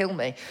tried to kill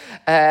me.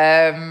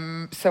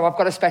 So I've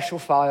got a special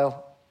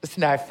file. It's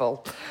now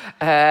full.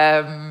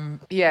 There's.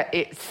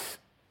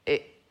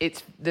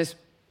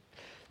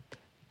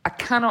 I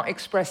cannot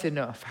express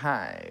enough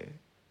how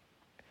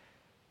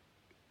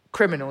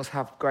criminals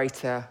have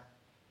greater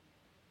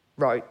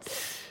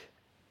rights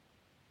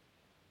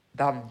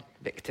than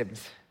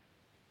victims.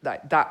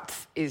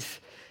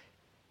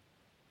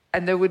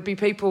 And there would be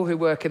people who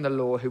work in the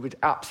law who would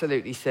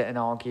absolutely sit and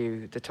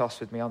argue the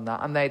toss with me on that,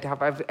 and they'd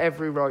have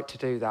every right to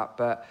do that.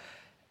 But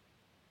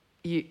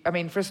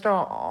for a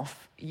start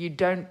off, you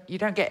don't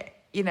get,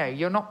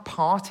 you're not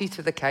party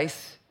to the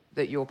case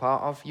that you're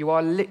part of. You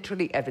are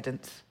literally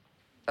evidence.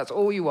 That's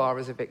all you are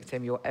as a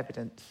victim. You're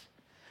evidence.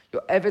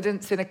 You're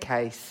evidence in a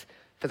case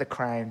for the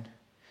Crown,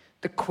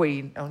 the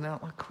Queen. Oh, no,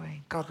 not my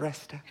Queen. God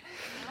rest her.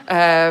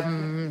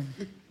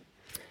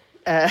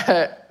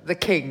 The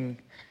King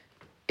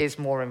is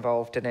more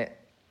involved in it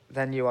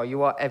than you are.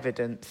 You are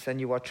evidence and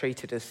you are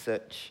treated as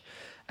such.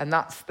 And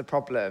that's the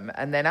problem.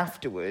 And then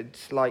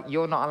afterwards, like,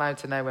 you're not allowed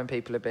to know when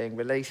people are being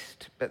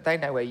released, but they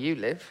know where you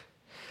live.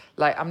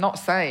 Like, I'm not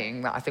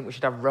saying that I think we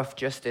should have rough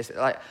justice.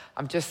 Like,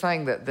 I'm just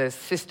saying that the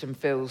system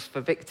feels for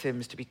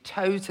victims to be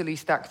totally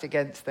stacked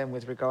against them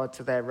with regard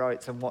to their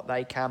rights and what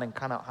they can and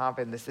cannot have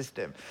in the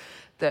system.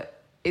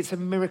 That it's a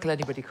miracle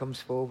anybody comes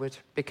forward,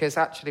 because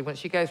actually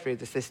once you go through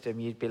the system,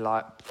 you'd be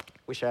like,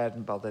 wish I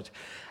hadn't bothered.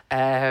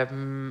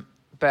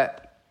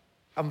 But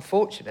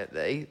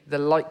unfortunately, the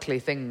likely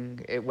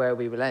thing where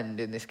we will end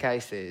in this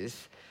case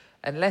is,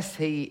 unless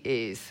he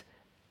is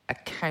a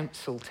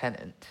council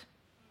tenant,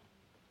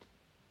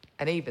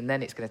 and even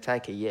then it's going to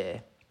take a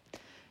year,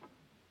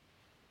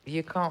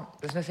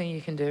 there's nothing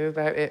you can do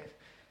about it.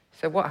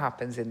 So what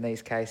happens in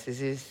these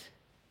cases is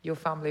your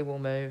family will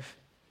move.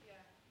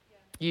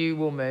 You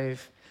will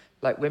move,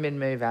 like women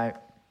move out.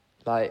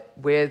 Like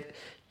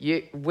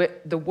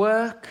the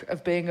work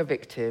of being a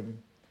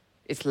victim,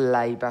 it's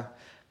labour.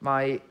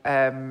 My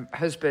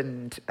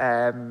husband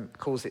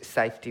calls it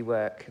safety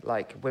work.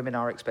 Like, women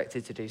are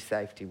expected to do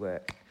safety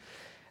work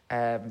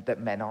that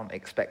men aren't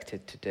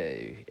expected to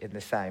do in the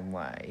same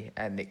way.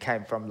 And it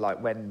came from, like,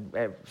 when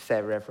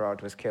Sarah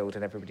Everard was killed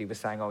and everybody was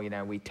saying, oh, you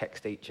know, we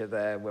text each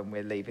other when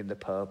we're leaving the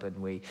pub, and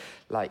we,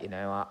 like, you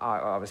know,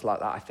 I was like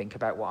that. I think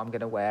about what I'm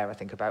going to wear. I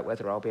think about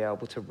whether I'll be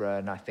able to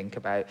run. I think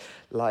about,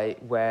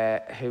 like,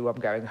 who I'm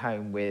going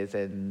home with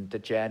and the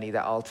journey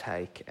that I'll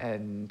take.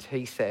 And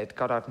he said,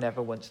 God, I've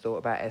never once thought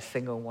about a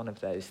single one of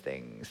those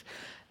things.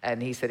 And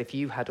he said, if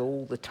you had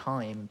all the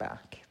time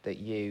back that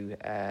you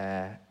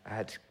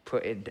had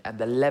put in and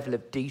the level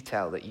of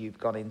detail that you've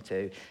gone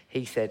into,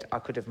 he said, I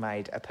could have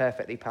made a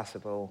perfectly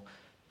passable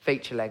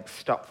feature-length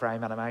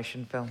stop-frame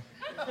animation film.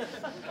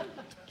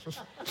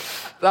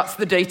 That's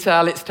the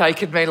detail it's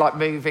taken me, like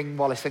moving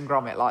Wallace and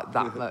Gromit like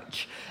that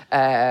much.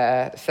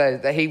 So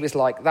that he was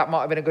like, that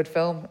might have been a good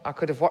film. I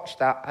could have watched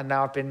that, and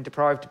now I've been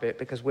deprived of it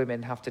because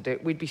women have to do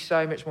it. We'd be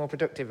so much more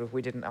productive if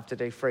we didn't have to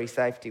do free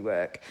safety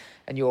work,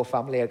 and your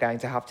family are going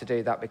to have to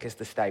do that because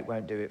the state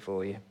won't do it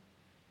for you.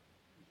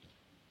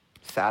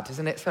 Sad,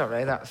 isn't it?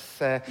 Sorry,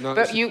 that's... No,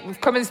 but you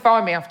come and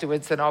find me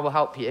afterwards and I will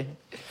help you.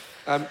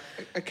 Can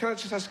I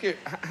just ask you,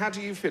 how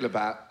do you feel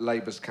about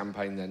Labour's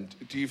campaign then?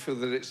 Do you feel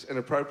that it's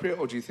inappropriate,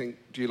 or do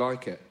you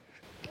like it?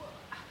 Well,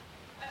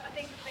 I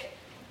think it's a bit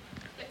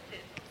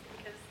conflicted,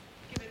 because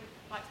given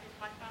my experience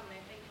with my family,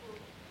 I think, well,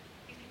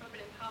 these people have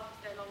been in power for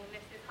so long and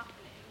this is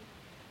happening.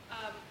 So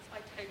I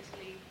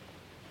totally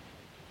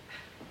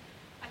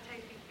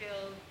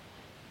feel,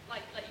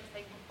 like you were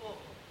saying before,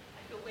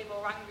 I feel way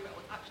more angry about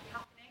what's actually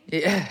happening.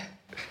 Yeah.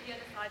 The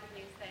other side of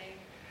me is saying,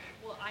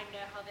 well, I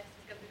know how this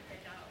is going to be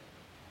played out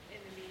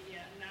in the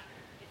media, and that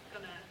it's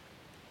gonna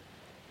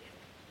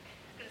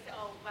say,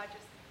 oh, we're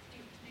just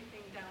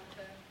stooping down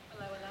to a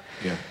lower level.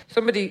 Yeah.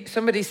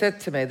 Somebody said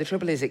to me, the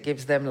trouble is it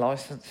gives them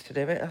licence to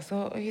do it. I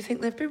thought, oh, you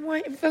think they've been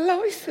waiting for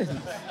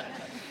licence?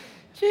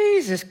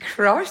 Jesus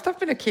Christ, I've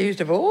been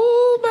accused of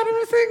all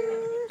manner of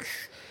things.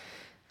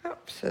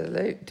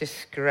 Absolute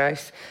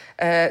disgrace.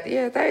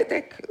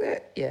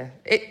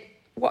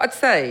 What I'd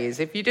say is,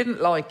 if you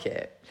didn't like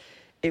it,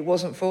 it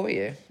wasn't for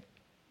you.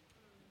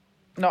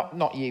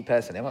 Not you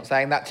personally. I'm not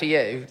saying that to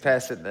you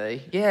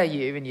personally. Yeah,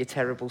 you and your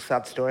terrible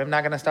sad story. I'm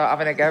now going to start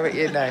having a go at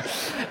you now.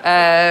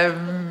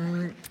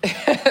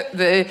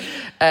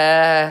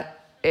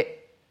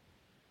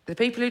 The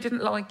people who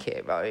didn't like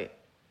it, right,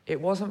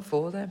 it wasn't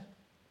for them.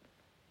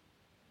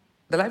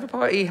 The Labour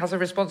Party has a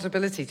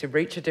responsibility to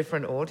reach a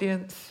different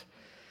audience.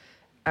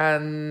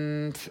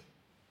 And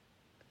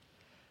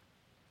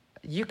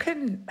you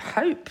can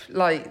hope,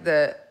 like,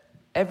 that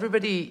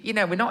everybody, you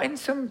know, we're not in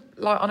some,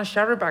 like, on a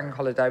charabanc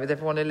holiday with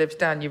everyone who lives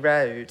down your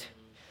road.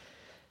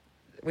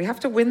 We have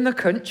to win the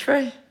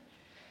country.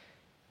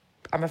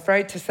 I'm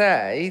afraid to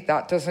say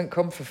that doesn't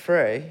come for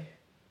free.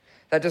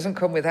 That doesn't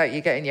come without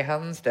you getting your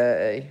hands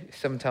dirty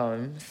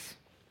sometimes.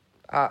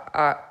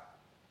 I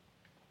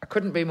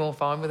couldn't be more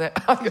fine with it.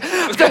 I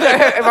don't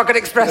know if I could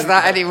express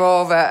that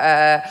anymore,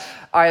 but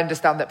I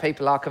understand that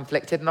people are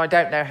conflicted, and I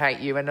don't know hate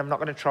you, and I'm not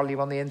going to troll you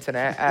on the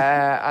internet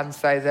and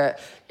say that,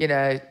 you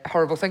know,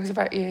 horrible things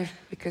about you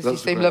because you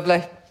seem lovely.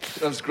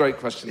 That was a great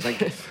question,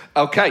 thank you.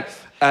 Okay,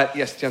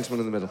 yes,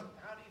 gentleman in the middle.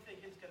 How do you think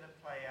it's going to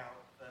play out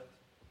that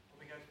when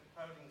we go to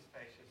polling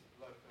stations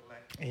at local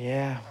elections,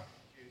 Yeah. we have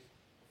to produce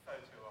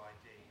photo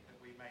ID that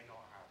we may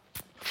not have?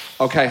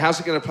 Okay,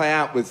 how's it going to play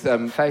out with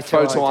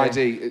photo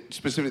ID,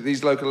 specifically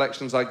these local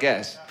elections, I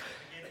guess? That's the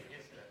beginning,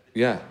 isn't it? The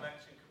Yeah.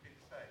 election could be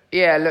the same.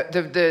 Yeah, look,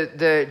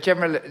 the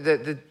general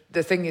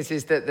the thing is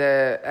that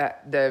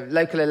the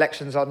local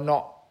elections are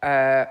not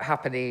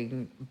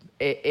happening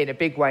in a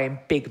big way in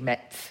big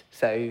Mets,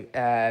 so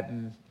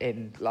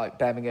in, like,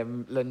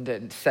 Birmingham,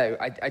 London. So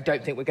I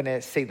don't think we're going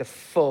to see the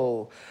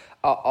full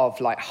of,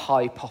 like,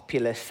 high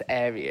populous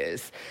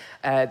areas,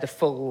 the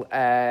full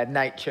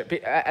nature.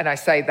 And I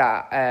say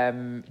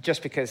that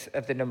just because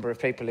of the number of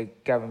people who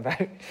go and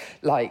vote.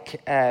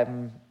 Like,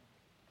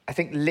 I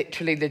think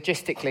literally,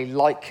 logistically,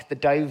 like the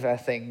Dover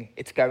thing,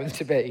 it's going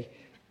to be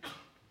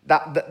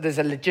that there's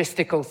a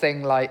logistical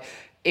thing, like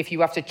if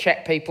you have to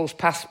check people's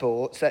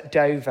passports at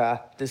Dover,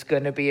 there's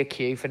going to be a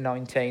queue for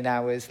 19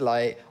 hours,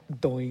 like,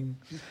 doing.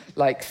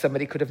 Like,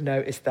 somebody could have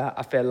noticed that.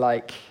 I feel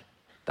like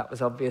that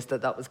was obvious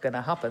that was going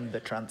to happen, the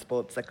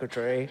Transport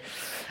Secretary.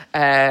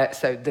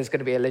 So there's going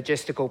to be a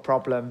logistical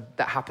problem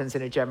that happens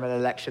in a general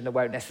election that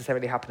won't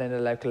necessarily happen in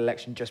a local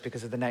election just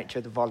because of the nature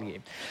of the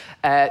volume.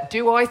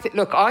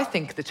 Look, I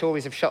think the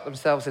Tories have shot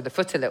themselves in the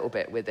foot a little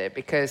bit with it,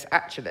 because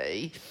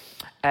actually,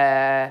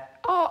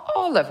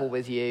 I'll level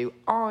with you.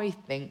 I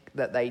think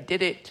that they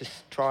did it to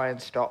try and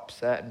stop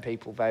certain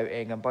people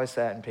voting, and by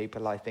certain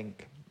people, I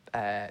think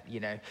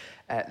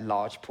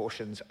large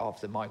portions of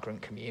the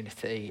migrant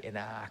community in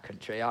our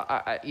country.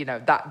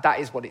 That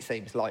is what it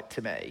seems like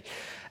to me.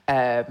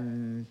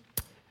 And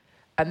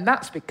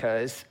that's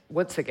because,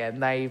 once again,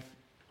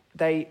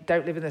 they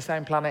don't live in the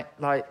same planet.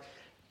 Like,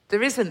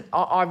 there isn't...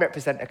 I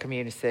represent a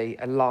community,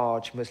 a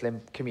large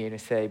Muslim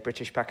community,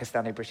 British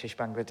Pakistani, British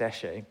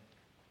Bangladeshi.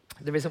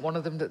 There isn't one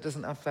of them that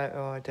doesn't have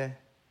photo ID.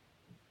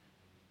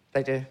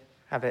 They do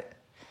have it.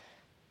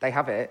 They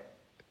have it.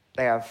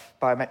 They have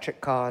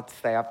biometric cards.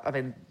 They have,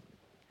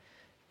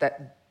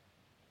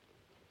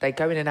 they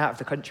go in and out of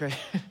the country.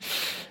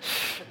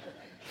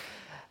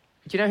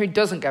 Do you know who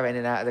doesn't go in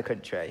and out of the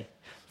country?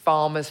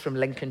 Farmers from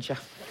Lincolnshire.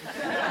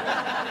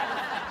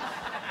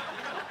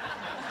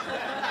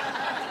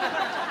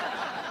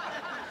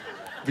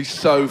 It'd be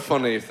so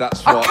funny if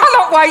that's what... I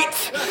cannot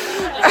wait!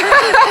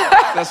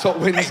 That's what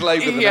wins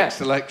Labour the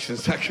next election.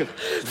 Second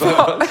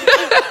vote.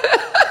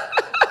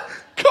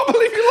 Can't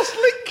believe you lost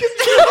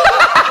Lincolnshire!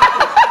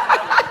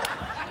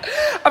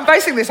 I'm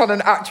basing this on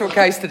an actual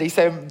case study.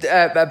 So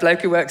a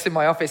bloke who works in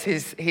my office,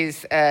 his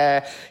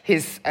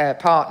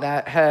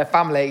partner, her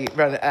family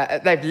run.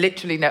 They've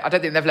literally I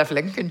don't think they've left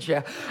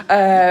Lincolnshire.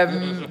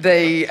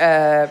 They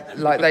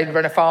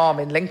run a farm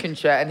in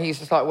Lincolnshire, and he's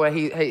just like, well,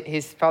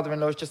 his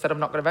father-in-law's just said, I'm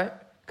not going to vote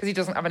because he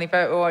doesn't have any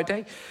photo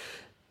ID.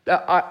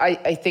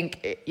 I think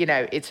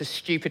it's a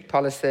stupid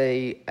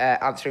policy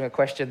answering a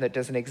question that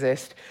doesn't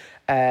exist.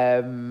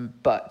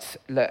 But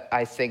look,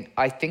 I think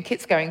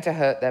it's going to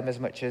hurt them as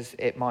much as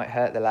it might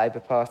hurt the Labour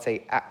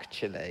Party,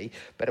 actually.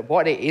 But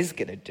what it is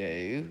going to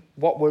do,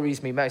 what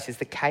worries me most, is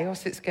the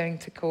chaos it's going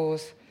to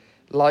cause,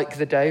 like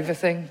the Dover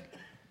thing.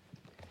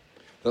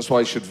 That's why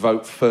you should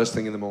vote first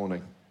thing in the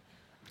morning.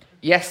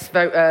 Yes,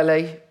 vote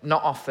early,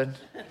 not often.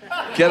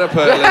 Get up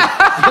early.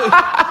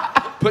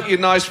 Put your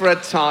nice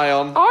red tie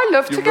on. I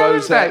love to go and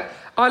rosette. vote.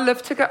 I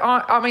love to go...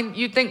 I mean,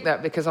 you'd think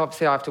that because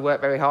obviously I have to work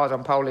very hard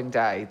on polling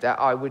day that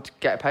I would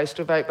get a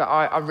postal vote, but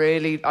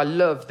I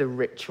love the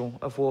ritual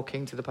of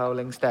walking to the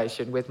polling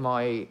station with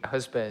my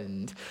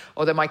husband.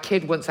 Although my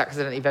kid once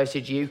accidentally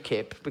voted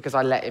UKIP because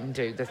I let him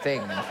do the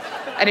thing.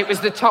 And it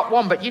was the top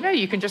one, but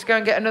you can just go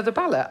and get another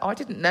ballot. I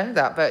didn't know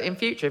that, but in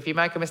future, if you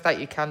make a mistake,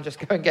 you can just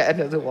go and get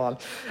another one.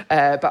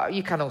 But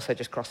you can also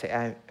just cross it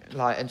out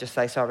and just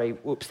say, sorry,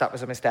 whoops, that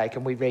was a mistake,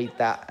 and we read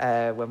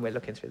that when we're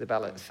looking through the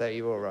ballots, so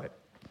you're all right.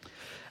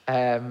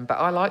 But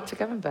I like to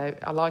go and vote.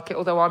 I like it,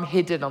 although I'm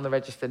hidden on the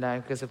register now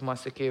because of my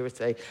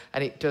security,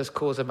 and it does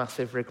cause a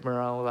massive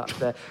rigmarole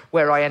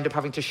where I end up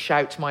having to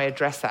shout my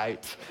address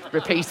out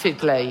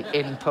repeatedly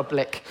in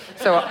public.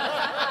 So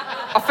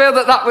I feel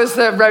that was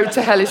a road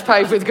to hell is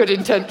paved with good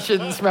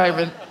intentions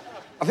moment.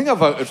 I think I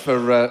voted for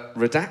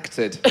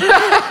redacted.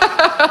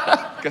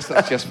 Guess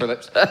that's Jess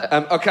Phillips.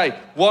 OK,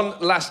 one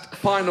last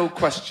final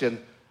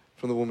question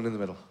from the woman in the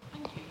middle.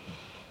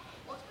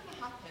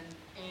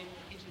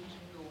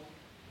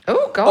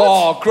 Oh, God.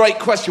 Oh, great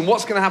question.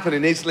 What's going to happen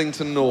in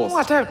Islington North? Oh,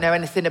 I don't know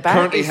anything about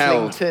Currently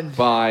Islington. Held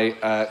by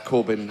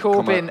Corbyn.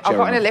 I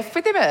got in a lift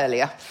with him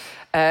earlier.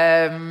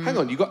 Hang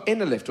on, you got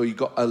in a lift or you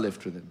got a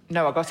lift with him?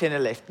 No, I got in a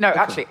lift. No,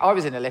 actually, I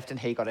was in a lift and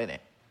he got in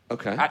it.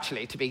 Okay.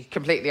 Actually, to be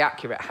completely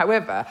accurate.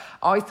 However,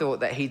 I thought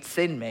that he'd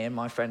seen me and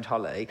my friend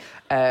Holly,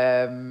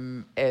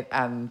 and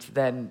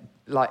then,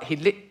 like,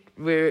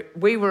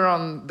 we were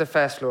on the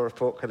first floor of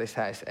Portcullis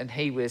House and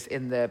he was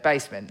in the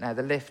basement. Now,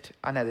 the lift,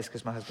 I know this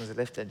because my husband's a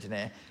lift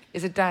engineer,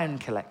 is a down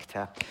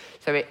collector.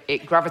 So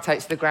it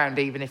gravitates to the ground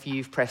even if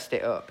you've pressed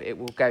it up. It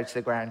will go to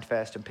the ground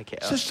first and pick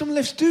it up. So some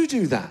lifts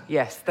do that?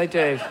 Yes, they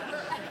do.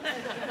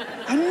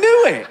 I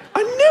knew it.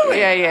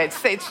 Yeah.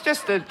 It's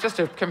just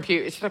a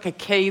computer. It's like a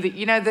key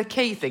that the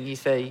key thing you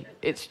see.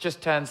 It's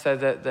just turned so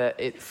that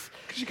it's.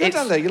 Because you go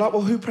down there, you're like,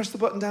 well, who pressed the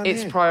button down here?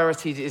 Its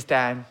priority is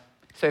down.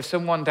 So if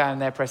someone down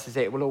there presses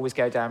it will always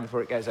go down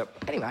before it goes up.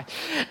 Anyway,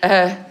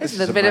 there's a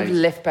little bit of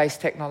lift-based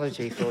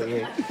technology for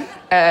you,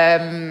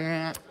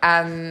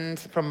 and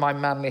from my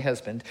manly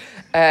husband.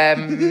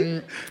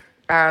 And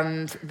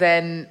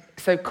then,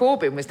 so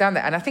Corbyn was down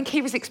there, and I think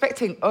he was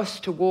expecting us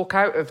to walk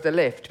out of the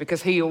lift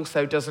because he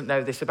also doesn't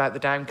know this about the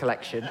down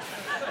collection.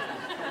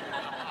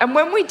 And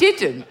when we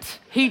didn't,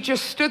 he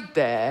just stood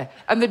there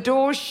and the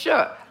doors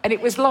shut. And it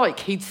was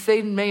like he'd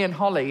seen me and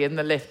Holly in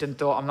the lift and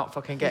thought, I'm not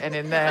fucking getting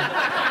in there.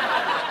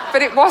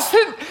 But it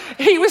wasn't.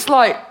 He was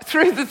like,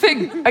 through the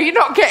thing, are you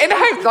not getting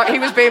out? Like, he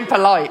was being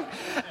polite.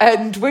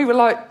 And we were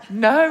like,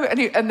 no.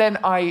 And then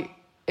I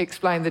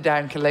explained the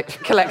down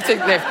collecting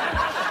lift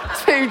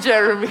to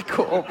Jeremy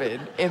Corbyn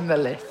in the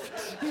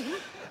lift.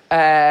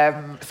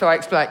 So I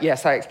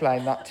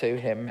explained that to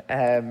him,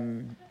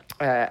 and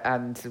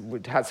we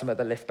had some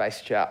other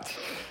lift-based chat,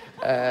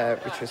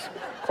 which was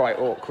quite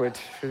awkward.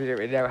 We didn't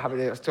really know how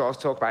many else to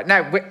talk about.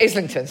 No,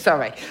 Islington,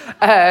 sorry.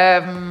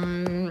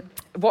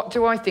 What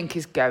do I think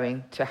is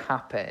going to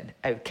happen?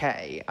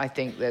 Okay, I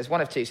think there's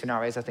one of two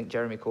scenarios. I think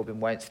Jeremy Corbyn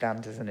won't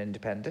stand as an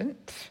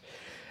independent.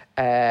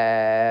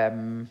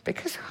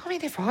 Because, I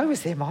mean, if I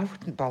was him, I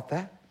wouldn't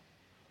bother.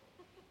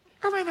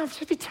 I mean, I'd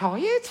just be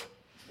tired.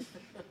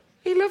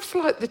 He loves,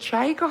 like, the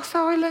Chagos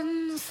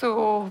Islands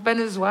or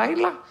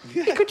Venezuela.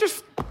 Yeah. He could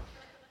just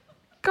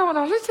go on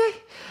holiday.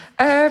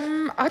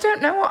 I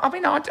don't know. I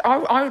mean, I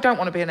don't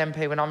want to be an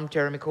MP when I'm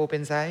Jeremy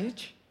Corbyn's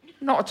age.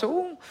 Not at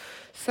all.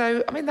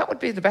 So, I mean, that would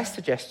be the best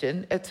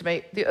suggestion to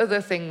me. The other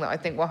thing that I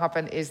think will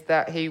happen is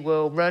that he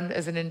will run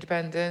as an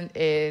independent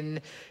in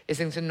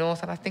Islington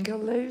North, and I think he'll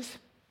lose.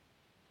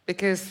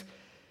 Because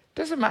it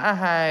doesn't matter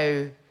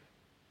how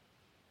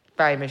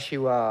famous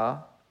you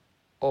are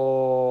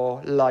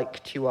or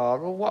liked you are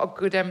or what a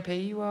good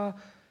MP you are.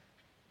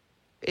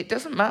 It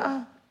doesn't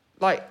matter.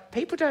 Like,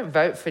 people don't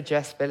vote for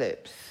Jess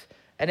Phillips.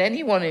 And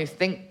anyone who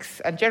thinks,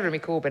 and Jeremy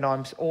Corbyn,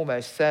 I'm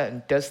almost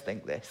certain, does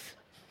think this.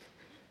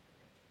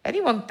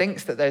 Anyone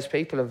thinks that those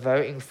people are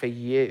voting for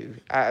you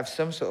out of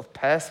some sort of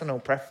personal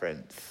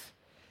preference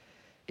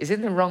is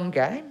in the wrong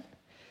game.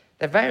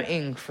 They're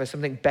voting for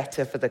something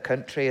better for the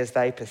country as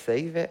they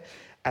perceive it,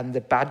 and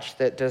the badge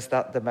that does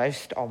that the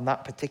most on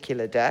that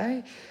particular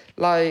day.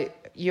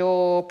 Like,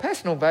 your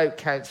personal vote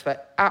counts for,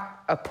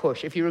 at a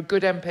push. If you're a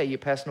good MP, your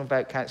personal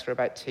vote counts for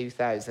about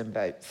 2,000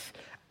 votes.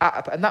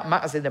 And that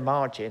matters in the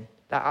margin.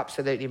 That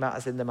absolutely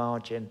matters in the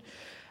margin.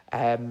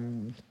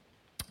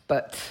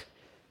 But,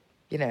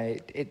 you know,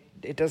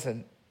 it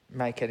doesn't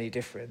make any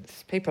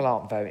difference. People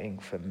aren't voting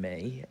for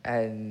me.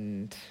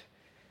 And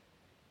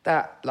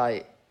that,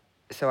 like...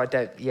 So I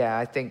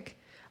think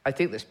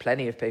there's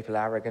plenty of people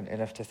arrogant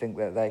enough to think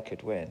that they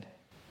could win.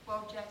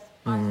 Well, Jess,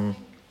 I think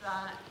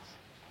that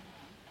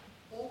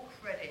all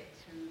credit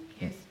to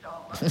Keir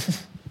Starmer for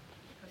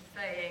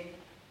saying,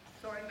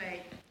 sorry,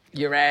 mate.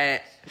 You're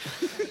right.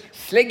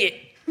 Sling it.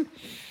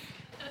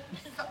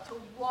 Such a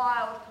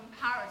wild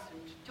comparison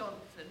to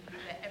Johnson, who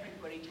let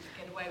everybody just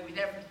get away with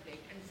everything.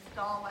 And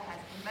Starmer has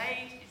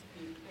made his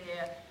view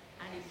clear,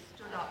 and he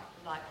stood up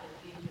like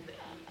the leader that he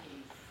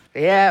is.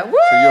 Yeah, woo!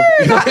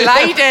 That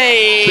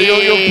lady! So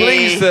you're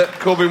pleased that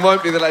Corbyn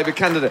won't be the Labour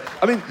candidate.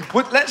 I mean,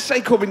 let's say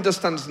Corbyn does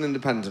stand as an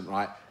independent,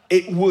 right?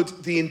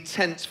 The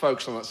intense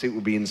focus on that seat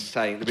would be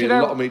insane. There'd be a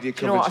lot of media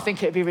coverage. You know what I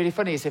think it'd be really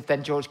funny is if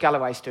then George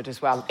Galloway stood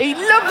as well. He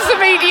loves a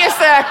media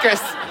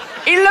circus.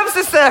 He loves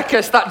a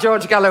circus, that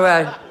George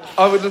Galloway.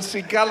 I would love to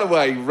see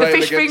Galloway rail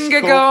against... The fish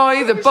finger Corbyn.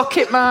 guy, the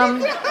bucket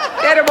man.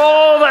 Get them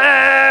all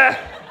there!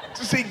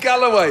 To see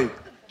Galloway,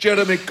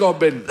 Jeremy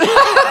Corbyn.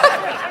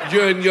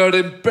 You and your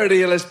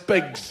imperialist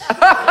pigs.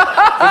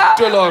 For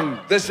too long.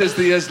 This is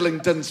the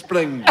Islington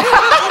Spring.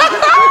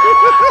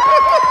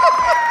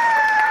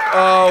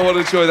 Oh, what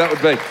a joy that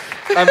would be.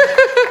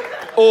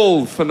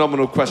 All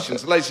phenomenal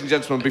questions. Ladies and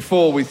gentlemen,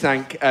 before we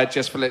thank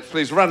Jess Phillips,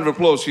 please, a round of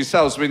applause for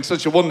yourselves. It's been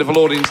such a wonderful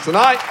audience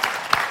tonight.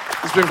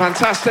 It's been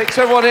fantastic.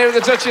 To everyone here at the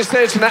Duchess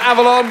Theatre and at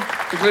Avalon,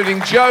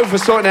 including Joe for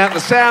sorting out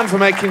the sound, for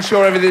making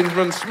sure everything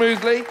runs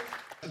smoothly.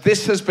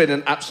 This has been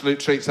an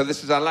absolute treat. So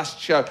this is our last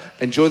show.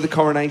 Enjoy the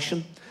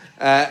coronation.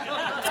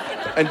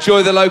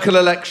 Enjoy the local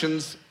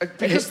elections.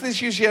 Because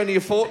there's usually only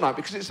a fortnight,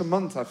 because it's a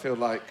month, I feel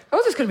like.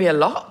 Oh, there's going to be a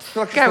lot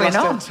like going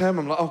on. Term,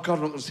 I'm like, oh, God,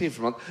 I'm not going to see you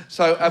for a month.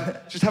 So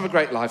just have a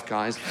great life,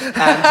 guys. And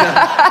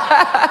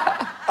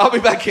I'll be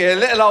back here,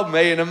 little old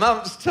me, in a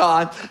month's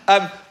time.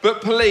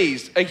 But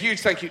please, a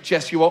huge thank you,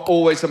 Jess. You are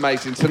always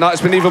amazing. Tonight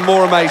it's been even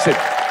more amazing.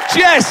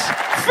 Jess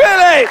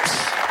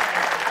Phillips!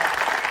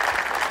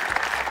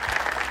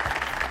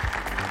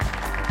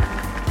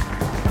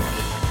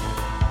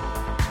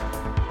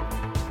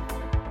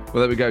 Well,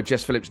 there we go,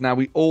 Jess Phillips. Now,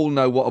 we all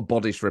know what a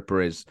bodice ripper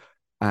is.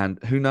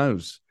 And who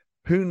knows?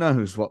 Who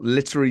knows what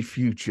literary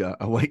future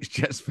awaits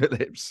Jess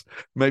Phillips?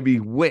 Maybe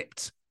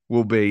Whipped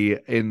will be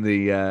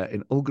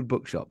in all good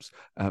bookshops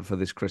for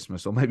this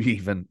Christmas, or maybe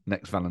even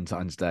next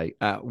Valentine's Day.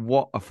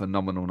 What a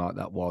phenomenal night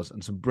that was,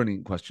 and some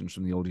brilliant questions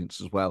from the audience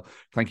as well.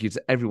 Thank you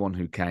to everyone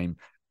who came,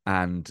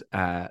 and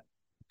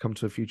come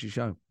to a future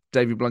show.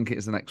 David Blunkett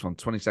is the next one,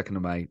 22nd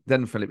of May.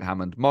 Then Philip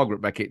Hammond,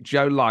 Margaret Beckett,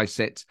 Joe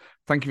Lycett.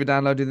 Thank you for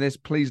downloading this.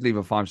 Please leave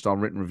a 5-star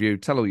written review.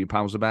 Tell all your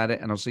pals about it,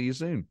 and I'll see you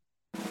soon.